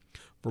 hey,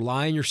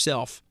 rely on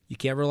yourself. You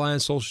can't rely on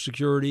Social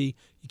Security.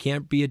 You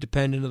can't be a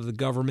dependent of the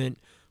government.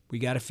 We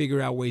got to figure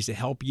out ways to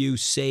help you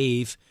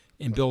save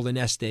and build a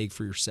nest egg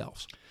for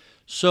yourselves.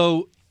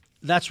 So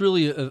that's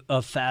really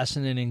a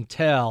fascinating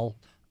tale.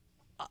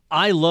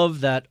 I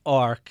love that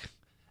arc.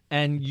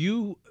 And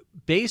you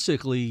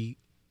basically,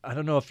 I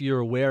don't know if you're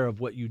aware of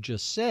what you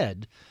just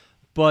said,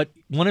 but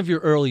one of your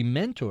early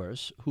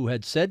mentors who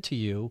had said to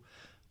you,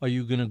 are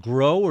you going to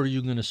grow or are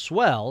you going to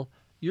swell?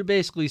 You're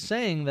basically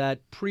saying that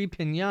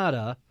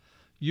pre-piñata,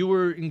 you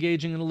were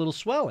engaging in a little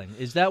swelling.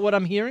 Is that what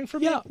I'm hearing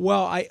from you? Yeah,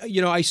 well,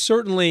 I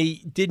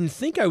certainly didn't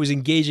think I was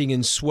engaging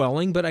in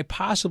swelling, but I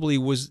possibly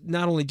was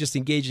not only just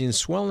engaging in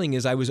swelling,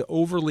 as I was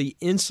overly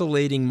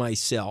insulating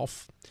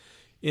myself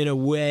in a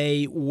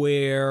way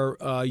where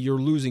you're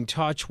losing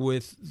touch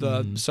with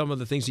some of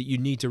the things that you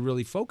need to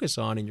really focus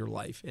on in your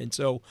life. And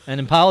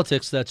in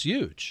politics, that's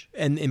huge.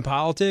 And in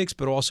politics,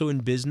 but also in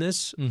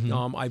business.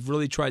 I've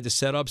really tried to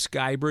set up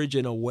Skybridge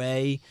in a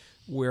way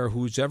where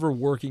who's ever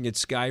working at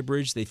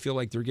Skybridge, they feel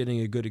like they're getting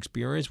a good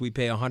experience. We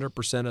pay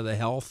 100% of the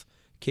health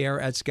care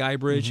at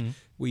Skybridge.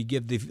 We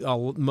give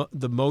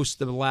the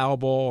most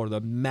allowable or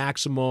the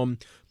maximum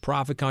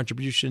profit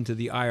contribution to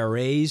the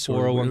IRAs,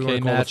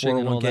 401k matching, 401k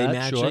and all that,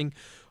 matching.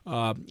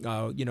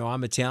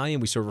 I'm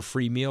Italian. We serve a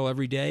free meal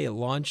every day at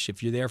lunch.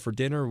 If you're there for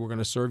dinner, we're going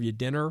to serve you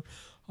dinner.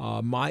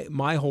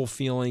 My whole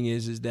feeling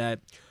is that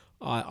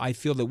I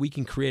feel that we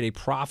can create a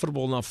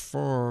profitable enough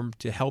firm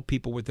to help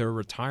people with their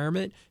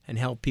retirement and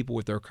help people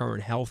with their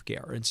current health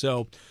care. And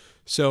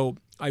so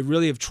I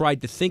really have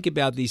tried to think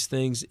about these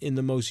things in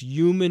the most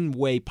human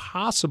way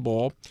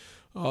possible,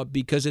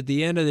 because at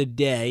the end of the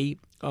day,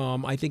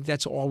 I think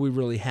that's all we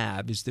really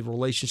have is the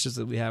relationships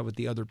that we have with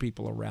the other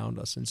people around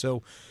us. And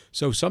so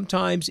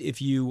sometimes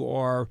if you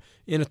are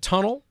in a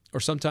tunnel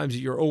or sometimes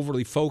you're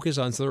overly focused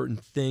on certain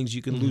things,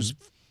 you can lose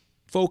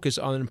focus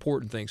on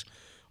important things.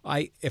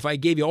 If I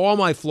gave you all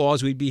my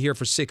flaws, we'd be here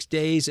for 6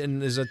 days,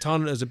 and there's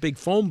a big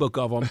phone book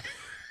of them.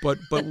 But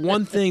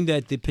one thing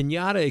that the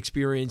Piñata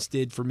experience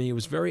did for me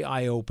was very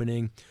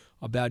eye-opening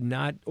about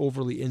not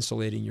overly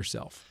insulating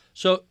yourself.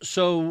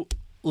 So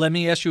let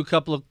me ask you a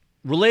couple of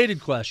related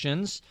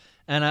questions,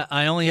 and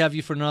I only have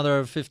you for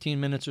another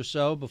 15 minutes or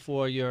so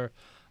before your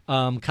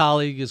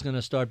colleague is going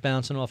to start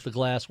bouncing off the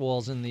glass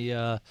walls in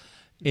the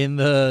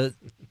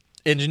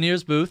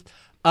engineer's booth.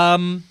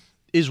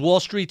 Is Wall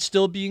Street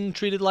still being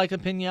treated like a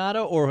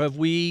piñata, or have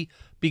we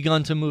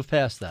begun to move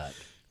past that?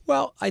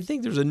 Well, I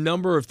think there's a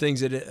number of things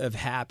that have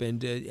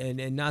happened,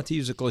 and not to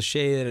use a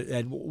cliche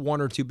that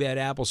one or two bad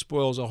apples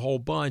spoils a whole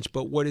bunch,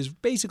 but what has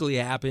basically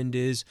happened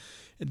is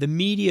the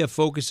media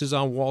focuses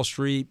on Wall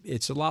Street.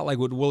 It's a lot like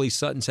what Willie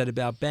Sutton said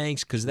about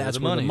banks, because that's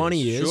where the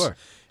money is. Sure.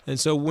 And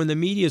so when the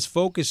media is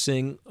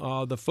focusing,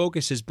 the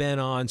focus has been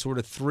on sort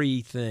of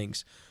three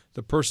things: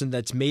 the person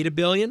that's made $1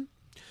 billion,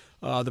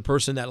 the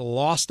person that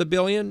lost $1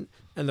 billion,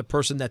 and the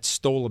person that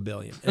stole $1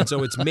 billion. And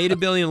so it's made $1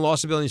 billion,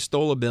 lost $1 billion,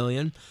 stole $1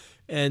 billion.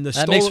 And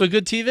that makes for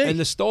good TV. And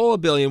the stole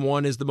 $1 billion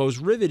one is the most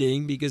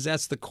riveting because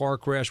that's the car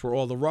crash where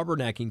all the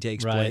rubbernecking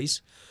takes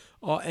place.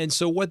 And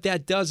so what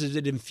that does is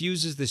it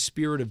infuses the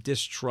spirit of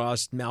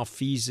distrust,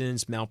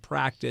 malfeasance,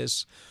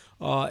 malpractice.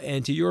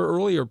 And to your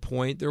earlier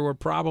point, there were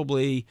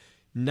probably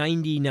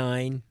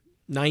 97%,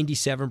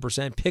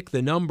 pick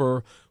the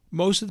number.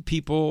 Most of the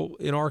people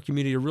in our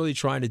community are really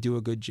trying to do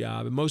a good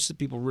job, and most of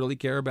the people really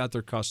care about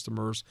their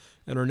customers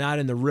and are not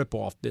in the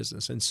rip-off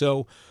business. And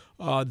so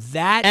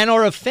and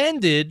are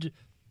offended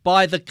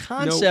by the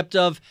concept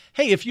of,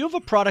 hey, if you have a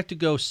product to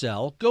go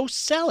sell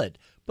it.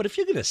 But if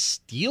you're going to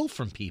steal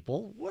from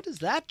people, what is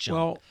that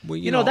junk?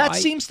 Well, that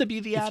seems to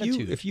be the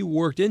attitude. If you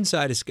worked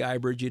inside of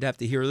Skybridge, you'd have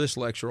to hear this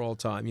lecture all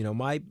the time.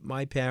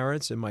 My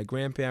parents and my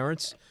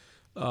grandparents,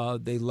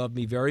 they love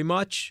me very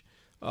much.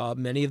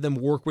 Many of them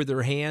work with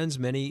their hands.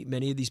 Many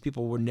of these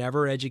people were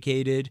never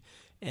educated.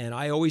 And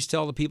I always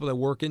tell the people that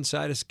work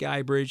inside of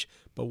Skybridge,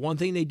 but one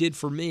thing they did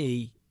for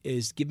me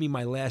is give me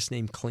my last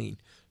name clean.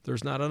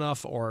 There's not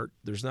enough art.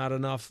 There's not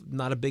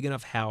a big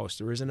enough house.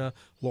 There isn't a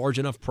large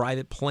enough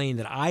private plane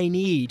that I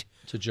need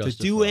to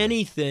do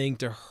anything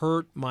to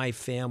hurt my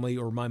family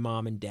or my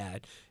mom and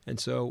dad. And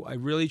so I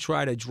really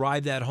try to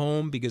drive that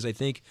home because I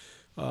think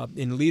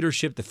in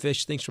leadership, the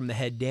fish thinks from the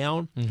head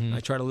down.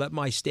 I try to let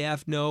my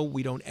staff know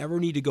we don't ever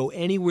need to go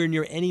anywhere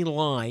near any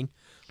line.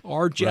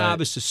 Our job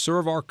is to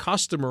serve our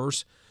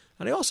customers.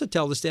 And I also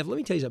tell the staff, let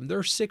me tell you something, there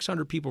are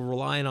 600 people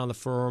relying on the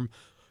firm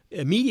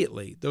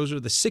immediately. Those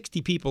are the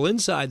 60 people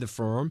inside the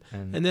firm.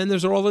 And then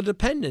there's all the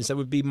dependents. That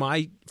would be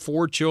my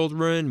 4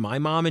 children, my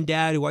mom and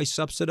dad who I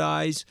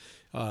subsidize.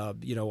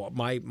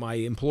 My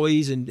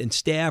employees and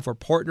staff or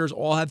partners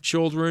all have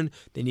children.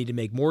 They need to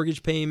make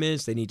mortgage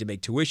payments. They need to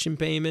make tuition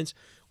payments.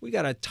 We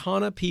got a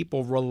ton of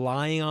people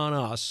relying on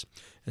us.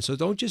 And so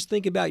don't just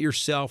think about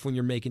yourself when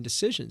you're making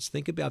decisions.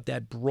 Think about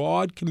that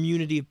broad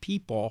community of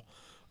people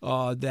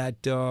that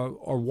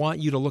want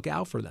you to look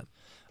out for them.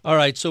 All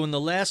right, so in the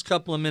last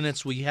couple of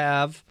minutes we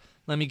have,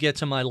 let me get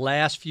to my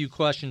last few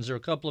questions. There are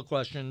a couple of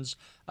questions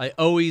I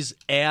always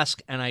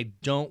ask and I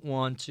don't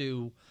want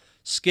to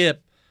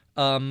skip.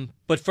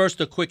 But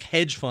first, a quick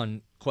hedge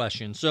fund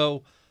question.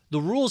 So the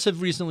rules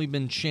have recently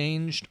been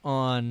changed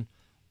on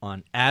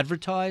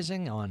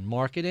advertising, on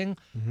marketing.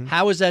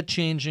 How is that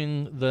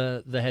changing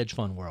the hedge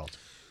fund world?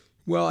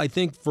 Well, I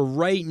think for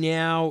right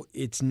now,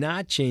 it's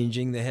not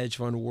changing the hedge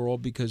fund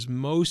world because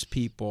most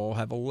people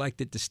have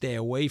elected to stay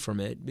away from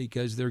it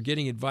because they're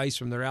getting advice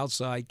from their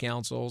outside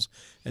counsels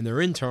and their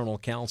internal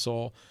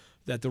counsel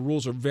that the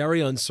rules are very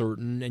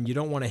uncertain and you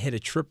don't want to hit a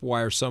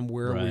tripwire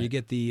somewhere where you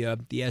get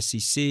the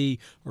SEC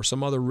or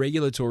some other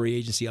regulatory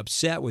agency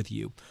upset with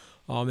you.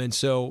 And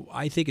so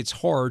I think it's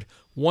hard.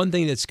 One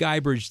thing that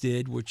Skybridge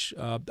did, which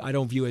I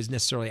don't view as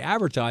necessarily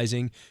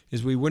advertising,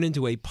 is we went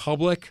into a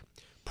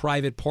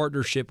public-private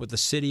partnership with the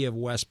city of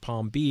West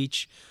Palm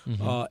Beach,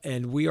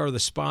 and we are the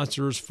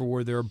sponsors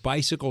for their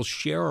bicycle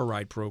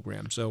share-a-ride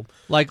program. So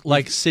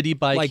like City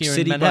Bike here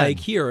in Manhattan. Bike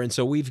here. And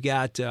so we've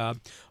got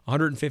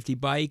 150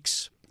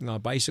 bikes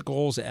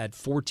bicycles at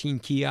 14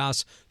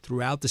 kiosks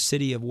throughout the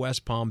city of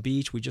West Palm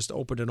Beach. We just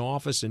opened an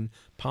office in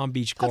Palm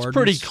Beach Gardens. That's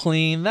pretty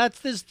clean. That's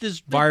this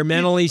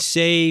environmentally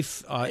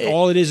safe.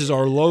 All it is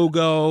our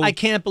logo. I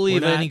can't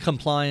believe any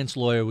compliance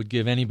lawyer would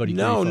give anybody.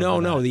 No.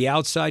 That. The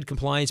outside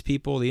compliance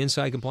people, the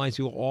inside compliance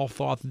people, all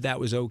thought that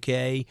was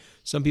okay.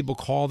 Some people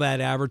call that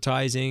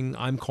advertising.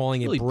 I'm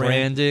calling it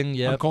branding.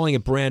 Yeah, I'm calling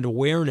it brand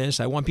awareness.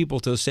 I want people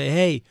to say,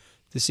 "Hey,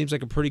 this seems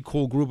like a pretty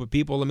cool group of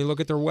people. Let me look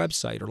at their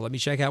website, or let me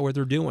check out what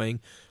they're doing."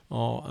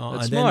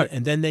 That's smart.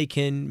 And then they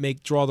can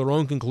draw their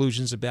own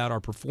conclusions about our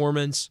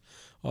performance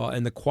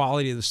and the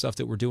quality of the stuff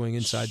that we're doing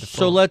inside the firm.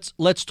 So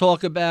let's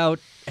talk about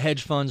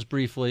hedge funds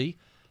briefly.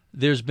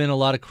 There's been a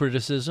lot of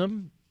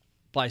criticism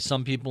by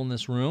some people in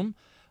this room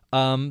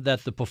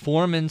that the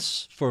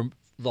performance for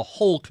the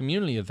whole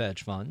community of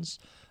hedge funds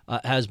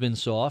has been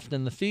soft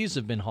and the fees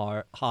have been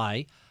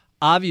high.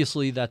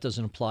 Obviously, that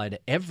doesn't apply to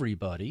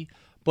everybody,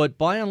 but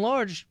by and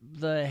large,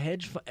 the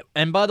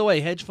and by the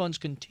way, hedge funds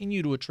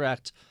continue to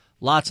attract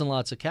lots and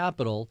lots of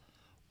capital.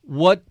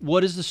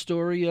 What is the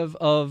story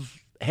of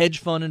hedge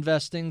fund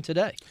investing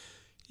today?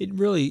 It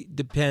really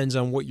depends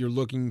on what you're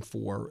looking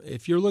for.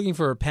 If you're looking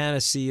for a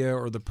panacea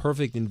or the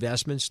perfect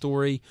investment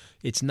story,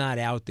 it's not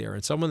out there.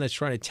 And someone that's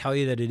trying to tell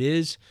you that it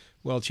is,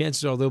 well,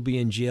 chances are they'll be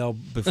in jail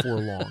before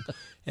long.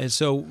 And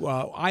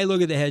so I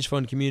look at the hedge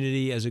fund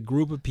community as a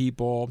group of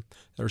people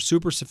that are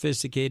super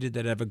sophisticated,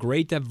 that have a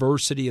great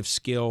diversity of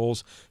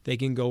skills. They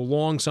can go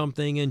long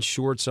something and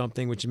short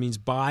something, which means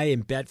buy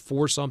and bet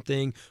for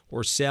something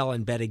or sell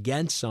and bet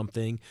against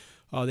something.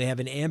 They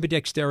have an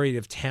ambidexterity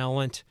of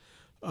talent.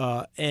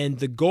 And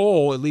the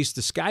goal, at least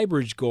the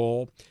Skybridge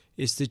goal,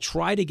 is to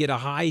try to get a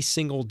high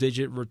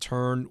single-digit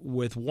return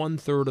with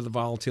 1/3 of the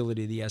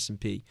volatility of the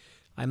S&P.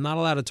 I'm not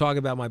allowed to talk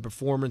about my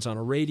performance on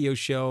a radio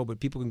show, but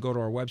people can go to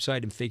our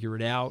website and figure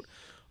it out.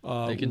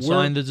 They can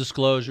sign the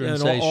disclosure and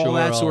say, all sure,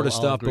 that sort of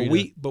stuff.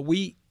 But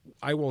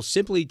I will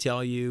simply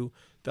tell you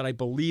that I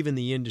believe in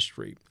the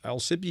industry. I'll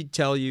simply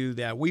tell you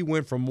that we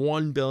went from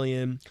 $1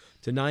 billion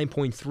to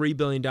 $9.3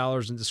 billion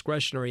in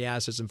discretionary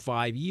assets in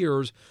 5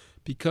 years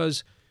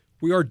because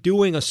we are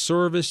doing a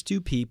service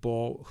to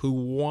people who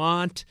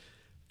want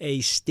a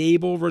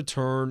stable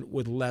return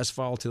with less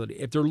volatility.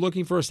 If they're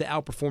looking for us to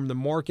outperform the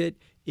market,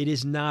 it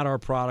is not our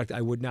product.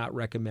 I would not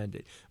recommend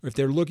it. Or if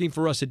they're looking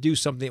for us to do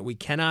something that we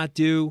cannot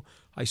do,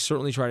 I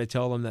certainly try to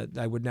tell them that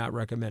I would not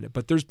recommend it.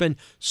 But there's been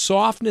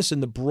softness in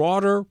the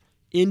broader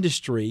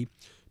industry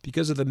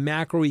because of the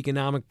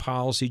macroeconomic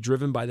policy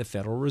driven by the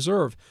Federal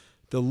Reserve.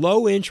 The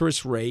low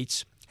interest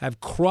rates have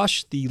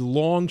crushed the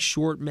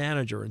long-short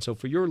manager. And so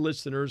for your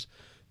listeners,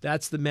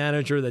 that's the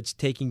manager that's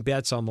taking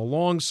bets on the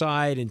long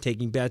side and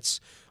taking bets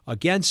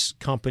against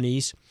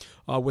companies.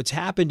 What's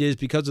happened is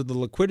because of the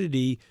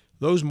liquidity,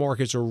 those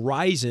markets are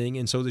rising,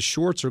 and so the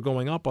shorts are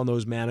going up on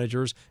those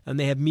managers, and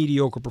they have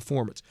mediocre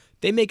performance.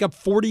 They make up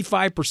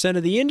 45%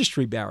 of the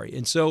industry, Barry.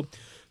 And so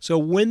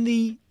when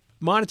the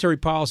monetary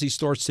policy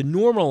starts to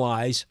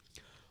normalize,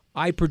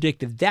 I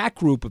predict that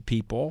group of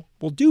people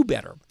will do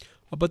better.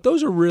 But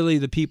those are really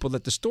the people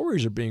that the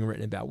stories are being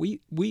written about. We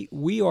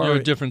are You're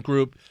a different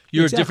group.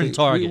 You're exactly. a different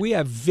target. We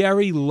have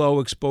very low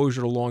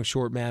exposure to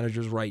long-short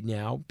managers right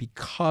now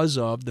because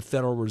of the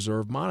Federal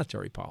Reserve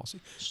monetary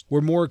policy.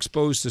 We're more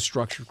exposed to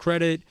structured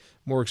credit,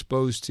 more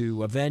exposed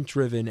to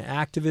event-driven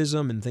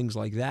activism and things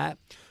like that,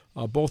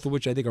 both of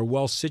which I think are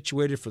well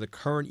situated for the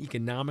current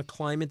economic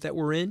climate that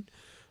we're in.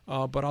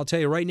 But I'll tell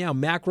you right now,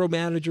 macro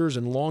managers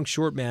and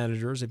long-short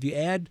managers, if you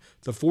add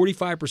the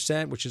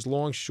 45%, which is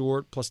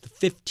long-short, plus the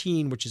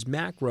 15%, which is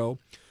macro,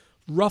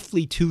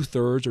 roughly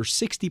 2/3 or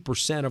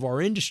 60% of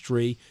our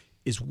industry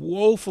is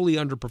woefully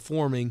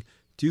underperforming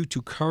due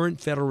to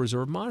current Federal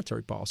Reserve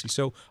monetary policy.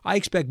 So I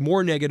expect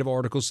more negative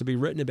articles to be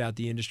written about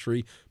the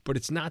industry, but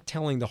it's not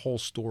telling the whole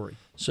story.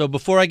 So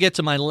before I get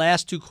to my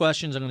last two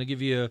questions, I'm going to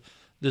give you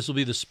this will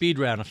be the speed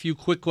round, a few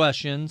quick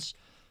questions.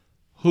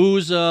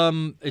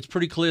 It's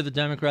pretty clear the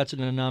Democrats are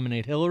going to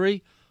nominate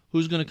Hillary.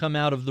 Who's going to come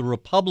out of the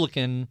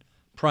Republican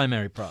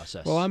primary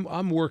process? Well,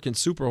 I'm working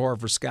super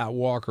hard for Scott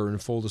Walker, in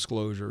full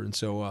disclosure, and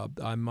so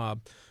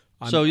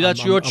So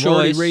that's your choice. I'm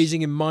already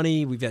raising him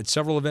money. We've had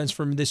several events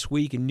for him this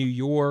week in New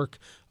York.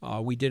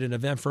 We did an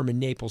event for him in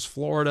Naples,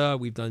 Florida.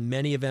 We've done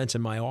many events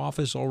in my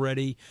office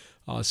already.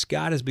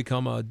 Scott has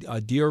become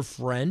a dear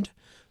friend,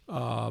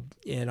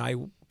 and I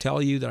tell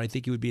you that I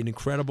think he would be an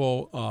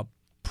incredible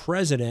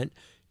president.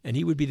 And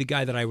he would be the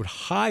guy that I would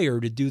hire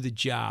to do the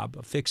job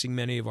of fixing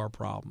many of our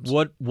problems.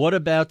 What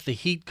about the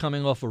heat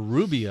coming off of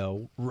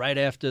Rubio right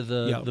after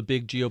the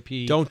big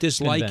GOP Don't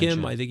dislike convention?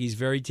 him. I think he's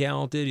very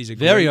talented. He's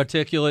very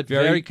articulate,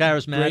 very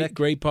charismatic.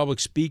 Great public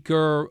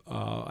speaker.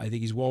 I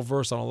think he's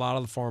well-versed on a lot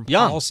of the foreign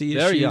policy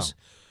very issues.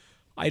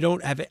 Young. I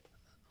don't have it.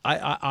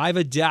 I've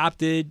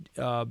adopted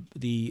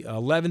the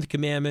 11th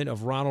commandment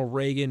of Ronald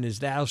Reagan is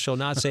thou shalt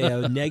not say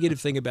a negative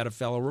thing about a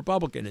fellow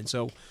Republican. And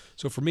so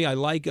for me, I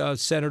like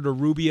Senator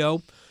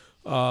Rubio.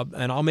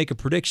 And I'll make a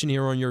prediction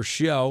here on your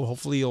show.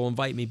 Hopefully you'll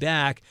invite me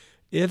back.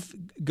 If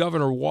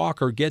Governor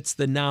Walker gets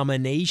the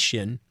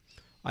nomination,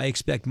 I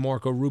expect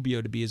Marco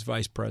Rubio to be his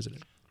vice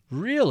president.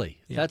 Really?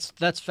 Yeah.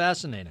 That's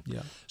fascinating.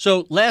 Yeah.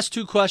 So last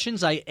two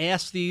questions. I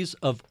ask these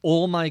of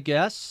all my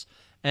guests,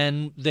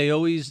 and they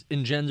always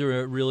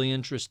engender a really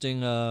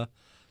interesting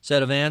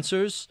set of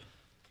answers.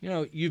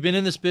 You've been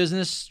in this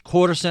business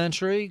quarter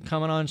century,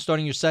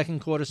 starting your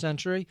second quarter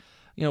century.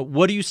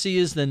 What do you see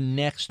as the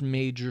next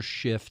major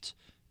shift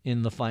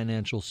in the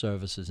financial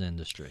services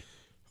industry?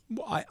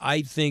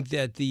 I think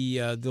that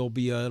there'll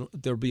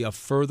be a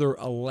further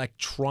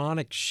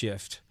electronic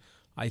shift.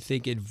 I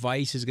think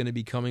advice is going to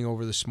be coming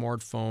over the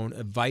smartphone.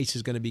 Advice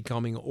is going to be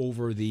coming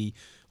over the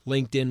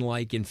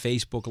LinkedIn-like and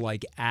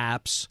Facebook-like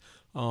apps.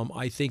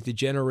 I think the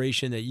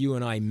generation that you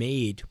and I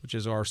made, which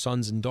is our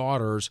sons and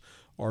daughters,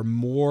 are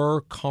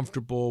more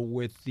comfortable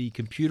with the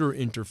computer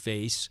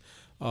interface,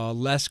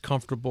 less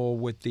comfortable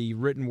with the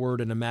written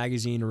word in a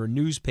magazine or a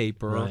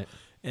newspaper. Right.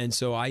 And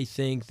so I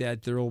think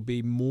that there will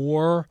be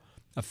more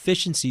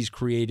efficiencies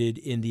created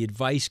in the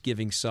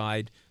advice-giving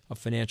side of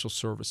financial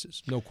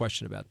services. No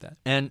question about that.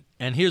 And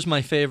here's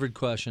my favorite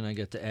question I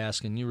get to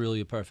ask, and you're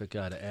really a perfect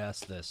guy to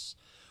ask this.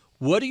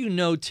 What do you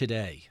know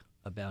today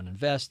about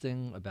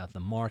investing, about the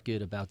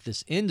market, about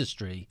this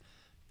industry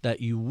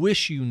that you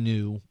wish you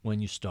knew when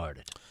you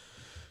started?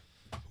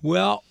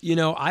 Well,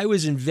 I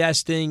was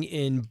investing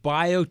in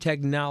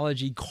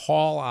biotechnology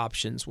call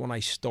options when I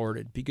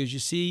started because, you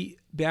see,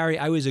 Barry,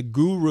 I was a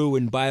guru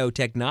in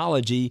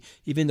biotechnology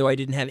even though I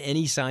didn't have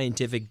any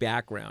scientific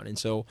background. And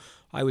so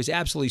I was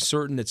absolutely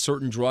certain that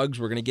certain drugs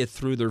were going to get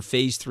through their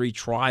phase 3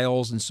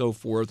 trials and so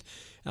forth.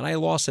 And I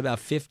lost about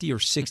 $50,000 or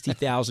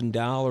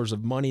 $60,000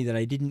 of money that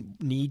I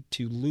didn't need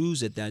to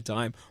lose at that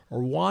time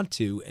or want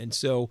to. And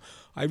so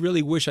I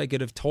really wish I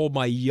could have told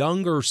my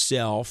younger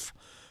self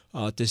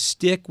to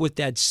stick with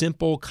that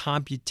simple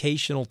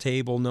computational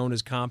table known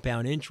as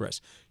compound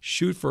interest.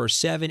 Shoot for a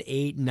 7,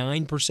 8,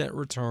 9%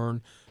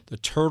 return. The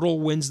turtle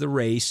wins the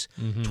race.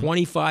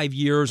 25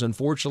 years,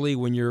 unfortunately,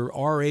 when you're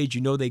our age,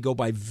 they go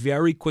by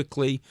very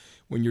quickly.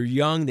 When you're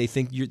young, they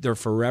think they're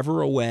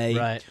forever away.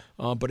 Right.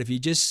 But if you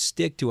just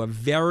stick to a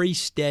very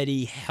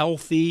steady,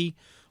 healthy,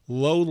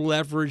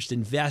 low-leveraged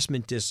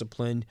investment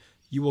discipline,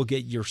 you will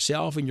get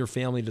yourself and your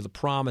family to the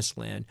promised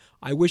land.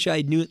 I wish I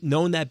had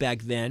known that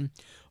back then.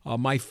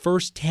 My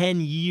first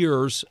 10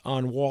 years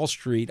on Wall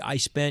Street, I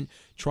spent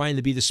trying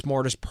to be the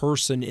smartest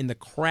person in the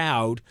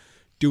crowd,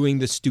 doing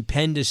the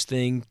stupendous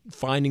thing,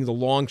 finding the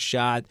long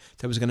shot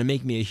that was going to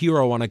make me a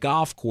hero on a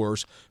golf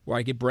course where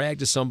I could brag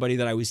to somebody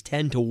that I was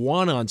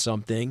 10-1 on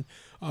something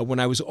when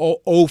I was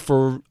 0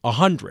 for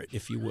 100,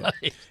 if you will.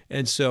 Right.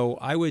 And so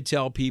I would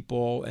tell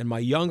people and my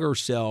younger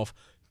self,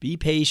 be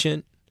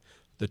patient.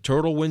 The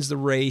turtle wins the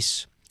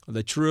race.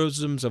 The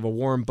truisms of a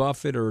Warren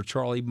Buffett or a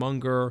Charlie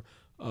Munger,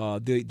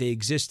 they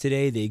exist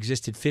today. They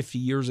existed 50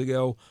 years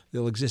ago.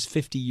 They'll exist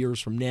 50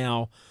 years from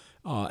now.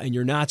 And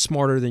you're not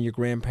smarter than your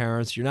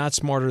grandparents. You're not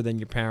smarter than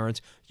your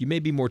parents. You may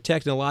be more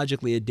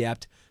technologically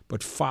adept,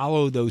 but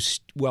follow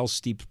those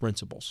well-steeped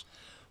principles.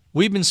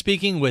 We've been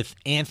speaking with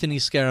Anthony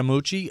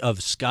Scaramucci of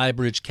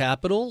Skybridge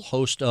Capital,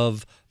 host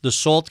of the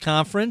SALT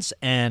Conference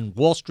and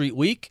Wall Street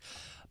Week.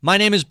 My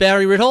name is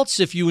Barry Ritholtz.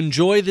 If you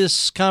enjoy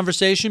this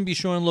conversation, be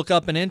sure and look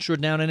up an inch or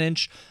down an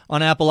inch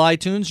on Apple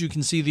iTunes. You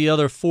can see the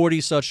other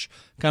 40 such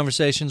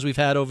conversations we've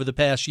had over the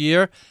past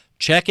year.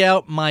 Check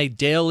out my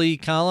daily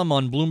column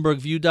on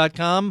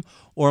BloombergView.com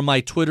or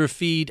my Twitter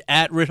feed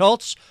at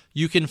Ritholtz.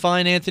 You can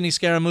find Anthony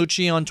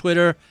Scaramucci on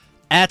Twitter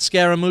at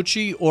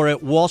Scaramucci or at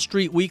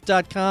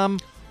WallStreetWeek.com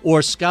or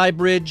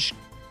Skybridge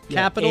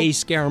Capital.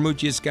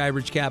 Scaramucci at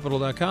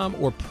SkybridgeCapital.com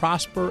or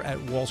Prosper at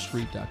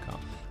WallStreet.com.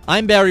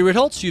 I'm Barry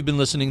Ritholtz. You've been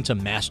listening to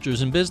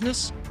Masters in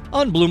Business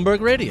on Bloomberg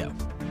Radio.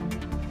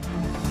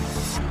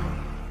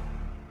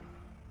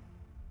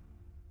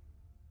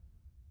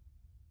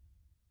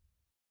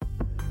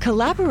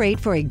 Collaborate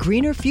for a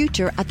greener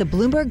future at the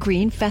Bloomberg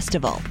Green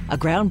Festival, a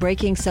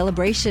groundbreaking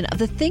celebration of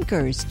the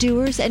thinkers,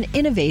 doers, and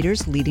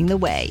innovators leading the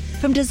way.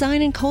 From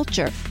design and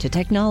culture to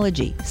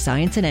technology,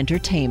 science, and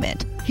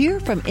entertainment. Hear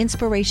from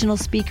inspirational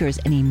speakers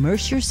and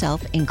immerse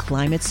yourself in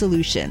climate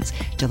solutions.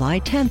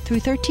 July 10th through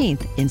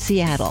 13th in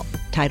Seattle.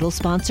 Title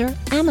sponsor,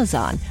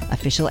 Amazon.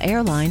 Official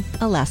airline,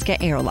 Alaska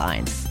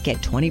Airlines. Get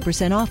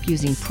 20% off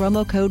using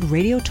promo code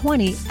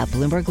RADIO20 at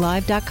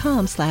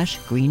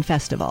BloombergLive.com/Green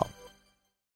Festival.